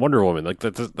Water, and Wonder Woman. Like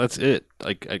that's it.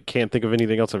 Like I can't think of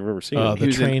anything else I've ever seen. The He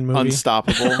was in train movie.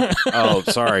 Unstoppable. Oh,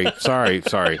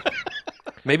 sorry.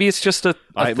 maybe it's just a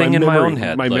thing in my own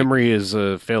head. My like, memory is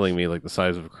failing me, like the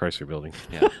size of a Chrysler Building.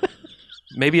 Yeah.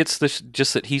 Maybe it's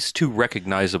just that he's too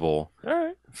recognizable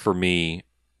for me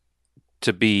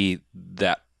to be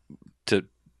that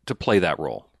to play that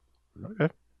role. Okay.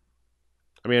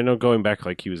 I mean, I know going back,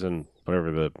 like he was in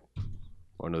whatever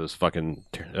one of those fucking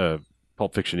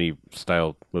Pulp Fiction-y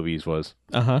style movies was.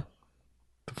 Uh-huh.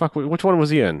 The fuck? Which one was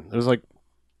he in? It was like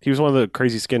he was one of the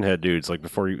crazy skinhead dudes. Like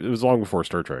it was long before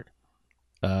Star Trek.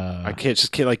 I can't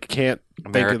think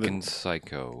American of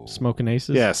Psycho. Smoking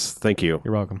Aces? Yes, thank you.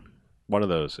 You're welcome. One of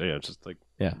those. Yeah, it's just like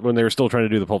Yeah. when they were still trying to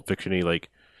do the Pulp Fiction-y, like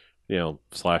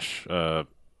slash.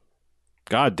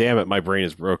 God damn it, my brain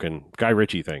is broken. Guy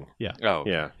Ritchie thing. Oh,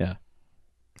 Yeah.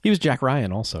 He was Jack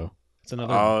Ryan also. It's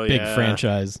another Oh, big yeah.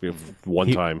 franchise.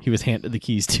 One time. He was handed the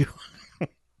keys to.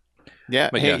 Yeah,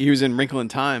 But hey, yeah. he was in Wrinkle in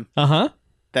Time. Uh-huh.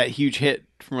 That huge hit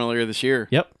from earlier this year.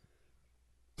 Yep.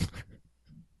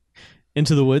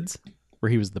 Into the Woods, where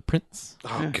he was the prince.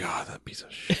 Oh God, that piece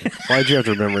of shit! Why'd you have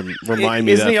to remind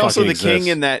me? Isn't that he also fucking the king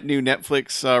exists? in that new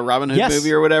Netflix Robin Hood Yes.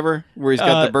 movie or whatever, where he's got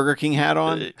Uh, the Burger King hat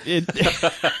on?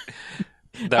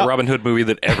 that Robin Hood movie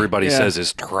that everybody Yeah. says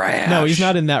is trash. No, he's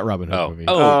not in that Robin Hood movie.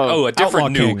 A Outlaw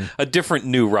King. different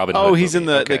new Robin Hood. Oh, he's in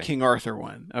movie. the Okay. King Arthur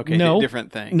one. Okay, No.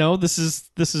 different thing. No, this is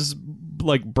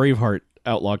like Braveheart,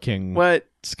 Outlaw King, What?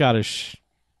 Scottish.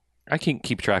 I can't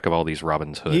keep track of all these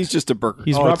Robin Hoods. He's just a burger.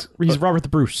 He's he's Robert the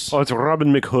Bruce. Oh, it's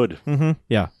Robin McHood. Mm-hmm.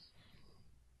 Yeah.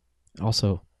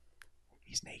 Also,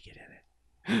 he's naked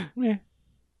in it.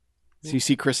 So you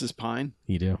see Chris's Pine?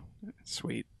 You do.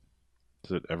 Sweet.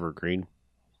 Is it Evergreen?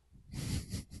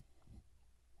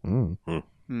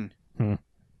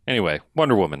 Anyway,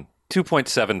 Wonder Woman,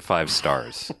 2.75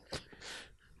 stars.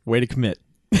 Way to commit.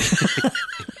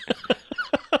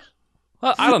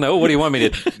 Well, I don't know. What do you want me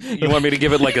to? You want me to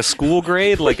give it like a school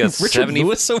grade, like a Richard 70?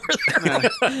 Lewis over there.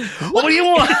 What do you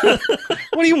want?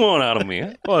 What do you want out of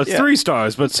me? Well, it's 3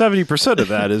 stars, but 70% of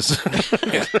that is.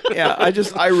 Yeah,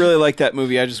 I really like that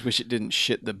movie. I just wish it didn't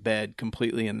shit the bed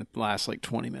completely in the last like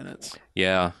 20 minutes.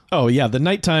 Yeah, Oh yeah, the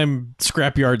nighttime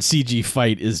scrapyard CG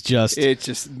fight is just. It's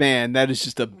just, man, that is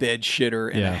just a bed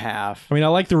shitter and Yeah. a half. I mean, I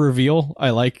like the reveal.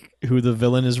 I like who the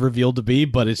villain is revealed to be,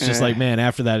 but it's just like, man,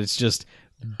 after that, it's just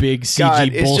big CG God,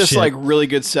 bullshit. it's just like really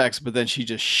good sex, but then she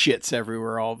just shits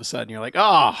everywhere all of a sudden. You're like,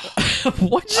 oh,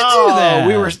 why'd you do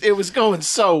that? it was going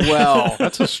so well.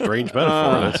 That's a strange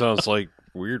metaphor. That sounds like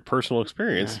weird personal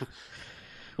experience.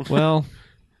 Well,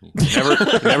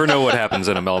 never know what happens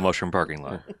in a Mellow parking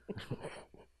lot.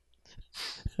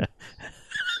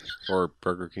 Or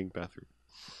Burger King bathroom.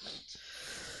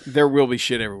 There will be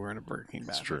shit everywhere in a Burger King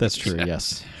bathroom. that's true.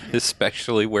 Yes.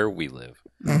 Especially where we live.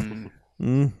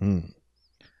 Mm-hmm.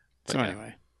 So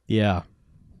anyway, Yeah.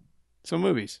 so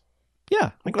movies.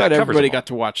 Yeah. I'm glad covers everybody them all. got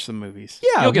to watch some movies.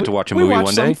 Yeah. You'll get to watch a we movie watched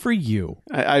one some day. for you.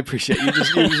 I appreciate you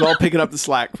just all picking up the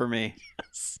slack for me.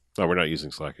 No, we're not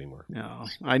using Slack anymore. No,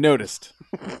 I noticed.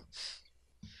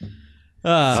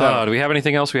 Do we have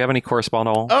anything else? We have any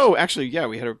correspondence? Oh, actually, yeah,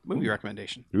 we had a movie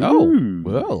recommendation. Oh.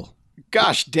 Well.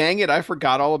 Gosh dang it, I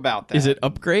forgot all about that. Is it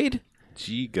Upgrade?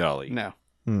 Gee golly. No.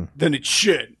 Hmm. Then it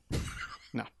should.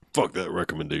 Fuck that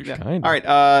recommendation. Yeah. Kinda. All right,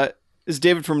 this is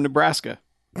David from Nebraska.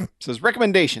 Says,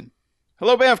 recommendation.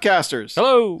 Hello, Banffcasters.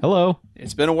 Hello. Hello.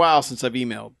 It's been a while since I've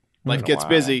emailed. Life gets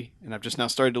busy, and I've just now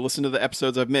started to listen to the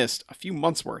episodes I've missed, a few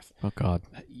months worth. Oh God.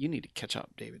 You need to catch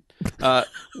up, David.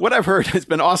 What I've heard has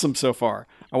been awesome so far.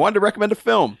 I wanted to recommend a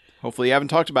film. Hopefully you haven't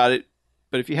talked about it,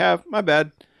 but if you have, my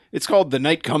bad. It's called The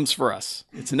Night Comes for Us.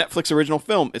 It's a Netflix original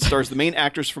film. It stars the main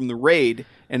actors from The Raid,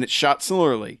 and it's shot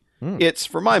similarly. It's,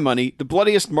 for my money, the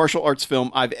bloodiest martial arts film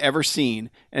I've ever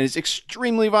seen, and it's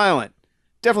extremely violent.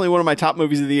 Definitely one of my top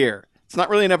movies of the year. It's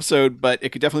not really an episode, but it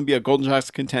could definitely be a Golden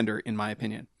Shots contender, in my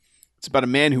opinion. It's about a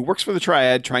man who works for the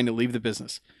Triad trying to leave the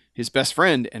business. His best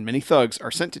friend and many thugs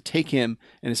are sent to take him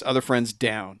and his other friends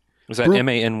down. Was that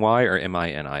M-A-N-Y or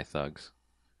M-I-N-I thugs?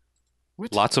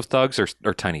 What? Lots of thugs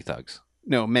or tiny thugs?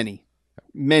 No, many.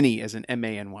 Many as in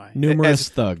M-A-N-Y. Numerous As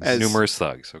thugs. as- Numerous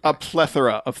thugs. Okay. a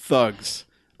plethora of thugs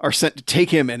are sent to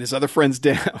take him and his other friends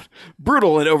down.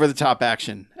 Brutal and over-the-top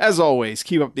action. As always,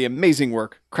 keep up the amazing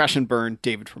work. Crash and burn,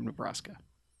 David from Nebraska.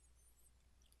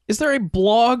 Is there a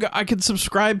blog I could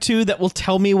subscribe to that will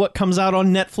tell me what comes out on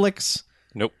Netflix?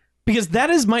 Nope. Because that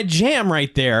is my jam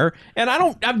right there, and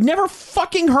I've never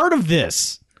fucking heard of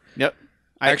this. Yep.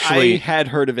 Actually- I had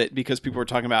heard of it because people were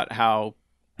talking about how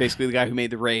basically the guy who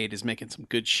made The Raid is making some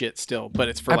good shit still, but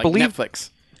it's for I like believe- Netflix.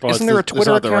 Well, Isn't it's there a the- Twitter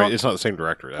it's not account? It's not the same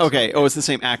director. That's Okay. Oh, it's the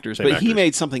same actors, Same but he actors.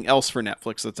 made something else for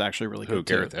Netflix that's actually really Who, good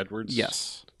Gareth too. Edwards?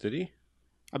 Yes. Did he?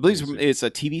 I believe it's a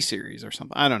TV series or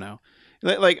something. I don't know.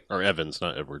 Like, Or Evans,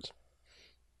 not Edwards.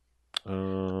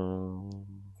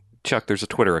 Chuck, there's a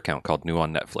Twitter account called New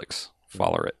on Netflix.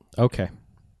 Follow it. Okay,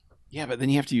 yeah, but then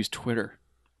you have to use Twitter.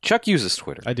 Chuck uses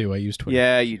Twitter. I do. I use Twitter.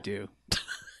 Yeah, you do.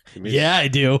 Yeah, I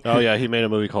do. Oh, yeah, he made a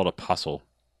movie called Apostle.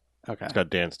 Okay. It's got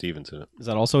Dan Stevens in it. Is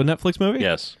that also a Netflix movie?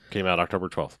 Yes. Came out October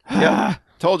 12th. Yeah.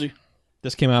 Told you.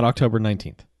 This came out October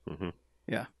 19th. Mm-hmm.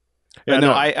 Yeah. Yeah, But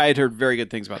no, I had heard very good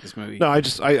things about this movie. No, I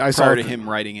saw prior to him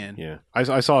writing in. Yeah,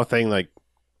 I saw a thing like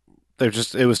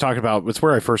it was talking about. It's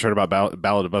where I first heard about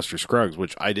Ballad of Buster Scruggs,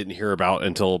 which I didn't hear about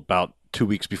until about 2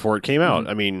 weeks before it came out.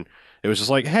 I mean, it was just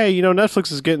like, hey,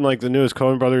 Netflix is getting like the newest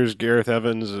Coen Brothers, Gareth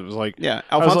Evans. It was like, Yeah,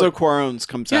 was Alfonso like- Cuarón's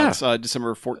comes out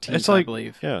December 14th, it's I like,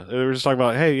 believe. yeah, they were just talking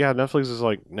about, hey, yeah, Netflix is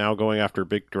like now going after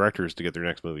big directors to get their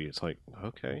next movie. It's like,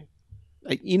 okay,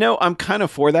 I'm kind of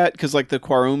for that because like the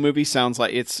Cuarón movie sounds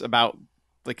like it's about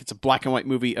like it's a black and white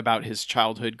movie about his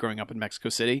childhood growing up in Mexico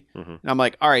City. Mhm. And I'm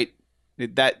like, all right,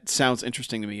 that sounds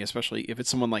interesting to me, especially if it's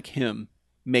someone like him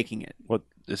making it. what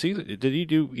is he? Did he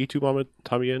do E2 Mama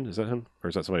Tommy Yen? Is that him or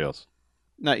is that somebody else?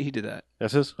 No, he did that.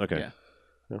 That's his. Okay.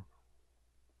 Yeah.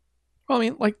 Well, I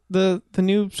mean, like the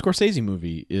new Scorsese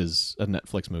movie is a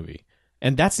Netflix movie,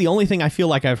 and that's the only thing I feel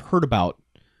like I've heard about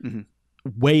Mhm.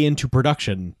 way into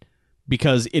production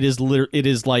because it is it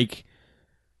is like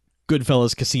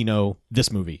Goodfellas, Casino.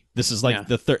 This movie, this is like Yeah.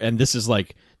 the third, and this is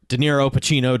like De Niro,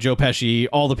 Pacino, Joe Pesci.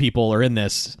 All the people are in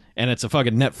this, and it's a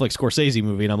fucking Netflix Scorsese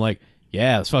movie, and I'm like,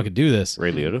 yeah, let's fucking do this.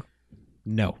 Ray Liotta.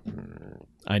 No,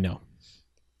 I know,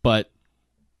 but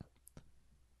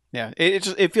Yeah,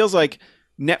 it feels like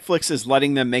Netflix is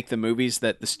letting them make the movies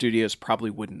that the studios probably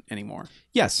wouldn't anymore.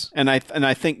 yes, And I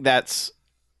think that's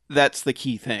the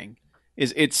key thing.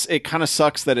 It kind of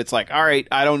sucks that it's like, all right,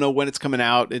 I don't know when it's coming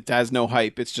out. It has no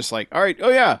hype. It's just like, all right, oh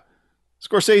yeah,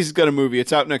 Scorsese's got a movie.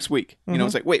 It's out next week.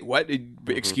 It's like, wait, what?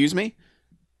 Excuse me?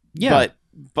 yeah,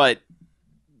 But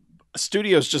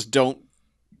studios just don't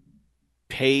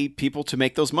pay people to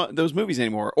make those movies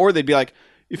anymore. Or they'd be like,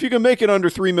 if you can make it under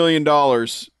 $3 million,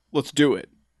 let's do it.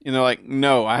 And they're like,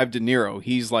 no, I have De Niro.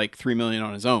 He's like $3 million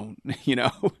on his own.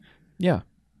 yeah.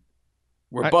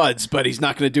 We're buds, but he's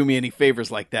not going to do me any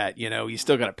favors like that. You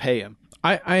still got to pay him.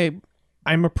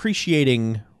 I'm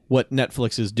appreciating what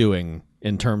Netflix is doing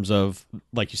in terms of,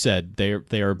 like you said,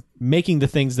 they are making the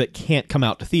things that can't come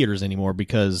out to theaters anymore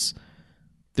because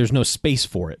there's no space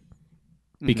for it.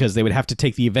 Because they would have to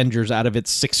take the Avengers out of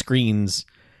its 6 screens.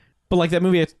 But like that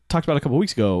movie I talked about a couple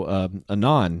weeks ago,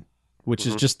 Anon, which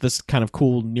is just this kind of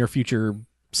cool near future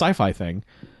sci-fi thing.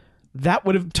 That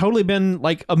would have totally been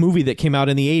like a movie that came out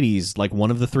in the 80s, like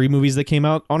one of the 3 movies that came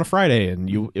out on a Friday, and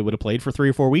it would have played for 3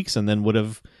 or 4 weeks and then would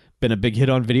have been a big hit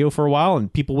on video for a while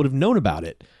and people would have known about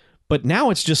it. But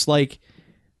now it's just like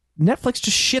Netflix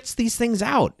just shits these things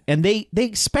out and they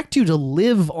expect you to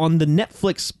live on the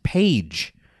Netflix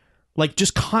page. Like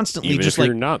just constantly Even just if like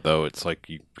you're not, though, it's like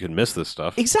you can miss this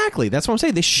stuff. exactly. That's what I'm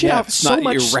saying. They shit out it's so not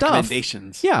much your stuff.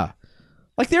 recommendations. Yeah.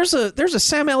 Like there's a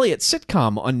Sam Elliott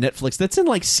sitcom on Netflix that's in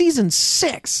like season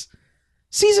 6.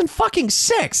 Season fucking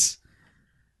 6.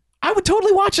 I would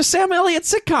totally watch a Sam Elliott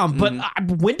sitcom, but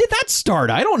when did that start?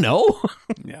 I don't know.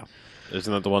 Yeah.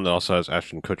 Isn't that the one that also has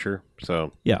Ashton Kutcher?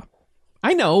 So Yeah.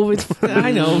 I know.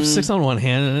 I know. 6 on one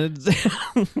hand.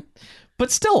 But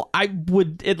still, I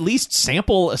would at least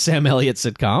sample a Sam Elliott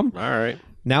sitcom all right.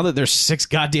 now that there's 6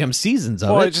 goddamn seasons of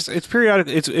Well, it. it's periodic.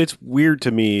 It's weird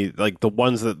to me, like the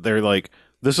ones that they're like,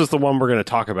 this is the one we're going to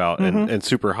talk about and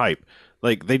super hype.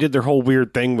 Like they did their whole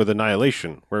weird thing with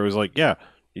Annihilation, where it was like, yeah,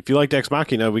 if you liked Ex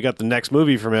Machina, we got the next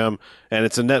movie from him, and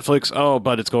it's a Netflix. Oh,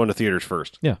 but it's going to theaters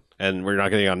first. Yeah. And we're not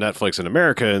getting on Netflix in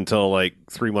America until like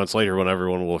 3 months later, when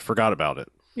everyone will have forgot about it.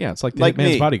 Yeah, it's like the Like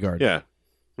Hitman's me. Bodyguard. Yeah.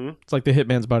 It's like the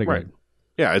Hitman's Bodyguard. Right.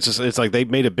 Yeah, it's like they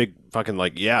made a big fucking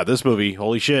like, yeah, this movie,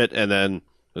 holy shit, and then it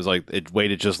was like it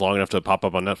waited just long enough to pop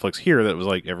up on Netflix here that it was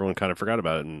like everyone kind of forgot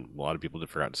about it, and a lot of people did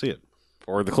forgot to see it.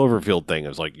 Or the Cloverfield thing, it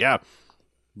was like, yeah,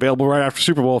 available right after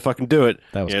Super Bowl, fucking do it.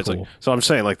 That was it's cool. like, so I'm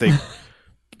saying like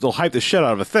they'll hype the shit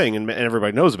out of a thing, and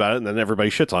everybody knows about it, and then everybody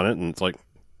shits on it, and it's like,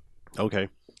 okay,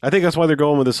 I think that's why they're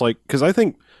going with this, like, because I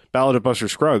think Ballad of Buster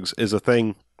Scruggs is a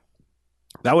thing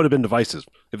that would have been divisive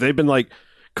if they'd been like.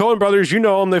 Coen Brothers, you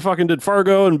know them. They fucking did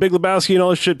Fargo and Big Lebowski and all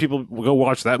this shit. People will go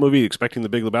watch that movie expecting the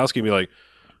Big Lebowski and be like,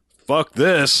 fuck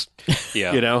this.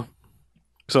 Yeah. You know?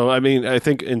 So, I mean, I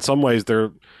think in some ways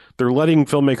they're letting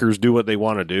filmmakers do what they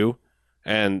want to do.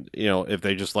 And, you know, if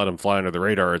they just let them fly under the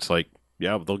radar, it's like,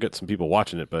 yeah, they'll get some people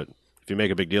watching it. But if you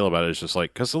make a big deal about it, it's just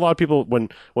like, because a lot of people, when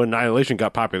Annihilation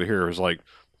got popular here, it was like,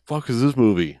 fuck is this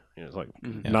movie? You know, it's like,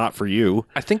 not for you.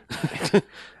 I think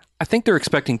I think they're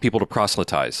expecting people to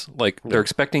proselytize. Like they're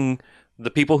expecting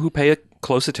the people who pay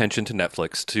close attention to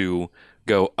Netflix to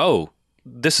go, "Oh,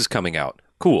 this is coming out.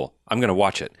 Cool. I'm going to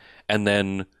watch it." And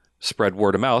then spread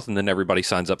word of mouth and then everybody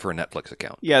signs up for a Netflix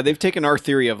account. Yeah, they've taken our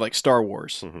theory of like Star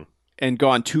Wars and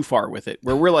gone too far with it.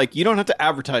 Where we're like, you don't have to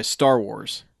advertise Star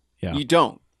Wars. Yeah. You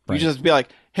don't. Right. You just have to be like,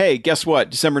 hey, guess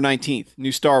what? December 19th,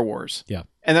 new Star Wars. Yeah.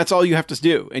 And that's all you have to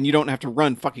do. And you don't have to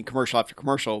run fucking commercial after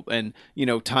commercial and, you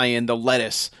know, tie in the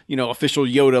lettuce, you know, official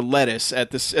Yoda lettuce at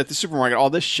the supermarket,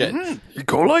 all this shit. You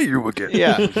go like you again.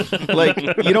 Yeah. Like,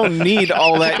 you don't need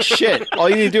all that shit. All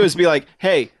you need to do is be like,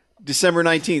 hey, December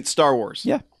 19th, Star Wars.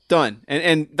 Yeah. Done.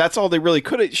 And that's all they really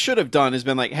should have done is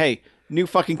been like, hey, new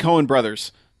fucking Coen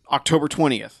Brothers, October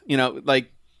 20th. You know, like,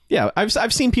 Yeah,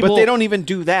 I've seen people, but they don't even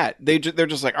do that. They're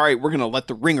just like, all right, we're going to let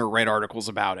the Ringer write articles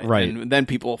about it. Right. And then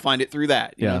people will find it through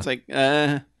that. You know, Yeah. it's like,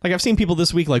 like I've seen people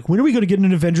this week like, when are we going to get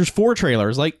an Avengers 4 trailer?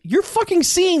 It's like, you're fucking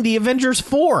seeing the Avengers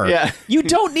 4. Yeah. You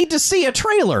don't need to see a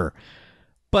trailer.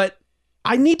 But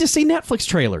I need to see Netflix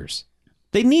trailers.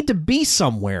 They need to be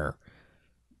somewhere.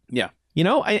 yeah. You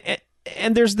know,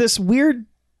 and there's this weird.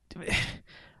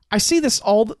 I see this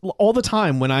all the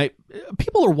time when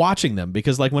people are watching them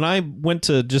because like when I went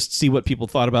to just see what people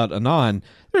thought about Anon,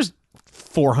 there's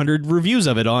 400 reviews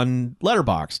of it on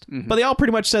Letterboxd, but they all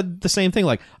pretty much said the same thing.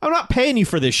 Like, I'm not paying you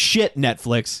for this shit,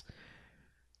 Netflix.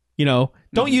 You know,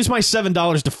 don't use my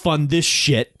 $7 to fund this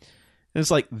shit. And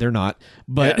it's like they're not,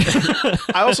 but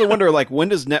I also wonder, like, when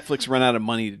does Netflix run out of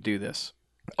money to do this?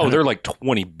 Oh, they're like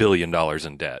 $20 billion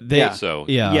in debt. They- So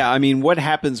yeah, Yeah, I mean, what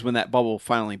happens when that bubble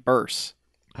finally bursts?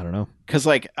 I don't know. Because,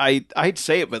 like, I'd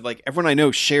say it, but, like, everyone I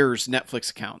know shares Netflix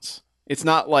accounts. It's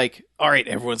not like, all right,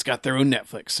 everyone's got their own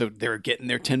Netflix, so they're getting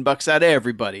their $10 out of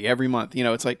everybody every month. You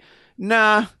know, it's like,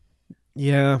 nah.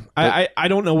 Yeah, I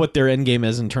don't know what their end game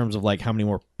is in terms of like how many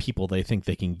more people they think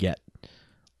they can get.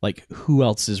 Like, who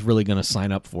else is really going to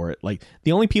sign up for it? Like,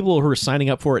 the only people who are signing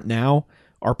up for it now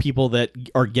are people that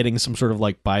are getting some sort of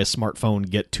like buy a smartphone,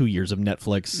 get 2 years of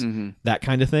Netflix, that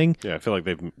kind of thing. Yeah, I feel like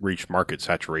they've reached market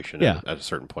saturation Yeah. at a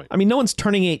certain point. I mean, no one's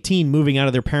turning 18, moving out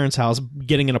of their parents' house,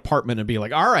 getting an apartment, and being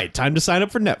like, all right, time to sign up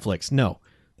for Netflix. No.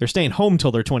 They're staying home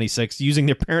till they're 26, using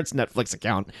their parents' Netflix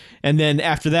account. And then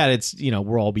after that, it's, you know,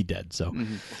 we'll all be dead. So,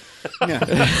 Yeah.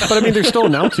 But I mean, they're still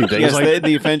announcing things. Yes, like,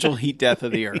 the eventual heat death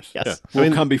of the earth. yes.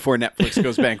 Will come before Netflix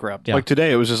goes bankrupt. Yeah. like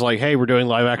today, it was just like, hey, we're doing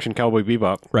live action Cowboy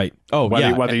Bebop. Right. Oh, Whether,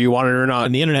 yeah. whether you want it or not.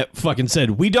 And the internet fucking said,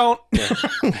 we don't.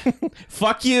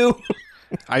 Fuck you.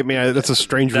 I mean, that's a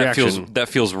strange reaction. that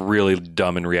feels really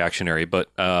dumb and reactionary, but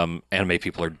anime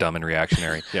people are dumb and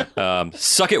reactionary.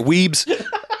 Suck it, weebs.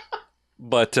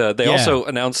 But they Yeah. also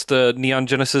announced Neon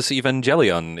Genesis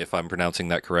Evangelion, if I'm pronouncing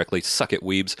that correctly. Suck it,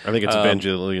 weebs. I think it's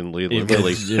Evangelion Lily.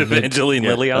 Evangeline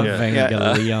Lillian. Yeah.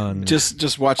 Evangelion.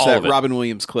 Just watch All that of it. Robin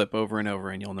Williams clip over and over,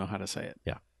 and you'll know how to say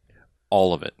it.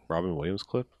 All of it. Robin Williams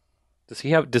clip?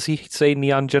 Does he say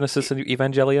Neon Genesis and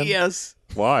Evangelion? Yes,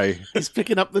 Why? he's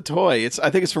picking up the toy. I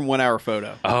think it's from 1 Hour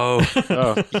Photo. Oh,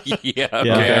 Oh. yeah. Okay, I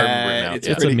Yeah. remember it now. It's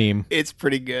Yeah. It's a meme. It's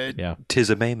pretty good. Yeah. Tis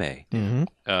a May.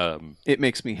 Mm-hmm. It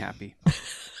makes me happy.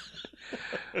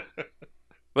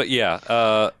 But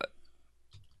yeah,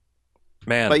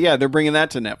 man. But yeah, they're bringing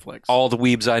that to Netflix. All the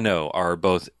weebs I know are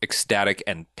both ecstatic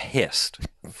and pissed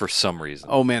for some reason.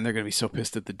 Oh man, they're gonna be so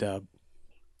pissed at the dub.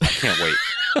 I can't wait.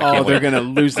 Oh, they're gonna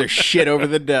lose their shit over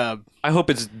the dub. I hope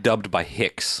it's dubbed by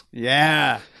Hicks.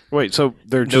 Yeah. Wait, so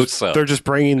they're Note just so. they're just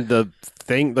bringing the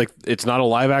thing, like it's not a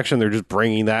live action. They're just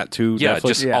bringing that to Yeah, Netflix.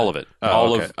 just Yeah. all of it. Oh,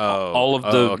 all okay. of all of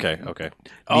the. okay.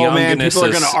 Oh man, people are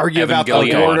Neon gonna argue about the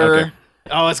Evangelion. order. Okay.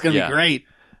 Oh, it's gonna Yeah. be great.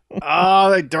 Oh,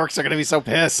 the dorks are gonna be so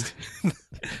pissed.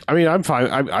 I mean, I'm fine.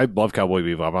 I love Cowboy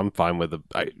Bebop. I'm fine with the.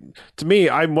 To me,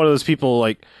 I'm one of those people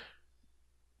like.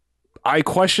 I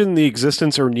question the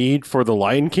existence or need for the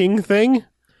Lion King thing,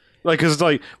 like because it's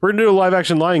like we're gonna do a live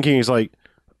action Lion King. It's like,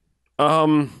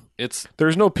 It's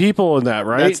there's no people in that,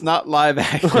 right? That's not live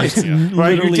action.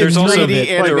 Right, Literally there's none also of it.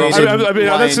 3D Like, animated I mean,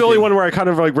 Lion that's the only King. one where I kind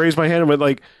of like raised my hand and went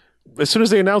like, as soon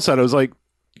as they announced that, I was like,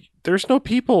 there's no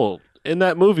people in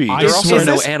that movie. I There are They're also Is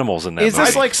no this- animals in that Is movie.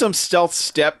 this like some stealth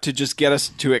step to just get us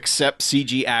to accept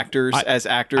CG actors as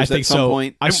actors I think at some so.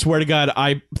 point? I swear to God,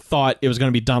 I thought it was going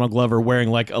to be Donald Glover wearing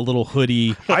like a little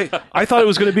hoodie. I thought it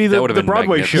was going to be That the would've been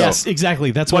Broadway show. magnificent. Yes,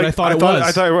 exactly. That's what Like, I thought it was.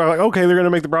 I thought we were like, okay, they're going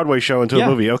to make the Broadway show into Yeah. a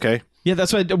movie. Okay. Yeah,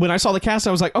 that's what when I saw the cast,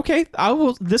 I was like, okay, I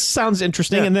will. This sounds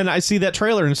interesting. Yeah. And then I see that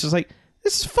trailer, and it's just like,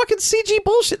 this is fucking CG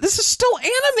bullshit. This is still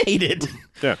animated.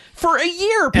 Yeah. For a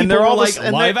year, people they're were all the like, s-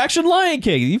 and live action Lion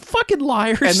King. You fucking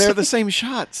liars. And they're the same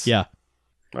shots. yeah,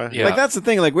 Yeah. Like that's the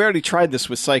thing. Like we already tried this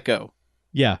with Psycho,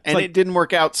 yeah. It's and like, it didn't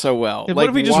work out so well. what Like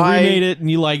if we just why- remade it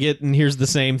and you like it, and here's the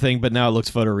same thing, but now it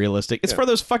looks photorealistic? It's for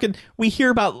those fucking. We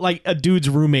hear about like a dude's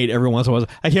roommate every once in a while.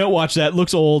 I can't watch that. It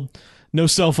looks old. No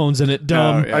cell phones in it.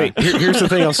 Dumb. Oh, yeah. I mean, here's the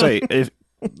thing I'll say. If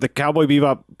the Cowboy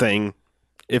Bebop thing,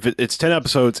 if it's 10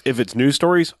 episodes, if it's news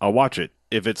stories, I'll watch it.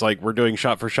 If it's like we're doing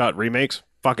shot-for-shot remakes,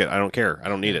 fuck it. I don't care. I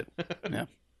don't need it. Yeah.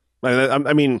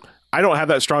 I mean, I don't have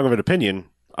that strong of an opinion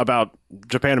about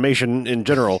Japanimation in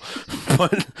general.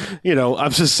 But,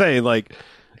 I'm just saying, like...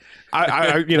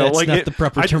 I That's like not the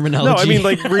proper No, I terminology. mean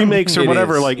like remakes or It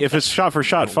whatever. is. Like if it's shot for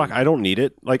shot, fuck, I don't need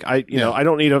it. Like I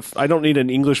don't need an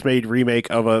English made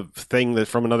remake of a thing that's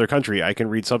from another country. I can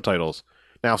read subtitles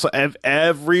now. So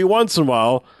every once in a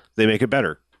while they make it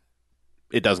better.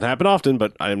 It doesn't happen often,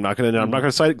 but I'm not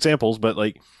gonna cite examples. But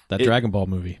like That it- Dragon Ball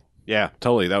movie. yeah,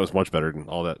 totally, that was much better than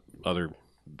all that other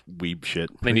weeb shit.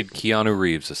 They need Keanu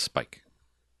Reeves as Spike.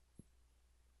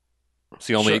 It's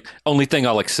the only thing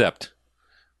I'll accept.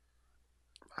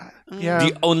 Yeah,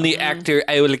 The only actor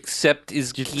I will accept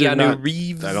is they're Keanu not-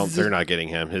 Reeves. they're not getting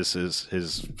him. His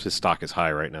stock is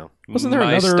high right now. Wasn't there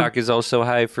My another- stock is also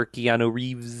high for Keanu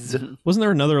Reeves. Wasn't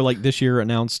there another like this year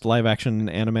announced live action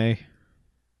anime?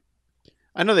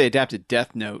 I know they adapted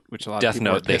Death Note, which a lot of Death people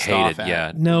were Note, they pissed off hated. at.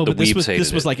 Yeah, No, the but this weebs was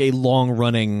hated it. like a long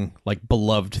running, like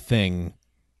beloved thing.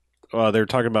 They're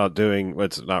talking about doing. Well,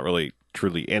 it's not really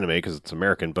truly anime because it's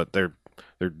American, but they're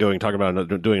talking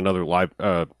about doing another live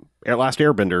Last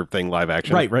Airbender thing live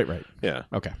action. Right. Yeah.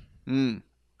 Okay. Mm.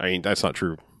 I mean that's not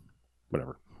true.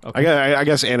 Whatever. Okay. I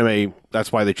guess anime.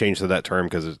 That's why they changed to that term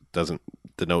because it doesn't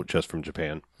denote just from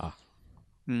Japan.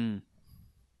 Mm.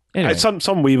 Anyway. Some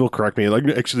weeb will correct me. Like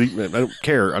actually, I don't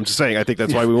care. I'm just saying. I think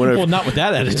that's why we went. well, not with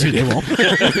that attitude, they won't.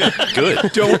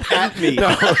 Good. Don't at me.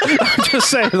 I'm just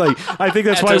saying. Like I think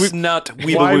that's At why us we not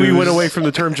why we weeaboos. went away from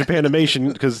the term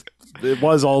Japanimation because it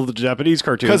was all the Japanese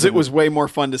cartoons. Because it was way more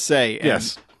fun to say. And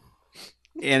yes.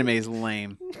 Anime is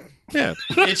lame. Yeah.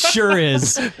 It sure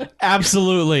is.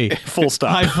 Absolutely. Full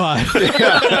stop. High five.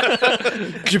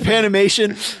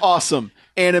 Japanimation, awesome.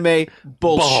 Anime,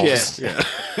 bullshit. Yeah.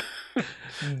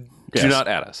 Do not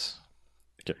at us.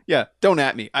 Yeah, don't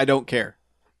at me. I don't care.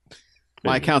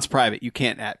 My account's private. You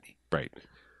can't at me. Right.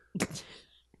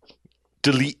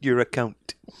 Delete your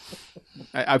account.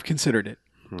 I've considered it.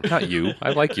 Not you. I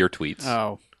like your tweets.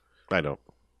 Oh, I don't.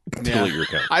 yeah. Delete your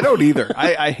account. I don't either.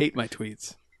 I hate my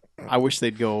tweets. I wish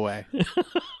they'd go away.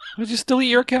 Well, just delete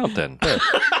your account then.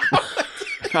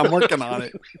 I'm working on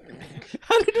it.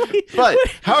 How did we? But,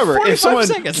 however, 45 if someone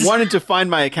seconds. wanted to find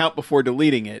my account before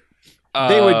deleting it,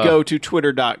 they would go to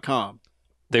twitter.com.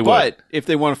 They would. But if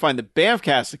they want to find the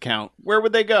Bamfcast account, where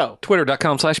would they go?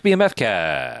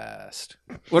 Twitter.com/BMFcast.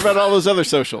 What about all those other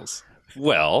socials?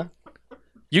 Well,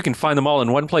 you can find them all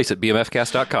in one place at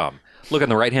BMFcast.com. Look on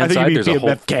the I right-hand think side. you'd There's be a whole...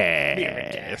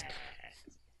 BMFcast.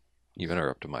 You've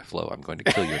interrupted my flow. I'm going to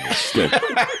kill you in your sleep.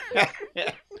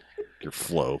 Your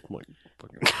flow. Like,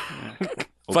 fucking-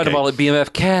 Find them Okay. all at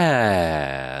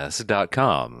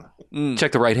BMFcast.com.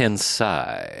 Check the right-hand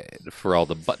side for all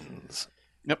the buttons.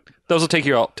 Yep. Those will take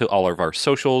you to all of our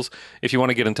socials. If you want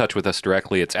to get in touch with us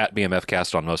directly, it's at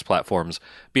BMFcast on most platforms,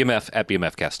 BMF at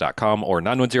BMFcast.com, or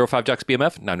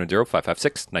 910-5JOCKS-BMF,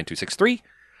 910-556-9263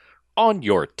 on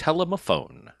your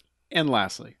telephone. And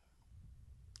lastly,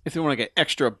 if they want to get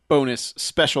extra bonus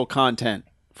special content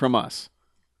from us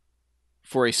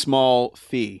for a small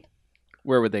fee,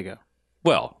 where would they go?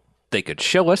 Well, they could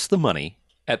show us the money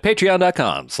at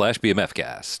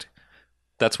patreon.com/BMFcast.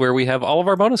 That's where we have all of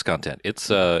our bonus content. It's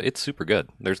super good.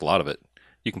 There's a lot of it.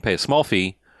 You can pay a small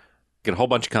fee, get a whole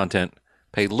bunch of content,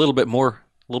 pay a little bit more, a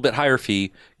little bit higher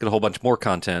fee, get a whole bunch more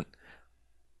content,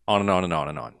 on and on and on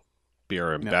and on. Be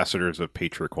our ambassadors of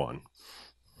Patreon.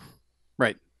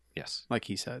 Right, Yes. like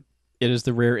he said. It is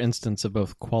the rare instance of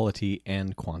both quality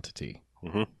and quantity,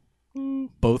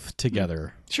 both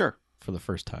together Sure, for the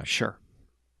first time. sure.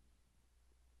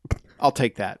 I'll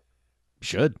take that.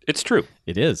 Should. It's true.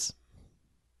 It is.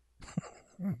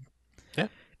 Yeah.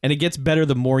 And it gets better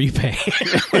the more you pay.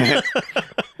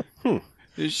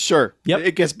 Sure. Yep.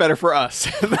 It gets better for us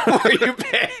the more you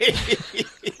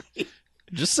pay.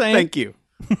 Just saying. Thank you.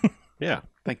 Yeah,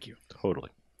 Thank you. totally.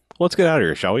 Let's get out of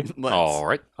here, shall we? Let's. All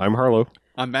right. I'm Harlow.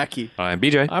 I'm Mackie. I'm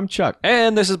BJ. I'm Chuck.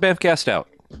 And this is Bamfcast Out.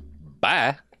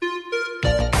 Bye.